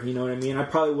whatever. You know what I mean? I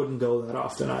probably wouldn't go that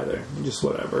often either. Just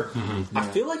whatever. Mm-hmm. I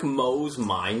feel like Mo's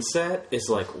mindset is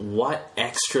like, what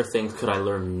extra things could I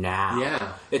learn now?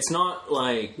 Yeah. It's not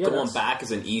like going back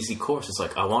is an easy course. It's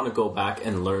like, I want to go back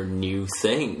and learn new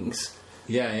things.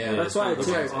 Yeah. That's why I which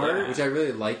took art. which I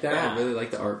really like that. Yeah. I really like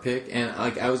the art pick, and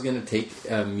like I was gonna take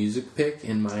a music pick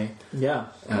in my Yeah.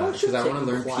 because I want to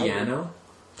learn piano.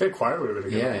 Take choir would have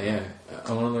been a good one. Yeah.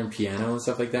 I want to learn piano and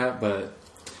stuff like that, but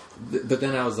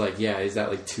then I was like, yeah, is that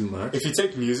like too much? If you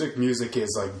take music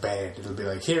is like band. It'll be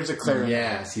like, here's a clarinet.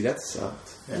 Yeah, see, that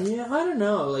sucks. Yeah, I don't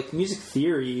know. Like music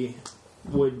theory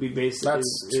would be basically.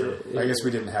 That's true. I guess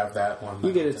we didn't have that one.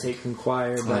 You get to take in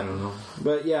choir, I but don't know.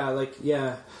 but yeah.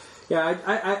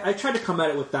 I try to come at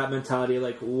it with that mentality.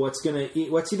 Like, what's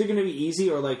either gonna be easy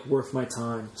or like worth my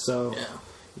time. So Yeah.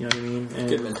 you know what I mean. And,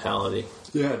 Good mentality.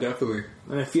 Yeah, definitely.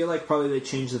 and I feel like probably they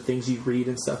change the things you read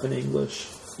and stuff in English.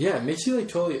 Yeah, it makes you like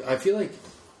totally. I feel like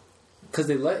because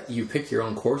they let you pick your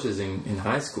own courses in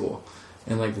high school,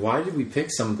 and like, why did we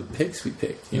pick some of the picks we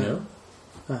picked? You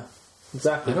know,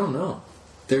 Exactly. I don't know.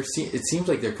 It seems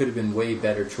like there could have been way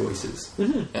better choices.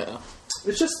 Yeah.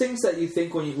 It's just things that you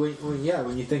think when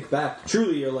you think back.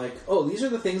 Truly, you're like, oh, these are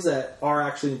the things that are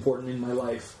actually important in my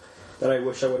life that I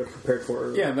wish I would have prepared for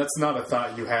earlier. Yeah, and that's not a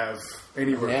thought you have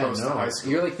anywhere close to high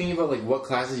school. You're like thinking about like what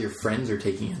classes your friends are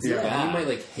taking and stuff. Yeah. And you might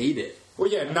like hate it. Well,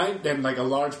 yeah, and like a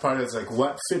large part of it's like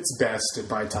what fits best in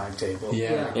my timetable.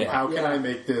 Yeah. Yeah. How can I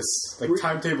make this like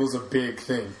timetable's a big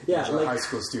thing? Yeah, for a like high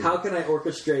school student. how can I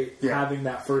orchestrate Yeah. having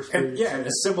that first And period? yeah, and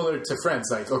it's similar to friends.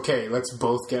 Like, okay, let's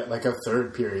both get like a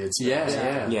third period.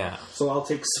 Yeah. So I'll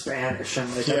take Spanish.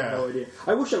 I'm like, I Yeah. have no idea.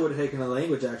 I wish I would have taken a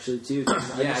language actually too.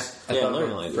 'Cause I Yeah, just- I Yeah, thought learning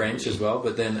about language. French as well,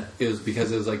 but then it was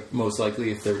because it was like most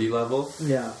likely a 30 level,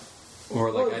 yeah. or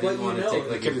like Well, I but didn't you want to know, take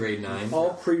like a grade 9.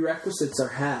 All prerequisites are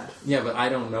had. Yeah, but I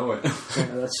don't know it. Yeah,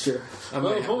 that's true. I'm Oh,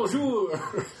 like,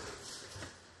 bonjour.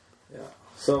 Yeah.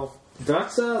 So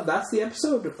that's the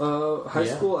episode. High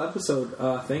Yeah. school episode.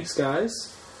 Thanks, guys.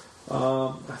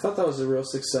 I thought that was a real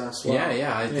success. Wow.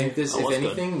 yeah. I think this, That if was good.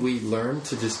 anything, we learned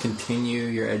to just continue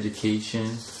your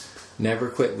education, never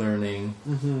quit learning,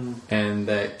 and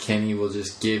that Kenny will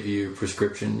just give you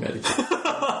prescription medication.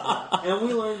 And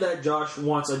we learned that Josh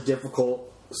wants a difficult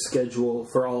schedule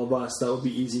for all of us. That would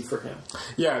be easy for him.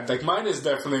 Yeah, like mine is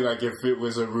definitely like if it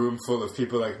was a room full of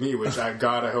people like me, which I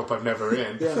hope I'm never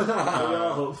in. Yeah. We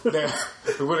all hope. We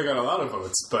would have got a lot of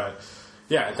votes, but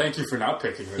yeah, thank you for not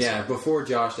picking this. Yeah, one. before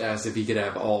Josh asked if he could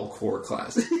have all core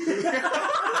classes.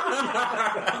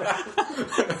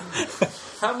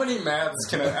 How many maths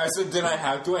can I said, do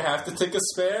I have to take a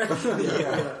spare?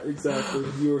 Yeah, exactly.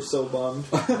 You were so bummed.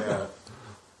 Yeah.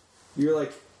 You're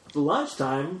like,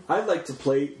 lunchtime, I'd like to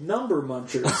play Number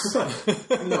Munchers.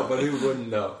 No, but who wouldn't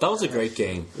know? That was a great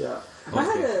game. Yeah.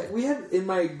 We had in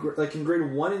my, like in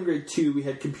grade 1 and grade 2, we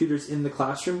had computers in the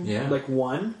classroom. Yeah. Like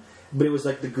one, but it was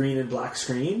like the green and black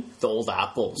screen. The old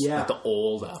apples. Yeah. Like the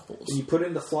old apples. And you put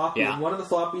in the floppy. Yeah. And one of the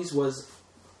floppies was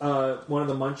one of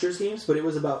the Munchers games, but it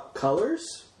was about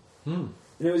colors. And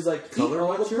it was like Color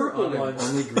all the Muncher purple on an ones.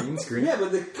 only green screen? Yeah,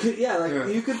 but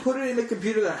you could put it in the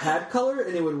computer that had color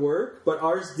and it would work, but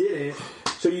ours didn't.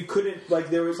 So you couldn't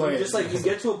there was Play it. just like you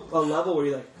get to a level where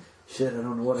you're like, shit, I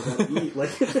don't know what I gotta eat. Like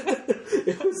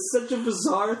it was such a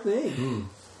bizarre thing.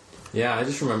 Yeah, I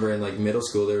just remember in like middle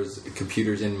school there was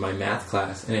computers in my math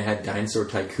class, and it had Dinosaur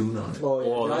Tycoon on it.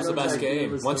 Oh, that was the best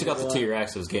game. Once you got the T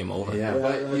T-Rex, it was game over. Yeah, Yeah,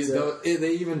 but that's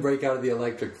they even break out of the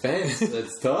electric fence.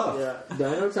 That's tough. Yeah,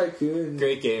 Dino Tycoon.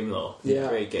 Great game, though. Yeah.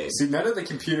 Great game. See, none of the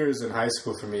computers in high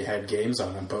school for me had games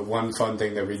on them, but one fun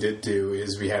thing that we did do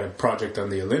is we had a project on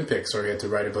the Olympics, or we had to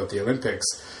write about the Olympics,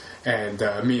 and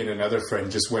me and another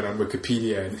friend just went on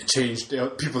Wikipedia and changed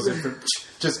people's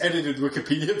just edited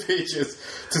Wikipedia pages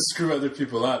to screw other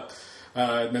people up.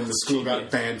 And then the school got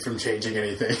banned from changing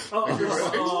anything.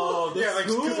 Oh, Yeah, like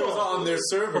because it was on their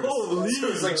servers. Holy So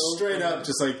it was like straight up,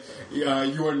 just like you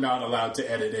are not allowed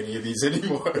to edit any of these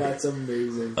anymore. That's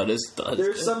amazing. That's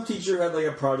There's good. some teacher who had like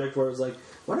a project where it was like,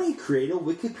 why don't you create a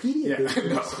Wikipedia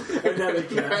page? And now they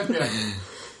can't.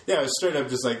 Yeah, it was straight up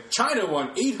just like China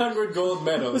won 800 gold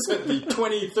medals at the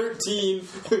 2013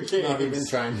 Not even games.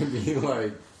 trying to be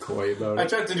like coy about I it.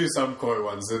 tried to do some core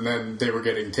ones, and then they were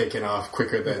getting taken off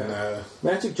quicker than.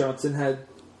 Magic Johnson had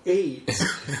AIDS.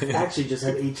 Actually, just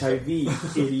had HIV.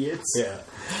 Idiots. Yeah.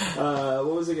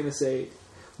 What was I going to say?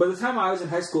 By the time I was in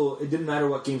high school, it didn't matter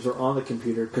what games were on the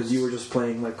computer because you were just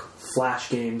playing like Flash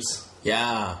games.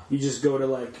 Yeah. You just go to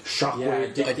like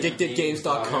Shockwave.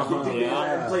 AddictedGames.com.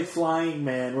 And play Flying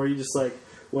Man, where you just like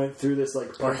went through this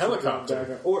like Or Helicopter.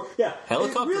 background. Or yeah,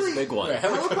 Helicopter's It really- a big one. Yeah,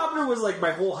 Helicopter was like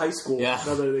my whole high school. Yeah.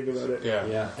 Now that I think about it. Yeah.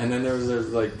 Yeah, and then there was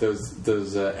like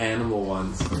those animal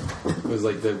ones. It was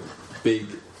like the big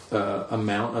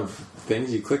amount of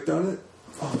things you clicked on it.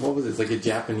 Oh, what was it? It's like a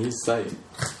Japanese site.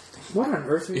 What on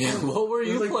earth? Are you Yeah, doing? what were It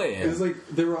you was like, playing? It was like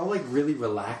they were all like really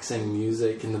relaxing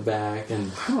music in the back, and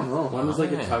I don't know. one was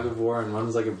like a Yeah. tug of war, and one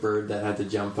was like a bird that had to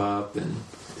jump up, and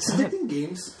It's addicting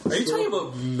games. Are you talking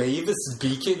about Mavis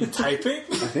Beacon typing?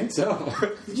 I think so.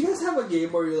 Did you guys have a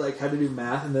game where you like had to do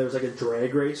math and there was like a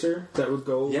drag racer that would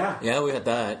go? Yeah. Yeah, we had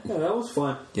that. Yeah, that was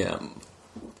fun. Yeah.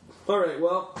 All right,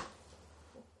 well,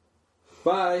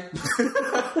 bye.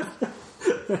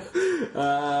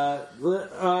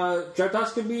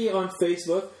 Draftoscopy on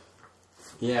Facebook.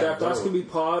 Yeah. Draftoscopy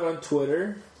Pod on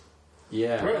Twitter.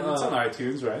 Yeah. It's on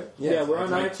iTunes, right? Yeah, we're on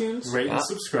like- iTunes. Rate Yeah, and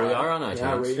subscribe. we are on iTunes.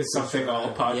 Yeah, rate- It's something all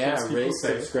podcast Yeah, people rate,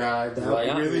 say. subscribe. That like,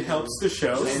 It really helps the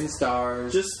show. 10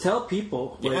 stars. Just tell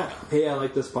people. Like, Yeah. hey, I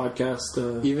like this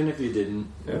podcast. Even if you didn't.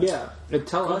 Yeah, and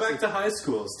tell Go us. back to high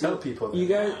schools. Tell people. You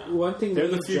guys, one thing They're me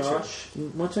the and future. Josh,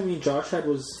 one time me and Josh had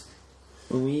was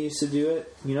when we used to do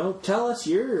it. You know, tell us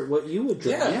what you would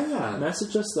draft. Yeah.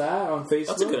 Message us that on Facebook.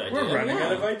 That's a good idea. We're running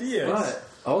out of ideas. But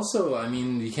also, I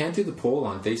mean, you can't do the poll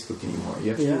on Facebook anymore. You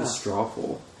have to do Yeah. the straw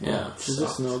poll. Yeah. Which is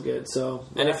just no good. So,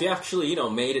 And if you actually,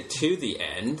 made it to the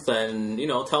end, then,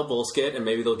 tell Bullskit and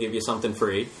maybe they'll give you something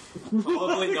free.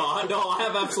 Probably not. No, I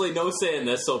have absolutely no say in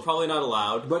this, so probably not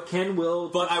allowed. but Ken will.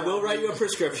 But I will write you a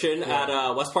prescription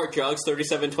at West Park Jugs,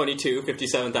 3722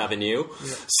 57th Avenue.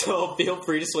 So feel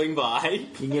free to swing by. You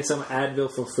can get some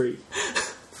Advil for free.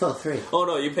 For free. Oh,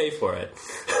 no, you pay for it.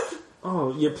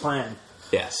 Oh, your plan.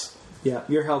 Yes. Yeah,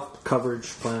 your health coverage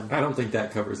plan. I don't think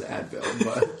that covers Advil,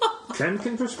 but Ken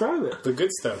can prescribe it. The good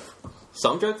stuff.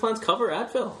 Some drug plans cover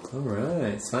Advil. all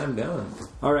right, slam down.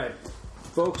 All right,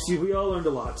 folks, we all learned a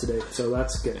lot today, so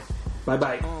that's good. Bye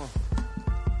bye.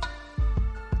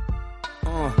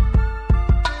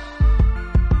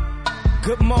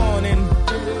 Good morning.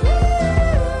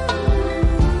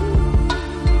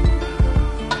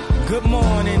 Good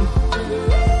morning.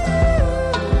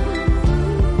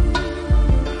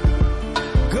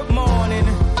 Good morning.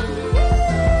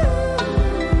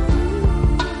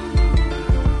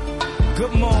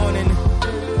 Good morning.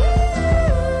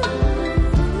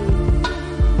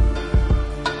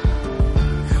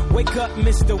 Wake up,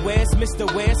 Mr. West,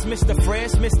 Mr. West, Mr.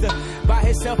 Fresh, Mr. By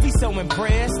himself, he's so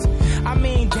impressed. I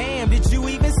mean, damn, did you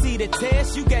even see the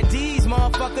test? You got D's,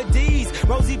 motherfucker D's.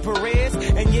 Rosie Perez,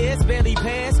 and yes, barely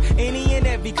passed any and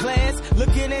every class.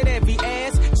 Looking at every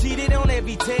ass, cheated on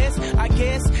every test. I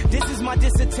guess this is my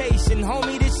dissertation.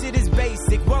 Homie, this shit is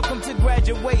basic. Welcome to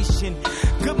graduation.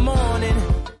 Good morning.